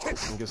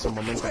and get some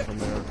momentum from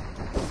there.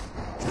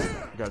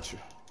 Gotcha.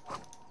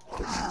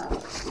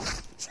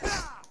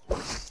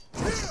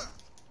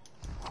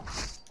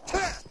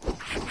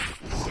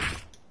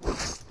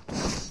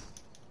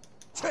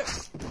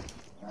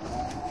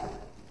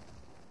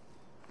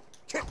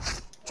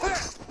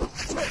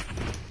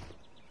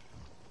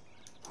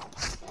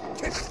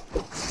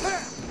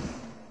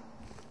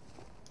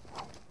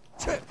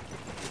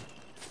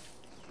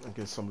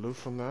 Get some loot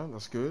from that.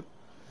 That's good.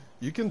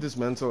 You can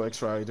dismantle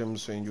extra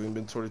items in your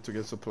inventory to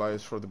get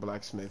supplies for the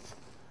blacksmith.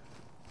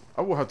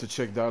 I will have to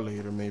check that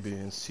later maybe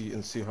and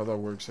see how that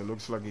works. It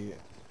looks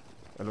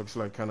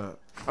like kind of.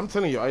 I'm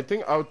telling you, I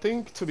think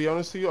to be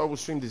honest with you, I will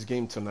stream this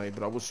game tonight,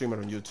 but I will stream it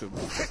on YouTube.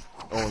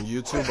 On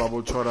YouTube, I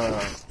will try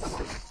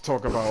to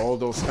talk about all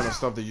those kind of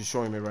stuff that you're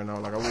showing me right now.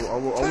 Like I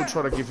will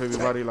try to give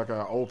everybody like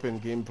an open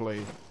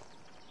gameplay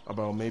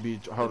about maybe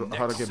how to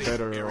get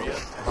better or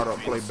how to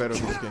play better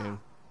this game.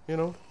 You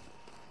know.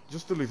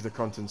 Just to leave the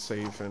content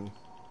safe, and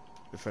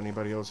if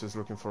anybody else is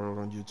looking for it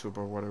on YouTube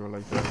or whatever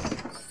like that.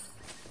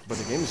 But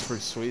the game is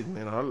pretty sweet,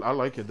 man. I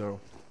like it though.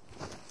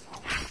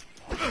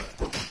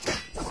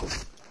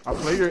 A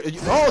player.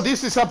 Oh,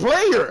 this is a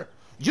player.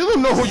 You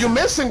don't know who you're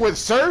messing with,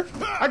 sir.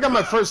 I got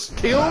my first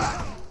kill.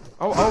 I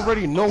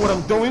already know what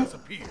I'm doing.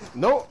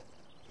 No,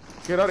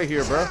 get out of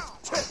here, bro.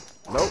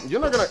 No, you're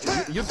not gonna.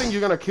 You think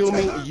you're gonna kill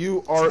me?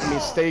 You are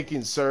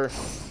mistaken, sir.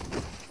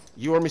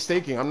 You are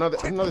mistaken. I'm not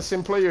the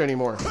same player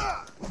anymore.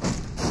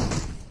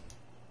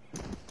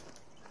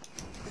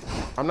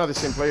 I'm not the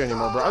same player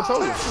anymore, bro. I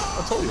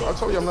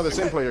told you I'm not the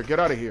same player. Get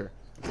out of here.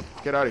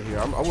 Get out of here.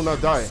 I will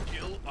not die.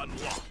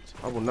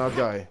 I will not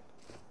die.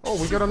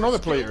 Oh, we got another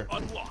player.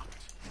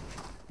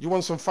 You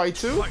want some fight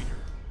too?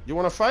 You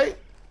want to fight?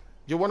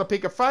 You want to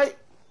pick a fight?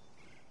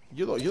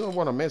 You don't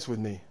want to mess with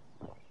me.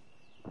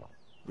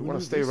 You want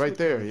to stay right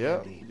there,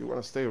 yeah? You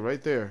want to stay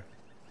right there.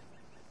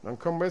 Don't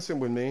come messing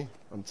with me.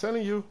 I'm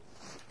telling you.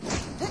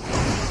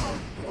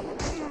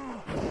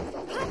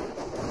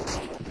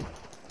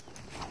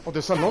 Oh,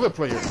 there's another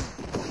player.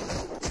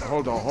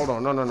 Hold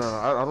on. No.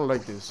 I don't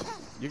like this.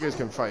 You guys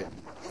can fight.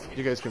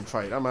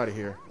 I'm out of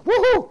here.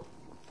 Woohoo!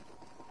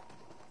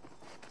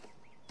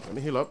 Let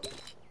me heal up.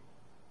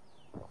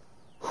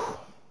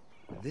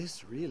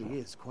 This really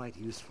is quite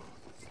useful.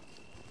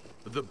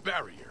 The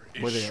barrier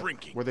is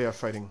shrinking. Where they are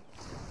fighting.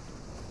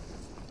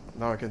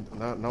 Now I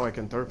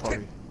can third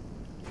party.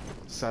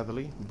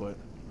 Sadly, but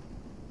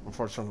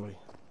unfortunately.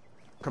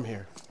 Come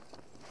here.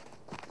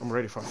 I'm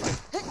ready for a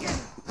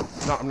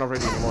fight. No, I'm not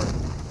ready anymore.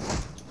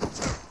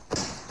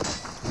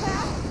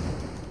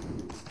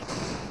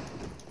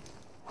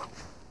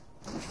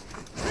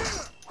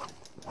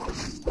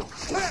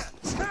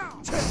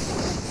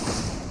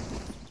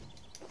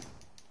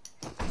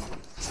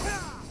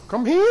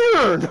 Come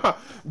here!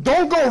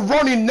 Don't go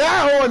running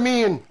now, I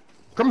mean!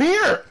 Come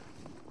here!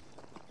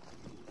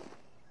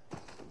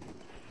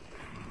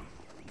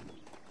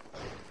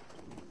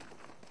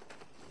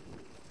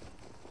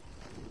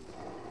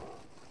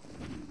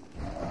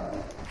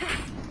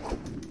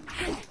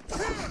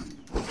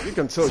 You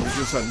can tell you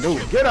just a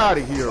noob. Get out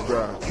of here,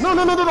 bro. No.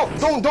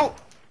 Don't.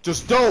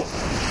 Just don't.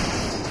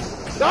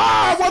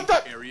 Ah, what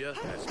the? Area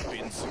has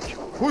been secured.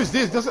 Who is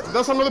this?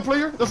 That's another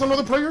player? That's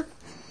another player?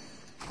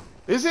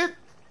 Is it?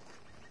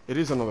 It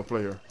is another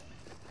player.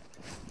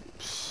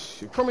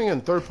 Psst, you're coming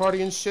in third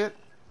party and shit?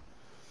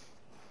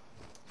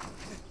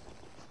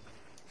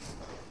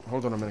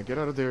 Hold on a minute. Get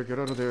out of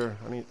there.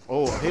 I need...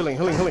 Oh, healing.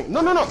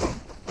 No.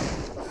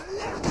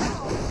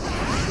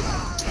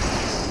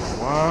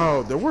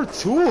 Wow, there were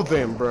two of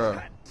them,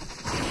 bruh.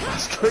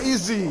 That's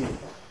crazy.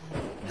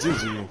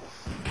 GG.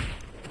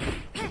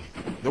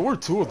 There were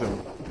two of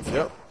them.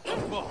 Yep.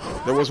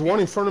 There was one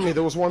in front of me.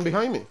 There was one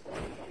behind me.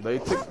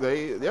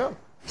 Yeah.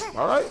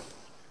 All right.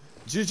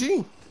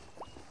 GG.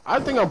 I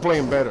think I'm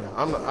playing better.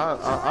 I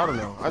don't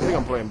know. I think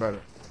I'm playing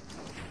better.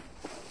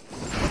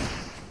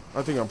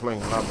 I think I'm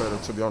playing a lot better,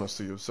 to be honest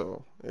to you.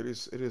 So it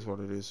is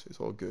what it is. It's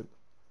all good.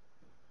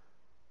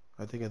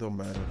 I think it don't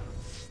matter.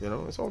 You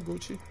know, it's all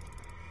Gucci.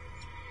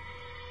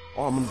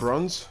 Oh, I'm in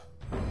bronze.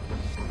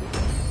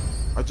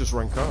 I just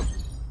rank up.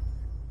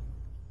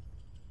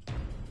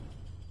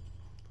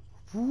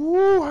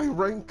 Woo! I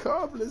rank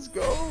up. Let's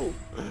go.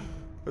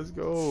 Let's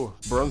go.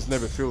 Bronze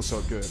never feels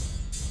so good.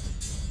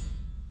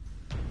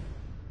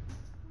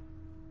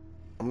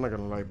 I'm not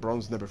gonna lie.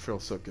 Bronze never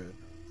feels so good.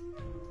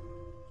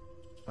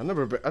 I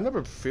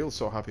never feel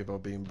so happy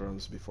about being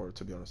bronze before,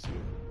 to be honest with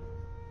you.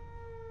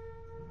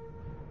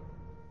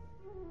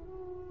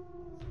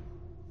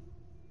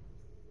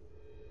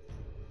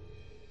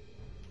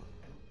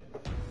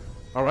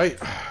 All right,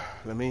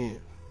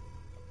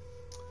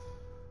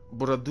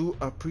 but I do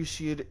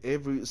appreciate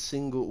every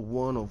single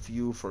one of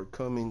you for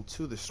coming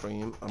to the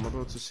stream. I'm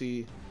about to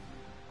see.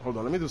 Hold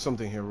on, let me do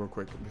something here real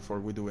quick before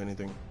we do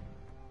anything.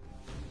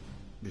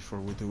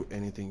 Before we do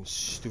anything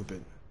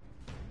stupid.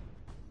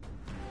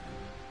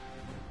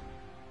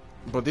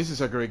 But this is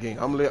a great game.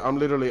 I'm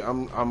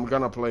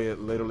gonna play it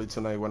literally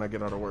tonight when I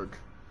get out of work.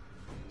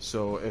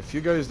 So if you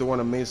guys don't want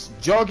to miss,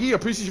 Joggy,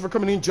 appreciate you for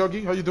coming in,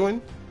 Joggy. How you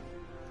doing?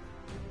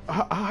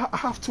 I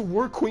have to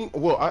work, Queen.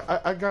 Well,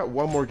 I got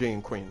one more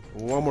game, Queen.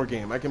 One more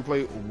game. I can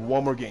play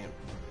one more game,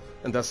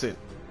 and that's it.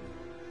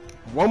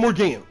 One more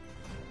game.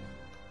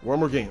 One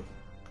more game.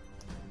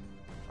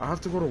 I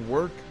have to go to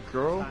work,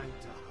 girl.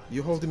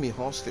 You holding me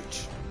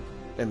hostage,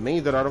 and me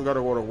that I don't gotta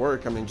go to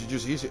work. I mean, you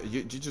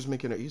just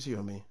making it easier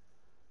on me.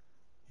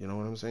 You know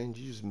what I'm saying?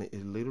 You just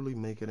literally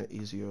making it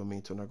easier on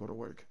me to not go to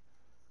work.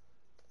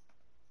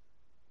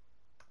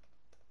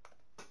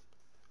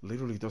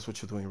 Literally, that's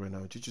what you're doing right now.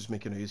 You're just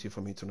making it easier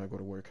for me to not go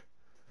to work.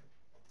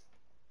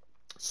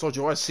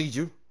 Sojo, I see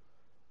you.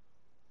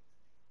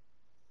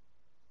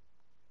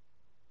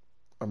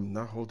 I'm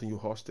not holding you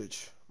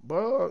hostage.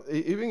 But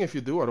even if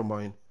you do, I don't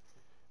mind.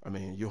 I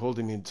mean, you're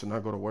holding me to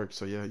not go to work.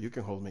 So yeah, you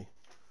can hold me.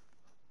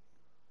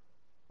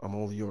 I'm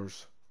all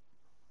yours.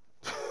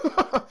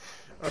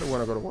 I don't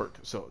want to go to work.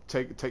 So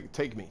take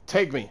me.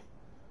 Take me.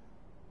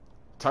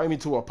 Tie me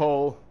to a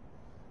pole.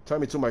 Tie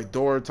me to my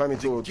door. Tie me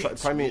to a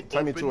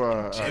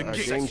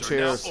game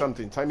chair or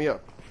something. Tie me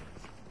up.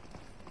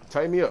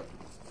 Tie me up.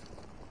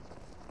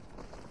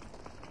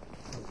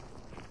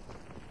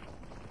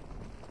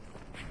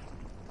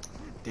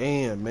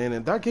 Damn, man.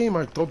 In that game,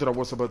 I thought that I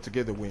was about to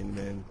get the win,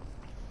 man.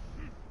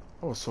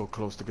 I was so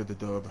close to get the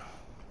dub.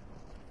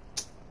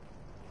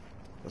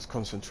 Let's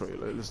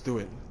concentrate. Let's do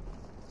it.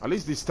 At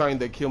least this time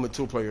they killed me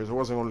 2 players. It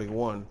wasn't only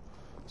 1.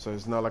 So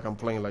it's not like I'm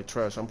playing like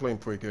trash. I'm playing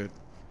pretty good.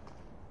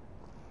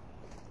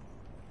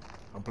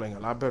 I'm playing a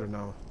lot better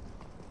now.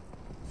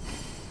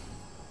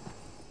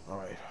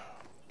 Alright.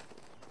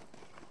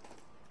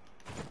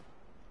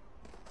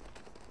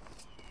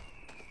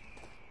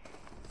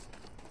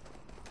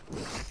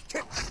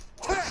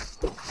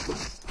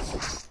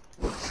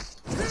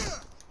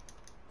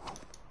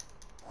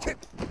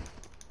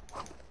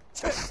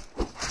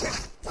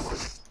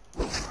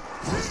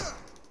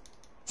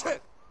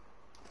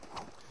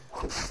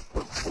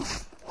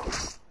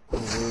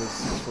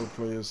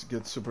 Players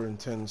get super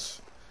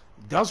intense.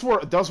 That's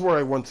where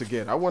I want to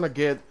get. I want to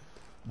get.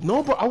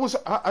 No, but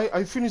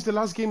I finished the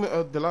last game.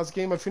 The last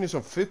game I finished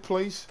on 5th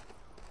place.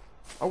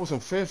 I was on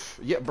 5th.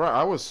 Yeah, bro.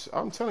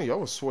 I'm telling you, I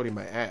was sweating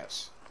my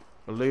ass,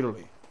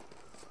 literally.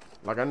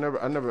 Like I never.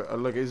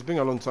 Like it's been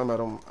a long time.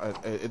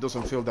 It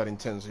doesn't feel that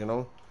intense, you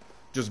know.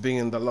 Just being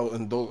in the low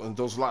in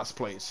those last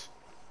place.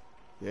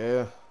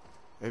 Yeah,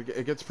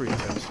 it gets pretty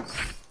intense.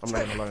 I'm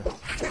not gonna lie.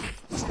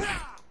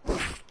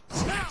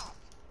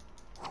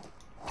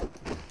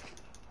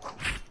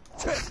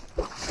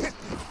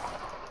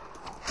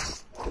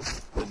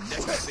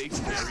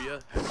 Safe area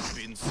has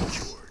been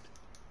secured.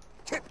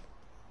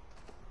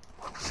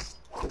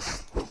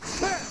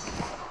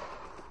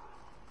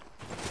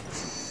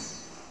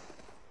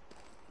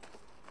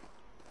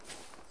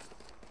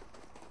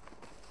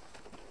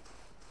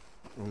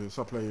 There's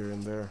a player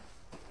in there.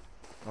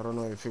 I don't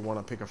know if you want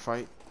to pick a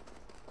fight.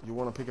 You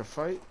want to pick a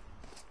fight?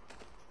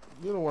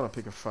 You don't want to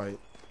pick a fight.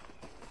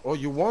 Oh,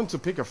 you want to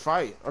pick a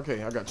fight?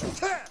 Okay, I got you.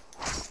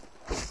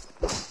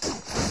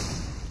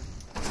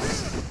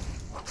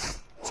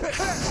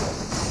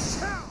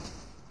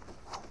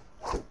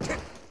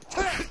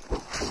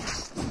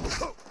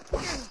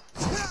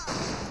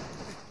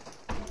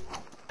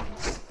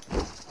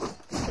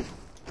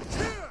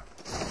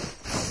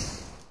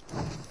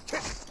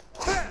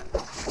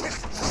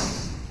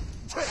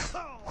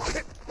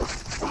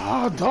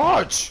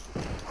 Dodge!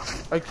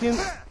 I can't.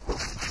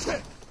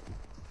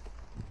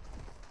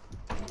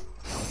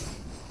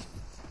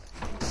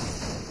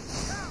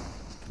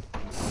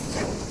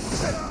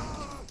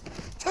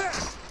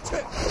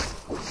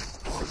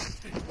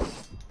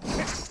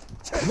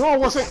 No,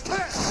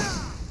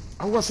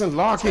 I wasn't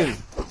locking.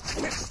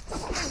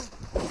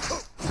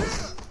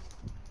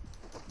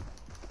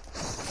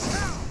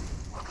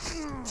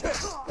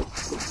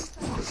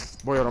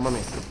 Voy ahora,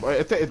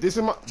 mami. This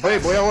is my...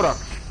 Voy ahora.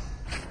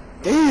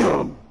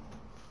 Damn!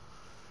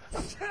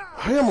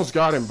 I almost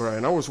got him,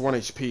 Brian. I was 1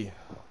 HP.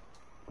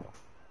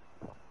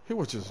 He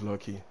was just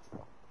lucky.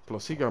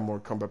 Plus, he got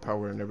more combat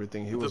power and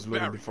everything. He was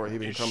looting before he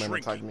even come and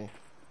attack me.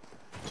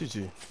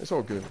 GG. It's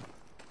all good.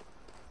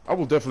 I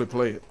will definitely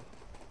play it.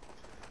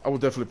 I will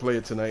definitely play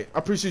it tonight. I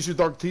appreciate you,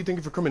 Dark T. Thank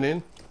you for coming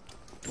in.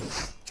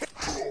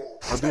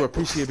 I do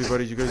appreciate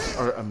everybody. You guys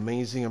are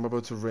amazing. I'm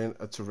about to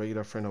raid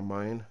a friend of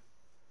mine.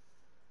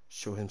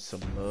 Show him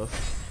some love.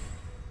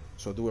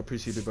 So I do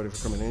appreciate everybody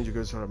for coming in. You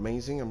guys are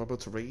amazing. I'm about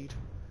to raid.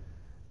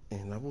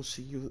 And I will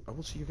see you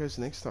guys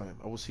next time.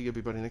 I will see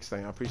everybody next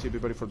time. I appreciate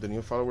everybody for the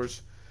new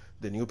followers,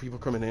 the new people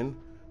coming in.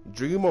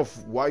 Dream of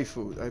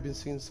waifu. I've been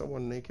seeing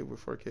someone naked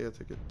with 4K. I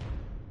take it.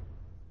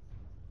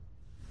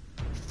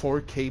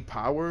 4K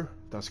power?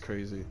 That's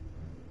crazy.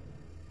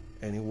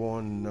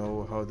 Anyone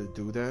know how to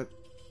do that?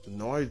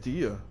 No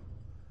idea.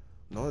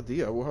 No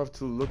idea. I will have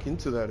to look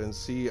into that and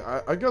see.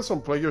 I got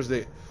some players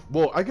that...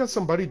 Well, I got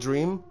somebody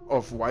dream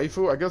of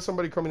waifu. I got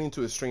somebody coming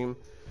into a stream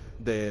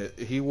that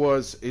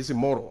is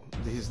immortal.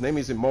 His name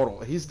is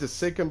Immortal. He's the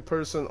second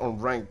person on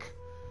rank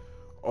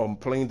on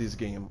playing this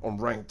game, on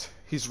ranked.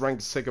 He's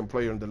ranked second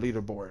player on the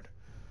leaderboard.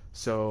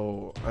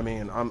 So, I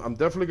mean, I'm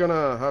definitely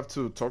gonna have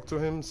to talk to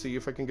him, see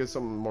if I can get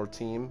some more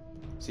team,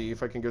 see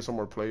if I can get some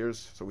more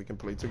players so we can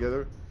play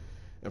together.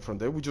 And from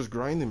there, we're just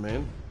grinding,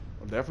 man.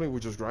 Definitely, we're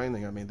just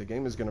grinding. I mean, the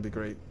game is gonna be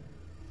great.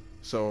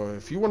 So,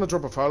 if you want to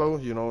drop a follow,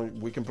 you know,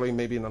 we can play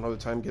maybe in another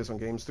time, get some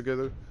games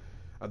together.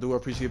 I do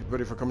appreciate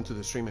everybody for coming to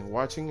the stream and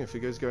watching. If you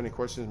guys got any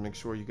questions, make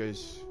sure you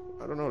guys,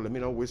 I don't know, let me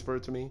know, whisper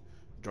it to me,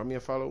 drop me a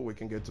follow, we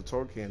can get to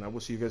talk, and I will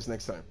see you guys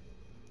next time.